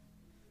sad.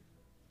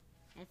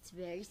 That's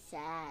very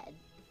sad.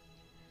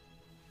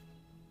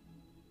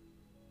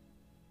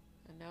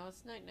 And now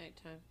it's night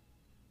time.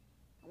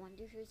 I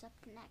wonder who's up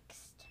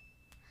next.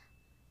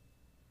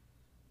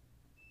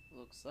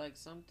 Looks like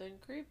something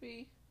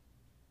creepy.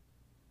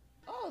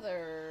 Oh,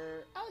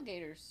 they're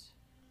alligators.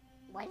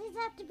 Why does it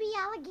have to be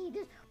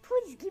alligators?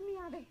 Please get me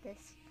out of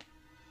this.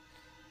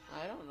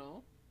 I don't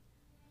know.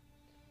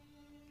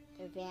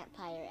 They're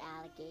vampire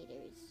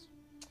alligators.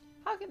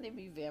 How can they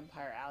be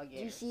vampire Do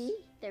alligators? you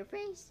see their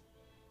face?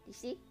 Do you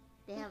see?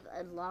 They have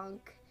a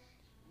long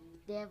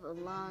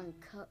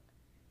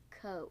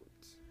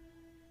coat.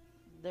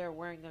 They're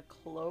wearing a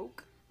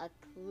cloak? A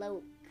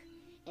cloak.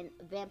 And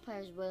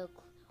vampires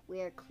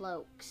wear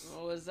cloaks.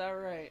 Oh, is that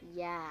right?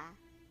 Yeah.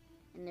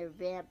 And they're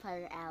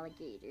vampire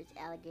alligators.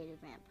 Alligator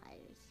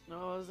vampires.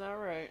 Oh, is that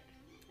right?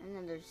 And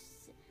then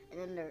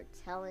they're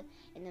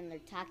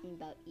talking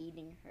about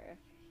eating her.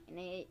 And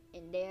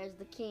there's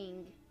the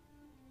king.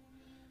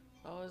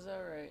 Oh, is that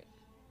right?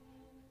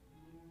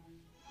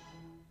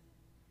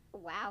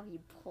 Wow, he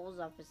pulls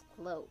off his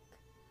cloak.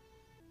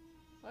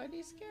 Why'd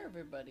he scare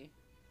everybody?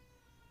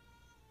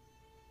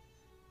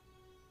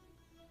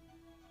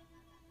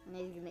 And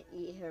he's gonna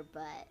eat her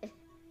butt.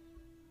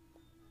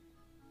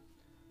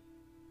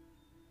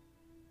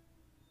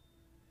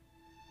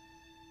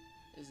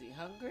 Is he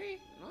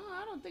hungry? No,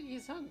 I don't think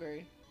he's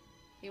hungry.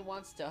 He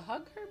wants to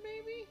hug her,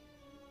 maybe?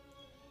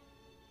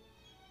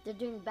 They're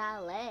doing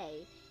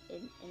ballet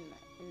in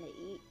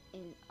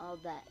all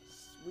that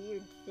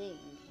weird thing.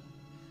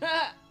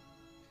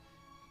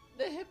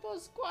 The hippo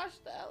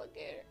squashed the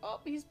alligator. Oh,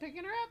 he's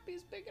picking her up.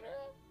 He's picking her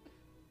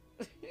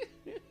up.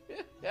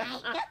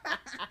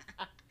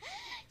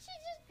 She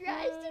just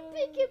tries to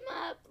pick him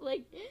up.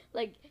 Like,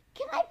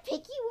 can I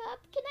pick you up?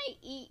 Can I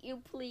eat you,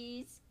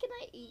 please? Can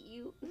I eat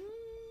you?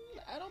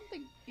 I don't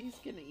think he's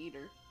gonna eat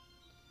her.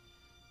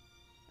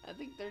 I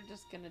think they're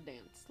just gonna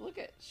dance. Look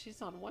at,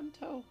 she's on one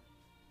toe.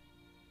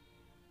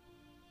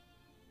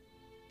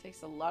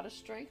 Takes a lot of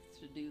strength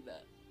to do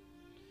that.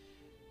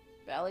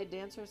 Ballet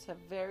dancers have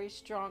very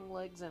strong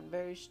legs and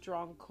very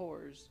strong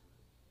cores.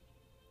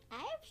 I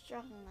have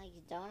strong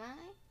legs, don't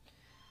I?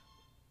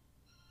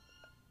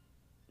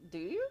 Do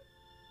you?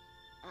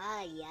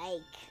 Ah,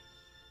 yike.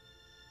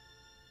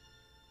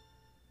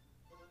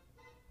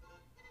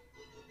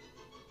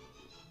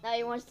 Now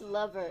he wants to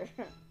love her.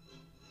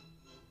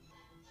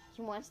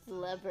 He wants to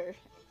love her.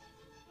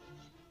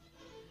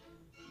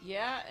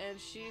 Yeah, and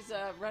she's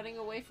running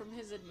away from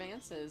his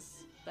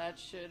advances. That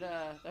should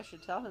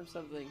tell him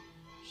something.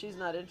 She's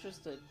not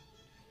interested.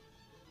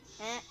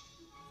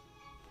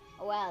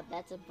 Oh wow,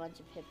 that's a bunch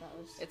of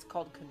hippos. It's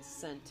called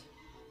consent.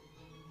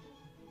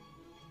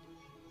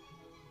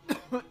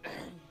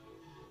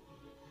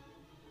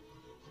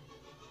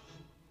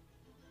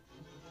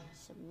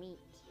 Some meat.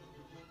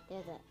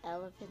 They're the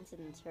elephants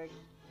and the turkey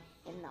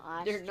and the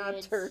ostriches. They're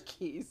not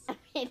turkeys. I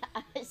mean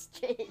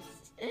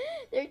ostriches.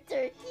 They're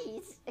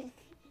turkeys.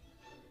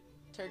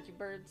 Turkey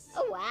birds.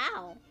 Oh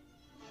wow.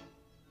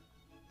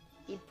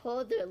 He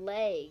pulled their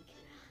leg.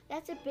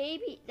 That's a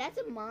baby. That's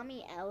a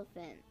mommy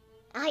elephant.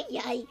 Ah,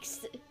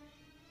 yikes.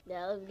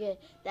 The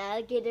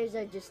alligators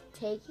are just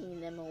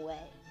taking them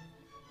away.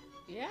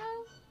 Yeah,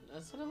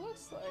 that's what it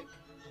looks like.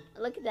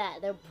 Look at that.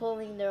 They're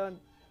pulling their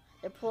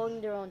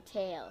own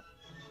tail.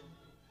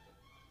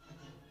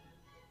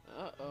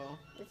 Uh-oh.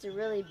 It's a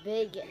really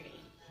big.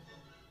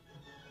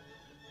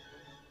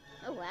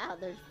 Oh wow,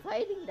 they're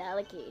fighting the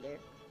alligator.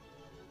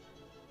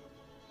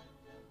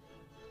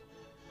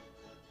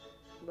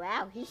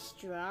 Wow, he's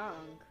strong.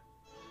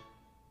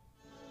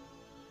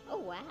 Oh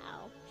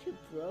wow, she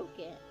broke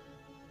it.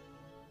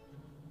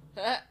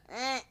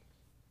 And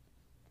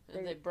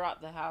they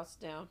brought the house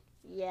down.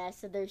 Yeah,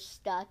 so they're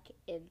stuck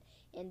in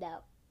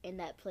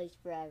that place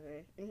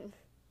forever. You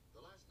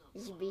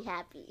should be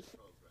happy.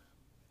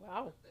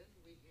 Wow. Then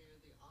we hear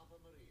the Ave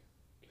Maria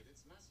with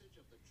its message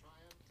of the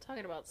triumph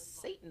Talking about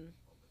Satan.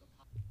 over the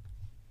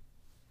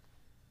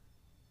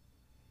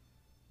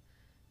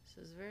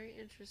This is very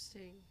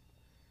interesting.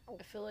 Oh.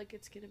 I feel like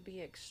it's going to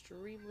be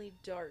extremely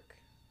dark.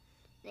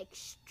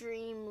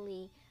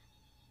 Extremely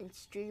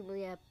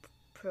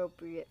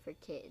appropriate for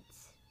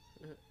kids.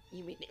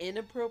 You mean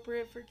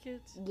inappropriate for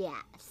kids?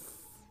 Yes.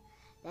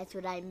 That's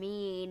what I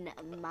mean,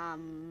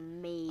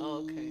 mommy.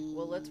 Oh, okay.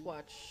 Well, let's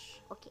watch.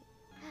 Okay.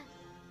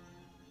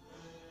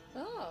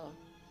 Oh.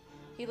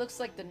 He looks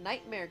like the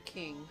Nightmare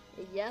King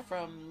Yep.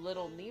 from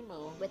Little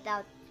Nemo.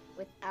 Without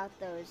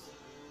those.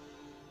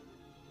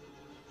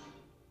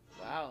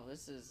 Wow,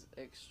 this is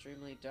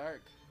extremely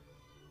dark.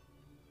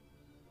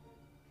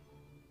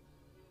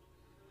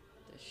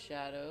 The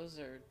shadows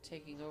are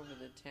taking over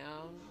the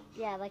town.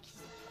 Yeah, like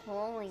he's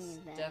pulling It's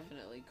them.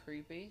 definitely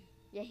creepy.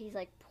 Yeah, he's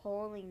like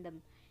pulling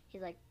them.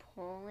 He's like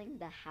pulling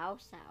the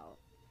house out.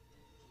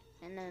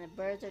 And then the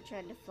birds are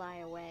trying to fly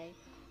away.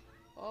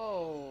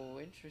 Oh,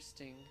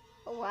 interesting.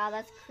 Oh wow,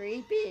 that's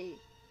creepy.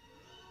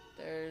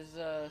 There's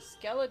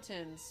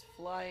skeletons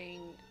flying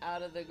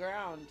out of the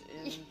ground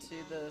into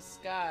the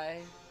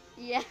sky.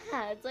 Yeah,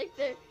 it's like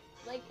they're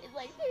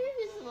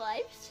his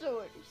life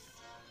source.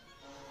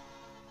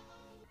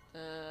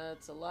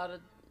 It's a lot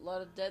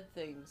of dead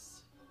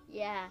things.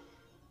 Yeah,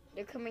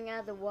 they're coming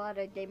out of the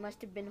water. They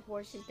must have been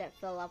horses that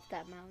fell off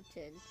that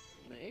mountain.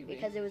 Maybe.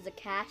 Because it was a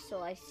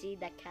castle. I see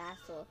that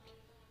castle.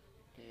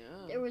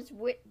 Yeah. There was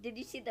Did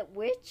you see that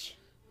witch?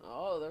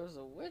 Oh, there was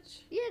a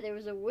witch? Yeah, there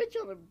was a witch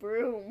on a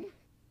broom.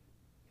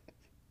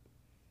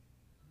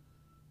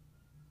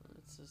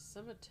 It's a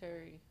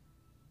cemetery.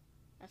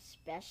 A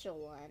special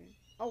one.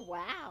 Oh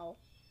wow,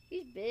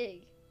 he's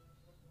big.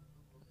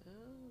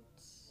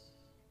 It's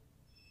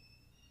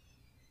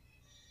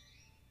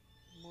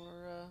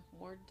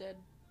more dead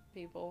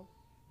people.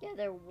 Yeah,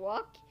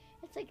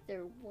 It's like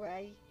they're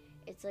right.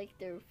 It's like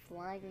they're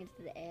flying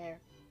into the air.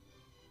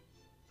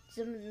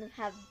 Some of them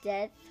have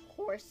dead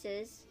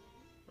horses.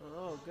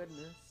 Oh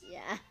goodness.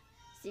 Yeah.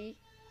 See?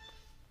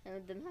 Some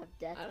of them have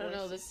death I horses. don't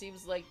know. This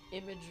seems like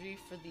imagery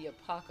for the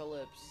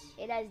apocalypse,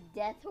 It has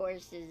death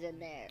horses in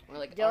there. or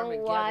like Don't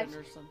Armageddon watch.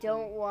 or something.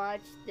 Don't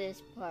watch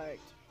this part.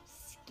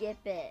 Skip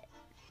it.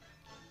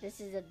 It's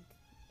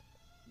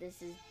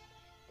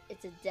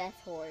a death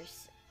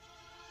horse.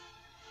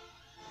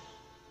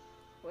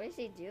 What is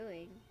he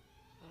doing?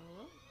 I don't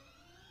know.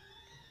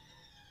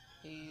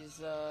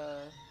 He's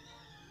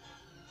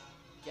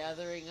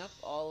gathering up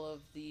all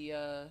of the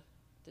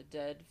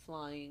dead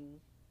flying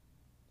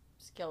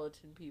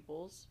skeleton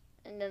peoples,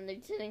 And then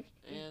they're sitting.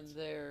 and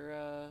they're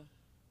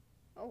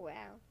Oh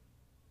wow.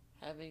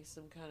 having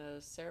some kind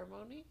of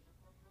ceremony.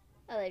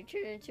 Oh, they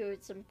turn into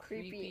some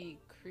creepy.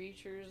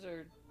 Creatures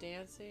are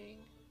dancing.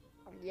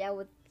 Yeah,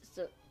 with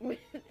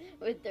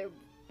their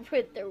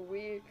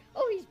weird.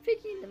 Oh, he's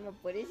picking them up.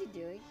 What is he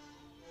doing?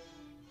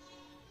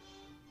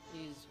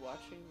 He's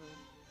watching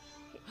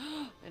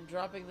them and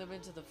dropping them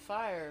into the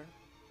fire.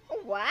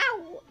 Oh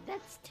wow,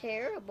 that's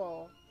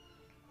terrible.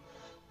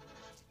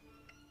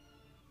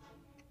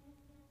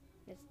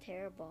 That's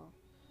terrible.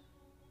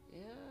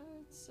 Yeah,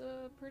 it's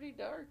pretty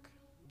dark.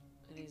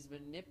 And he's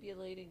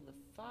manipulating the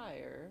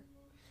fire.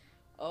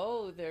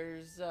 Oh,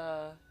 there's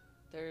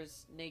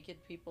naked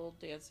people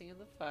dancing in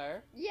the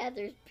fire. Yeah,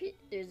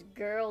 there's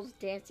girls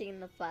dancing in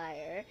the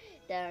fire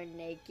that are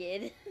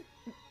naked,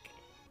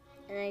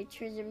 and he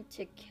turns them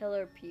to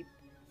killer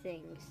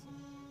things.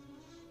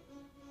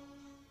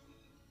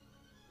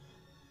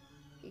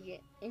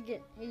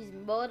 He's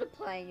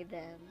multiplying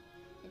them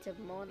into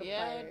multipliers.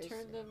 Yeah,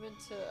 turn them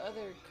into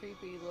other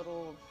creepy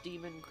little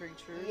demon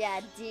creatures.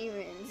 Yeah,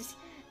 demons.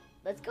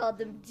 Let's call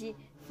them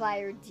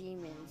fire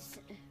demons.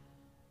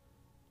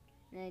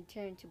 And they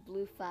turn into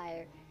blue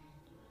fire.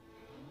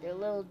 They're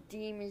little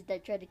demons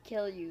that try to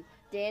kill you.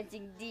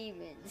 dancing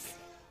demons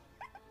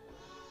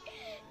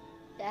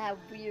that have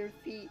weird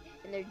feet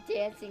and they're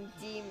dancing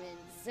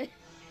demons.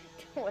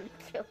 Don't want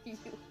to kill you.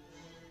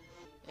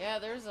 Yeah,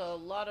 there's a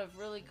lot of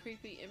really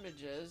creepy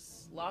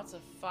images. Lots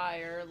of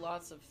fire,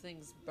 lots of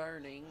things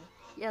burning.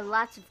 Yeah,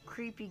 lots of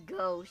creepy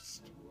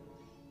ghosts.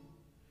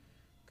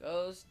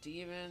 Ghosts,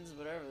 demons,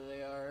 whatever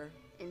they are.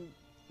 And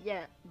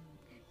yeah,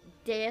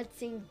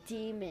 dancing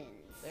demons.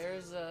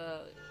 There's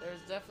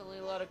definitely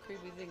a lot of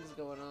creepy things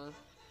going on.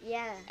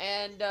 Yeah.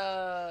 And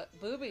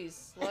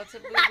boobies. Lots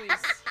of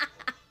boobies.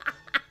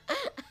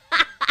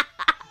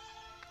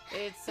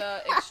 It's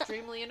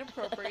extremely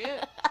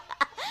inappropriate.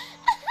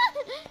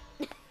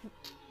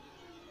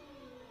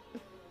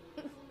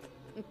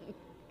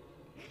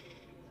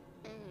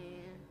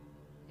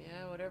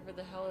 Yeah, whatever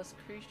the hellish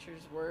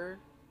creatures were.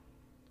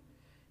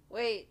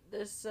 Wait,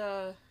 this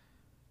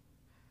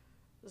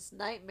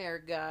nightmare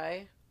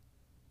guy,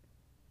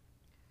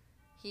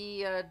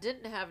 he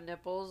didn't have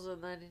nipples,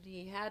 and then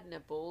he had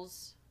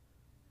nipples.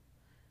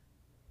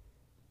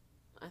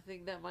 I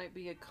think that might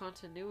be a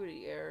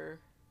continuity error.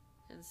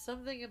 And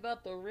something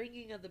about the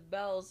ringing of the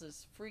bells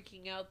is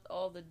freaking out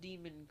all the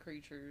demon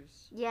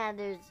creatures. Yeah,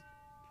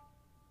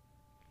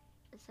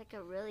 it's like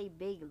a really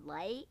big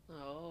light.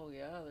 Oh,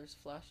 yeah, there's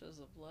flashes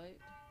of light.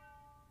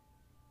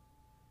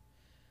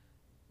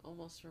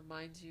 Almost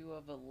reminds you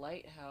of a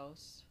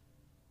lighthouse.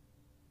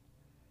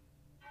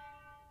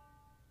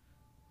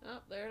 Oh,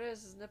 there it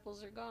is. His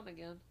nipples are gone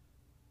again.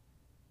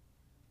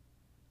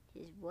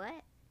 His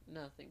what?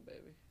 Nothing,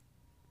 baby.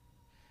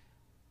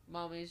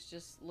 Mommy's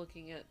just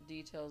looking at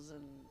details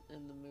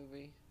in the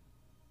movie.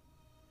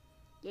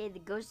 Yeah, the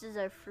ghosts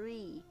are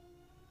free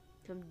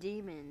from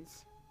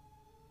demons.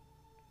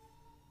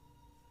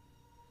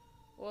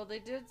 Well, they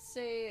did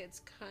say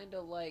it's kind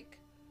of like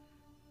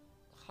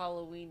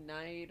Halloween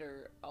night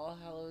or All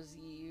Hallows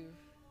Eve.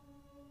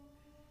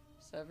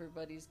 So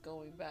everybody's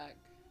going back.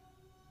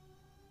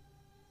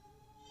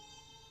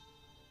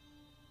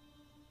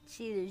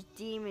 See,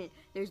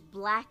 there's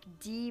black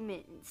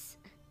demons.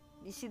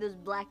 You see those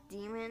black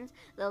demons?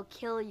 They'll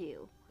kill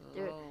you.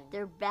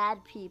 They're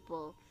bad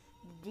people.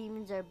 The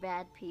demons are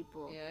bad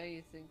people. Yeah,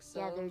 you think so?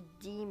 Yeah, they're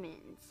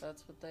demons.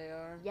 That's what they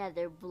are? Yeah,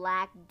 they're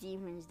black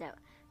demons that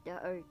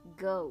are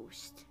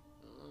ghosts.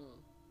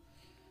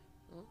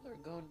 Well, they're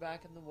going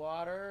back in the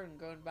water and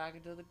going back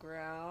into the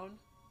ground.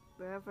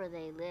 Wherever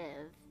they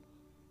live.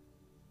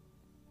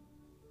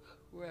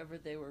 Wherever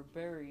they were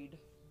buried.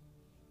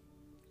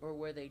 Or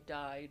where they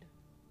died.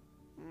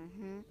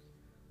 Mm-hmm.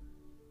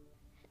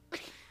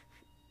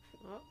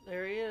 Oh,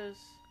 there he is.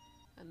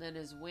 And then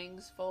his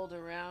wings fold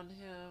around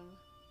him.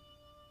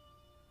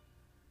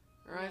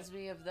 Reminds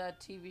me of that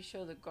TV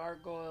show, The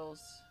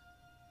Gargoyles.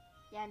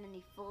 Yeah, and then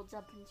he folds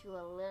up into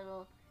a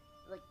little,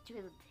 like,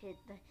 into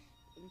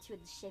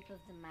the shape of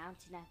the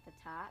mountain at the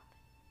top.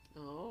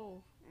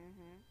 Oh.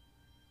 Mm-hmm.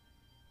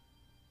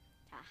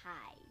 To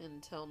hide.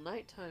 Until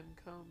nighttime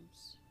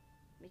comes.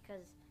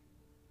 Because...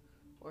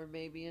 Or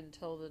maybe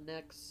until the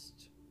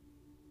next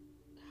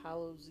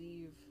Hallows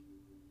Eve.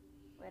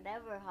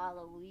 Whatever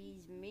Halloween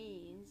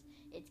means,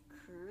 it's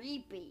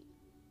creepy.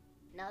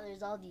 Now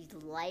there's all these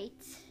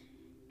lights.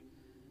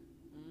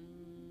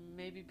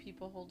 Maybe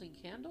people holding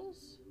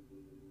candles?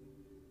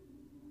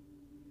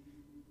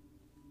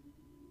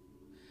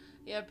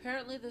 Yeah,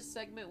 apparently the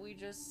segment we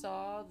just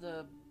saw,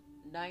 the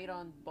Night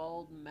on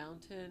Bald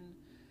Mountain,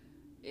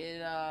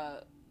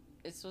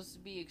 it's supposed to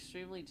be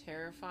extremely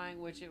terrifying,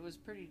 which it was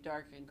pretty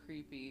dark and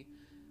creepy,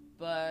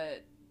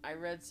 but I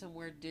read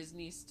somewhere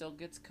Disney still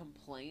gets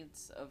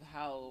complaints of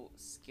how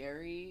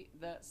scary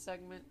that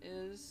segment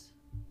is,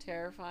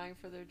 terrifying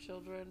for their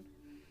children.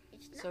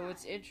 So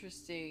it's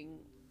interesting,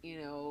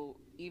 you know,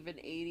 even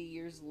 80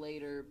 years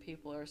later,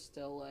 people are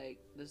still like,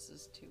 this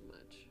is too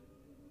much.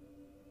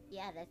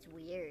 Yeah, that's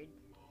weird.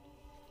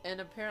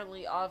 And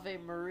apparently Ave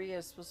Maria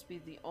is supposed to be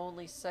the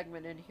only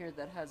segment in here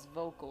that has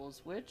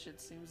vocals, which it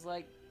seems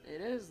like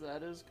it is.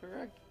 That is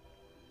correct.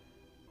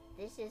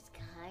 This is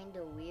kind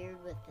of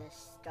weird with the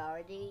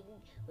starting,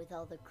 with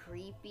all the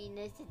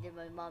creepiness, and then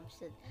my mom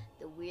said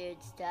the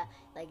weird stuff.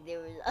 Like there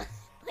was,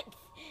 like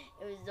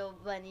it was so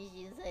funny.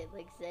 She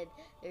said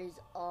there's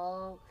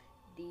all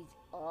these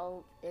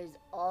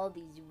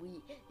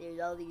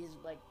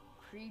like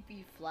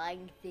creepy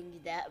flying things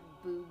that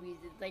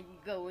boobies is like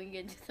going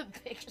into the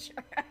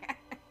picture.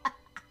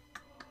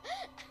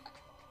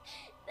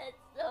 That's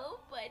so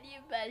funny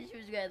about it. She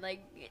was going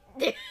like,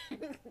 it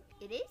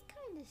is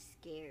kind of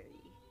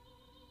scary.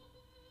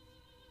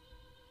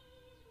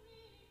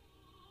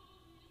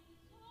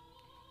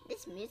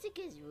 This music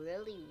is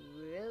really,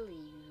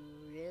 really,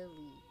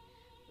 really,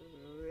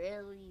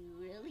 really,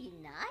 really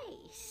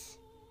nice.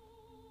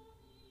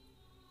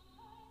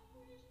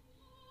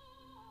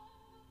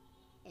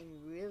 And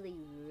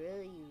really,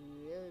 really,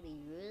 really,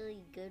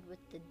 really good with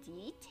the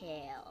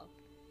detail.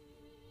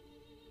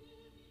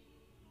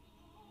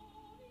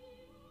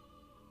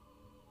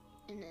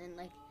 And then,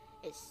 like,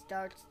 it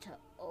starts to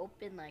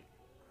open, like,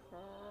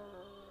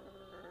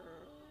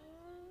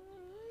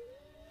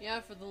 Yeah,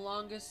 for the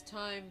longest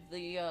time,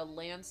 the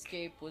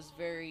landscape was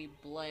very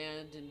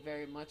bland and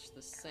very much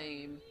the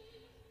same.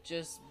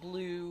 Just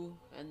blue,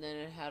 and then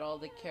it had all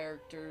the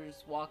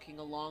characters walking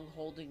along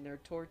holding their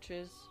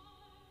torches.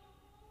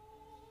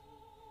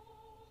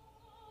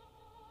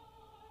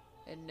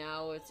 And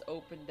now it's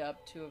opened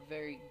up to a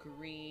very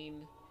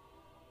green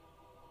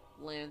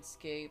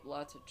landscape,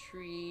 lots of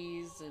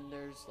trees, and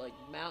there's like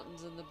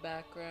mountains in the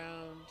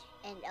background.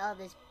 And all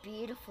this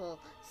beautiful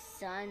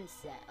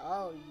sunset.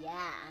 Oh,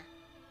 yeah.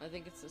 I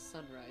think it's the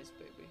sunrise,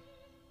 baby.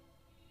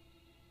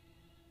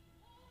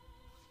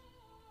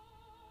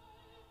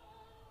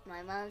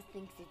 My mom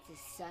thinks it's a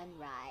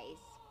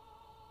sunrise.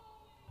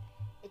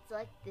 It's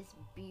like this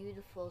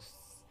beautiful,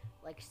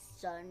 like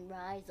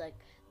sunrise, like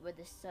where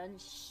the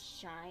sun's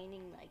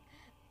shining,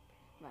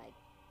 like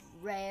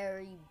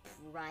very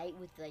bright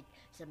with like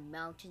some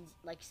mountains,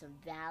 like some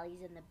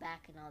valleys in the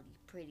back, and all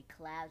these pretty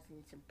clouds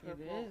and some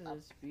purple It is. up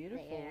It's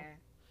beautiful. there.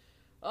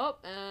 Oh,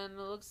 and it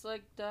looks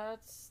like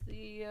that's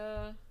the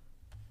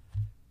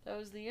that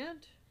was the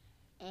end.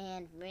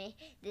 And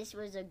this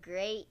was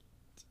great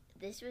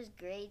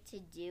to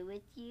do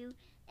with you,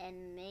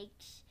 and make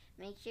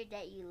sure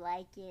that you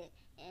like it.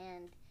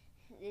 And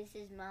this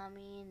is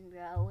Mommy and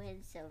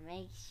Rowan, so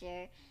make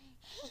sure.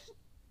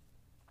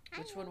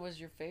 Which one was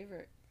your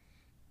favorite?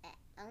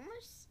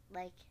 Almost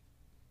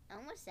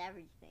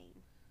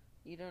everything.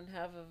 You don't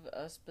have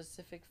a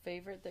specific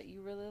favorite that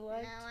you really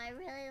liked? No, I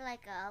really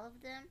like all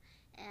of them.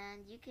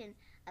 And you can,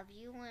 if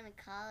you want to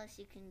call us,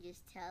 you can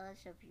just tell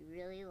us if you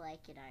really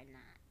like it or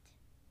not.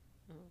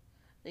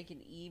 They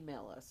can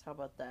email us. How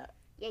about that?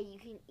 Yeah, you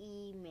can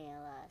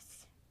email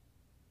us.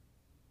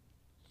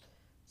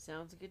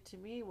 Sounds good to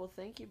me. Well,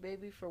 thank you,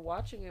 baby, for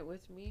watching it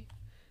with me.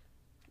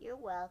 You're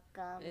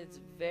welcome. It's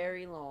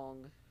very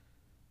long.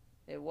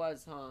 It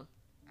was, huh?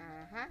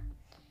 Uh-huh.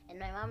 And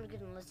my mom's going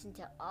to listen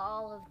to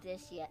all of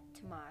this yet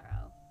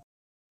tomorrow.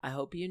 I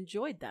hope you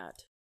enjoyed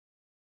that.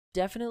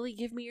 Definitely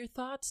give me your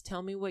thoughts.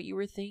 Tell me what you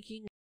were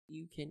thinking.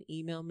 You can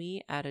email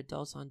me at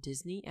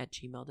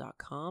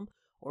adultsondisney@gmail.com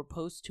or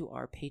post to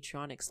our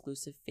Patreon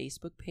exclusive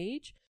Facebook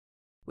page,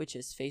 which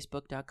is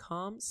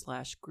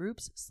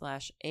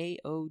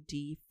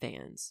facebook.com/groups/AOD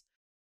fans.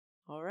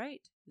 All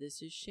right,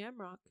 this is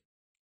Shamrock.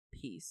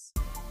 Peace.